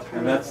 so,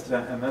 And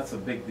that's a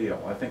big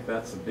deal. I think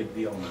that's a big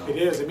deal now. It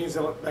is. It means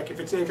that, like, if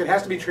it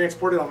has to be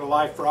transported on a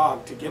live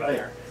frog to get Right,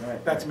 there,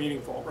 right, that's right.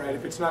 meaningful, right?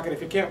 If it's not gonna,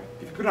 if you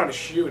put it on a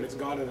shoe and it's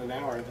gone in an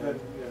hour, But, then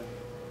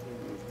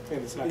yeah.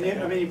 it's not And gonna I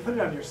mean, happen. you put it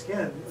on your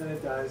skin and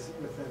it dies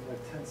within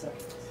like 10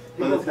 seconds.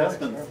 But People it have has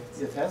been,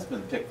 experiments. it has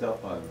been picked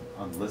up on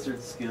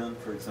lizard skin,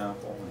 for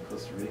example, in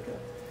Costa Rica,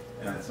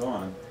 and so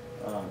on.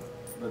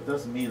 That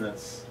doesn't mean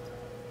it's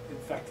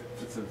Infected.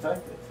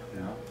 infected, you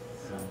know?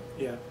 So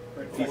Yeah.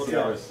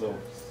 PCR is so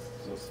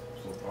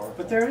so powerful.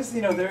 But there is,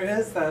 there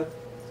is that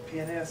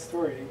PNAS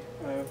story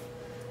of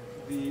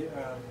the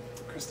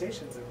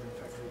crustaceans that were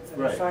infected.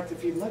 And Right. in fact,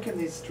 if you look in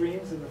these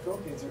streams in the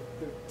Philippines,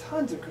 there are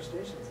tons of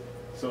crustaceans.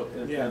 So,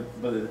 Yeah.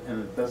 but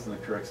it doesn't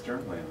occur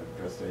externally in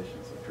the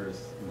crustaceans, it occurs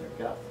in their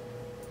gut.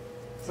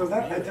 So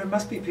that there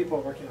must be people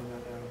working on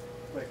that now.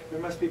 Like, there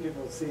must be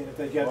people seeing if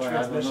they get Well,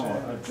 transmission. I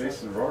don't know. and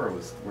Jason stuff. Rohrer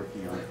was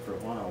working on it for a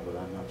while, but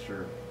I'm not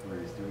sure where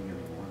he's doing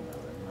any more now.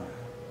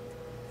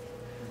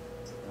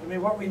 I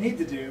mean, what we need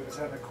to do is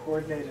have a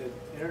coordinated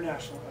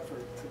international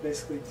effort to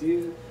basically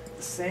do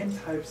the same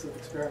types of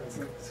experiments,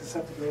 like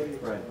susceptibility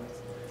experiments,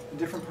 in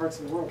different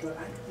parts of the world. But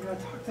I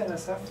talked to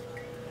NSF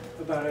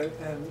about it,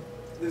 and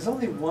there's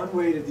only one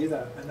way to do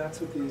that, and that's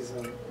with these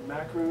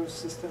macro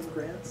system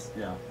grants.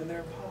 Yeah. And they're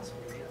impossible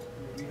to get.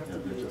 I mean, you have Yeah, to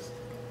they're be. just-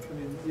 I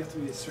mean, you have to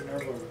be a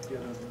Cernervo to get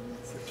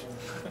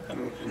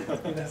them.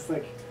 And that's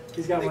like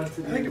he's got one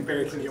to do. I think if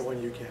Barry can get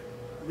one, you can.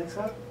 You think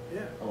so?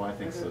 Yeah. Oh, I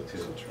think so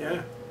too.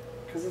 Yeah.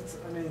 Because it's,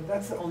 I mean,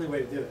 that's the only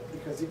way to do it.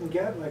 Because you can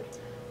get like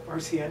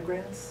RCN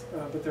grants,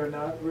 but they're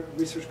not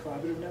research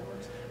collaborative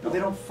networks. But they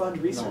don't fund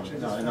research. they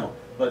No, just I know,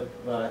 but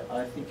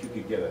I think you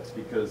could get it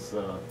because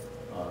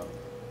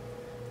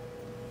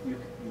you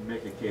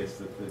make a case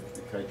that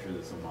the chytrid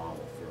is a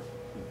model for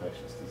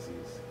infectious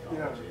disease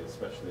ecology,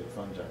 especially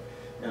fungi.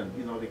 And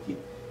they keep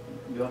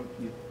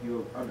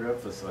you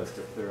underemphasized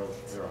that there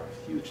are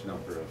a huge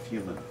number of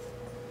human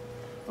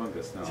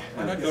fungus now.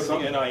 Why not And go to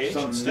the NIH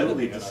some instead of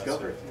newly the NIH?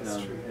 discovered, That's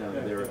and, true.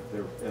 and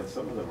Yeah. and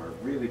some of them are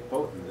really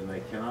potent, and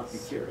they cannot be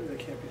cured. They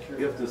can't be cured.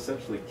 You have to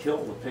essentially kill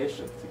the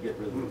patient to get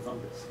rid of the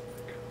fungus.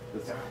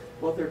 It's,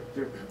 well, they're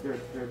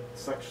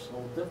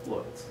sexual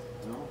diploids.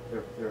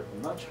 They're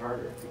much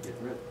harder to get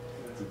rid,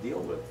 to deal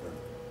with than.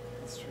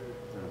 That's true.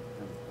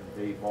 And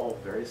they evolve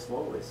very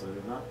slowly, so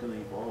they're not going to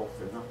evolve.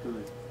 They're not going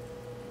to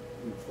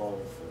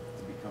evolve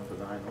to become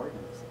benign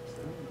organisms.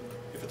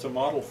 If it's a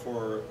model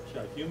for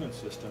a human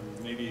system,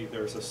 maybe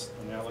there's an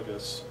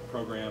analogous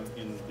program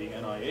in the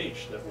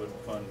NIH that would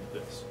fund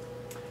this.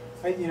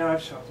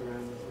 I've shopped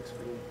around. It looks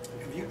pretty.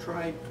 Have you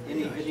tried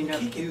hitting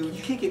up You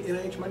can't get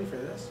NIH money for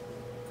this.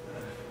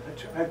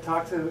 I've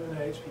talked to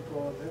NIH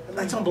people.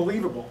 That's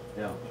unbelievable.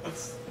 Yeah.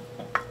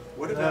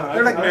 What No, about?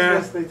 They're like, I was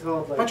man, basically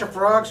told, like, bunch of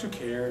frogs, who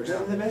cares?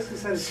 They basically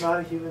said it's not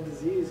a human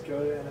disease. Go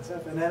to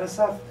NSF. And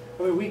NSF.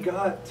 I mean, we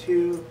got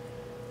two,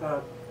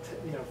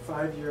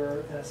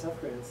 5-year NSF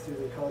grants through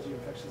the Ecology of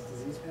Infectious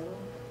Disease panel.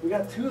 We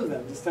got 2 of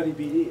them to study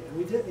BD, and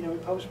we did. We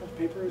published a bunch of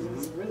papers, and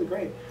it's really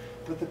great.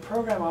 But the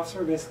program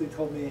officer basically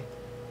told me,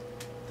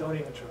 don't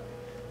even try.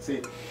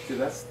 See,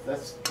 that's the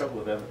trouble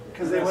with them.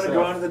 Because they want to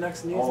go on to the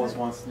next new Always thing.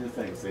 wants new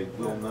things. They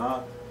will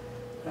not.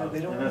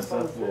 They don't want to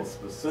follow NSF will this.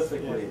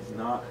 specifically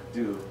not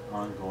do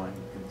ongoing,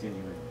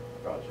 continuing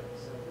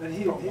projects. And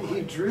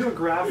he drew a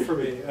graph for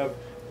me of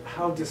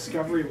how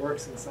discovery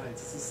works in science.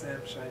 This is Sam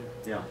Shiner.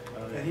 Yeah.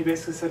 And he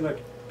basically said, look,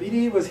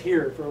 BD was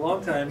here for a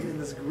long time in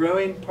this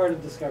growing part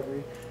of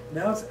discovery.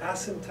 Now it's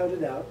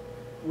asymptoted out.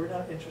 We're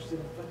not interested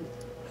in funding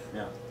it.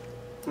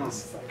 Yeah.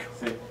 This is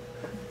like,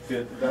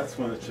 See, that's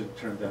when it should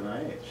turn to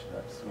NIH.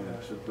 That's when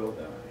it should build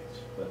NIH.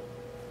 But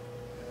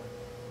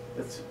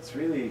it's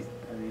really,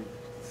 I mean,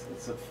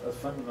 it's a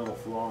fundamental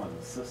flaw in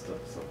the system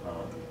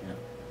somehow.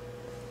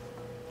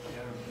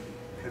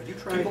 Have you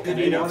tried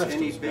hitting up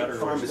any big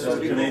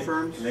pharmaceutical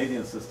firms?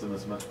 Canadian system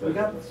is much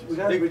better.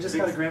 we just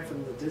got a grant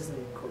from the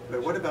Disney Corporation.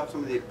 But what about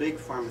some of the big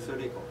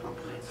pharmaceutical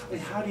companies? Wait,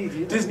 how do you do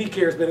that? Disney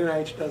cares, but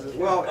NIH does as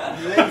well.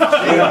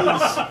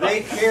 Well, they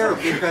care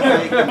because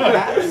they can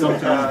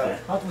patent.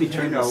 How do we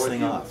turn this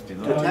thing off? Do you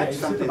know? Detect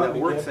something that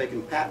works, they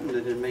can patent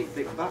it and make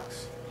big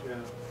bucks. Yeah.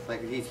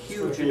 Like these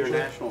huge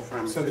international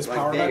firms, So this like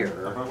power Bayer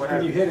button, or when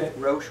whatever. you hit it,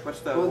 Roche, what's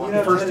the Well, one? you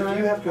know, first if time,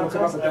 you have you'll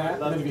come up contacts, with that,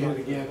 and then if you hit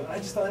it again. I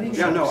just thought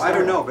Yeah, no, I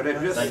don't know, but I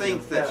just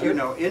think that,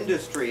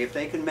 industry, if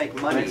they can make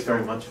money. Thanks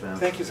very much, Vance.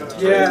 Thank you so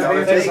much. Yeah,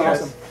 if that's they-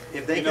 awesome.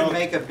 If they can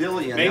make $1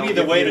 billion, maybe they'll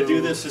the give way to you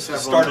do this is to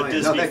several start a million.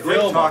 Disney No, that great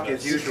film talk on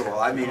as this. usual.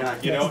 I mean,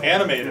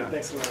 animated.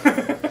 Thanks a lot.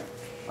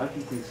 I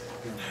think these.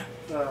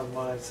 Oh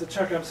my! So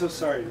Chuck, I'm so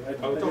sorry. I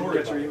Oh, don't didn't worry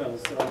get your about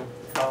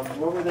emails.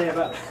 What were they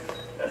about?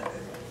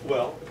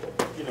 Well,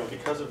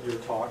 because of your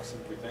talks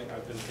and everything,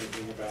 I've been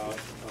thinking about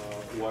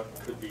what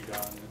could be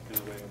done in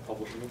the way of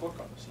publishing a book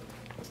on this thing.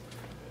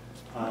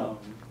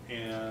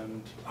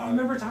 I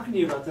remember talking to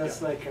you about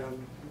this like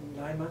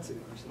 9 months ago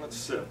or something. Let's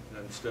sit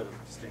instead of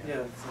stand.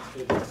 Yeah,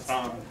 that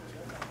sounds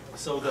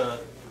good.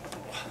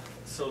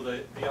 So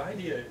the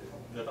idea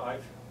that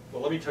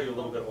well, let me tell you a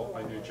little bit what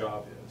my new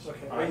job is.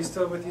 Okay. Are you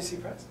still with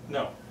UC Press?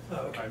 No. Oh,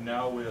 okay. I'm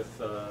now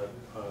with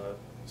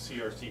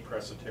CRC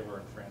Press at Taylor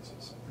and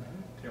Francis.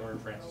 Taylor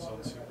and Francis own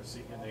CRC,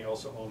 and they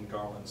also own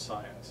Garland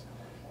Science.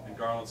 And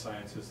Garland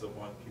Science is the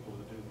one people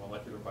who do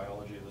molecular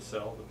biology of the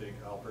cell, the big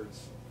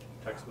Alpert's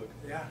textbook.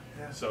 Yeah,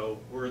 yeah. So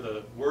we're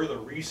the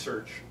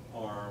research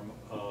arm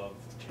of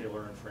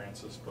Taylor and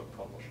Francis Book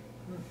Publishing.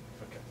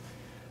 Okay.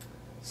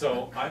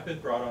 So I've been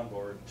brought on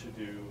board to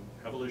do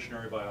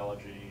evolutionary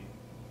biology,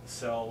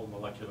 cell,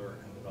 molecular,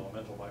 and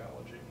developmental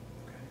biology.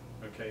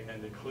 Okay,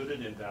 and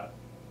included in that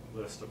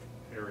list of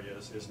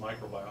areas is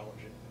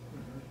microbiology.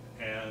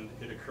 And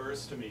it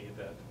occurs to me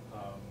that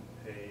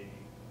a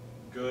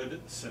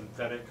good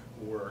synthetic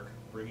work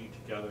bringing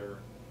together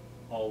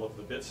all of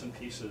the bits and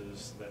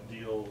pieces that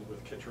deal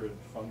with chytrid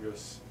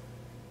fungus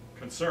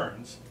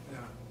concerns,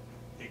 Yeah.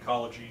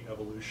 ecology,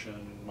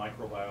 evolution,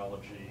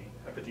 microbiology,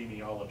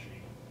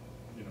 epidemiology,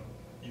 you know,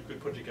 you could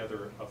put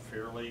together a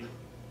fairly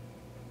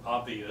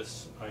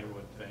obvious, I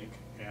would think,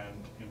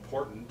 and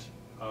important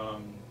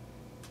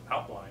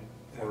outline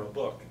for a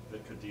book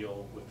that could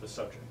deal with the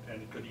subject.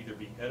 And it could either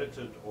be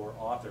edited or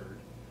authored.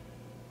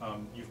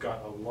 You've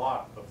got a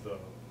lot of the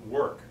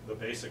work, the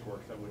basic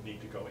work that would need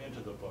to go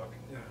into the book.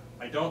 Yeah.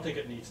 I don't think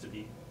it needs to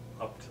be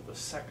up to the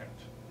second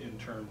in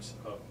terms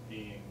of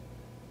being,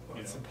 Well,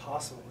 you it's know,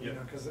 impossible, you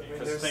know, because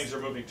things are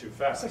moving too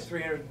fast. It's like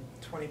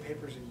 320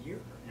 papers a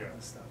year Yeah. on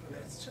this stuff. I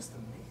mean, it's just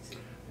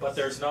amazing. But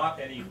there's not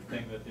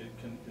anything that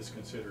is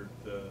considered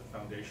the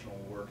foundational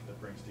work that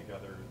brings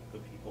together the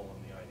people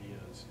and the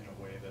ideas in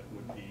a way that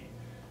would be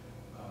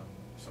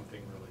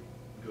something really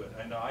good.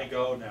 And I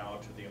go now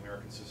to the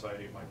American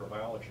Society of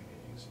Microbiology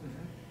meetings,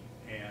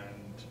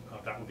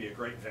 and that would be a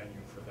great venue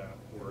for that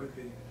work. It would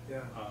be,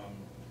 yeah.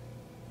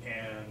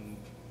 And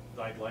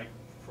I'd like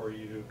for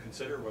you to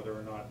consider whether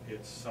or not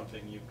it's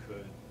something you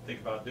could think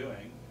about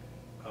doing.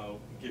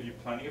 Give you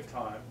plenty of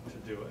time to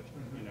do it.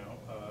 You know,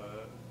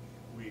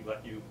 we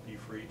let you be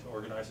free to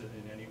organize it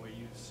in any way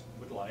you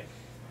would like.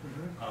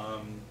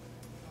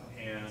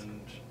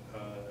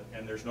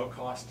 And there's no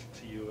cost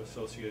to you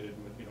associated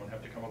with, you don't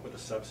have to come up with a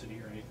subsidy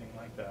or anything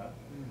like that.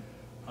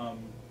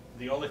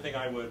 The only thing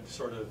I would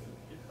sort of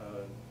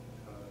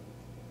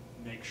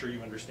make sure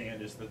you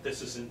understand is that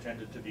this is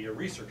intended to be a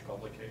research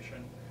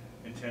publication,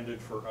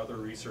 intended for other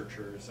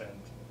researchers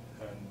and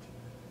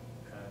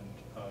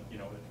you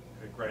know,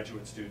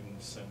 graduate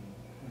students and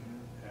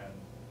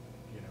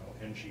you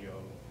know, NGO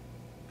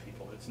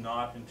people. It's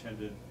not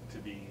intended to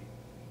be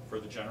for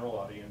the general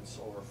audience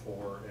or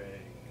for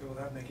a. Well,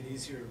 that'd make it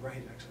easier to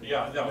write, actually.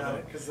 Yeah, no.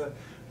 Because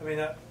I mean,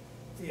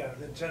 yeah,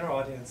 the general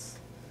audience.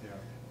 Yeah.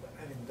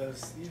 I mean,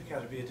 you've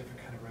got to be a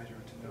different kind of writer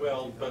to know.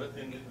 Well, but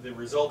the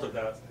result of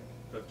that,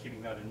 of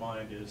keeping that in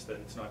mind, is that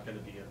it's not going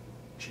to be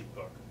a cheap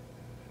book.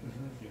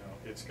 You know,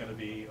 it's going to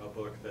be a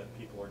book that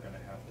people are going to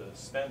have to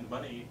spend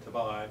money to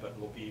buy, but it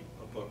will be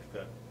a book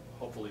that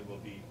hopefully will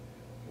be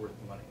worth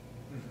the money.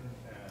 And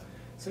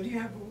so do you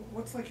have,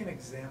 what's like an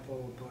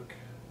example book?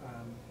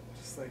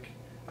 Just like,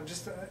 I'm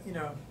just, you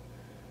know,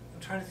 I'm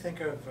trying to think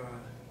of,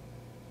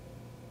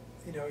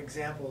 you know,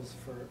 examples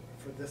for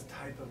this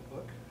type of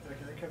book that I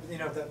can think of, you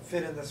know, that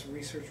fit in this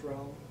research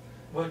realm.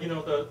 well, you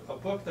know, a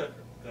book that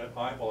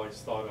I've always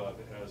thought of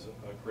as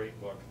a great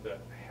book that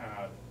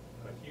had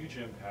a huge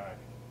impact.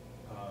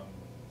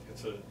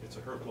 It's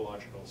a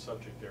herpetological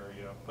subject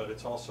area, but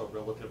it's also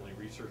relatively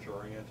research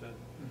oriented.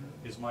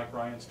 Is Mike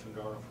Ryan's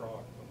Tungara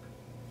Frog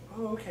book.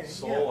 Oh, okay.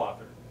 Sole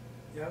author.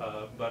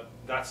 Yeah. But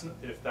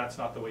if that's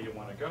not the way you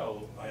want to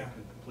go, I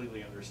can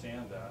completely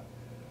understand that.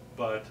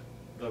 But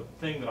the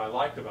thing that I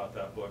liked about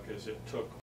that book is it took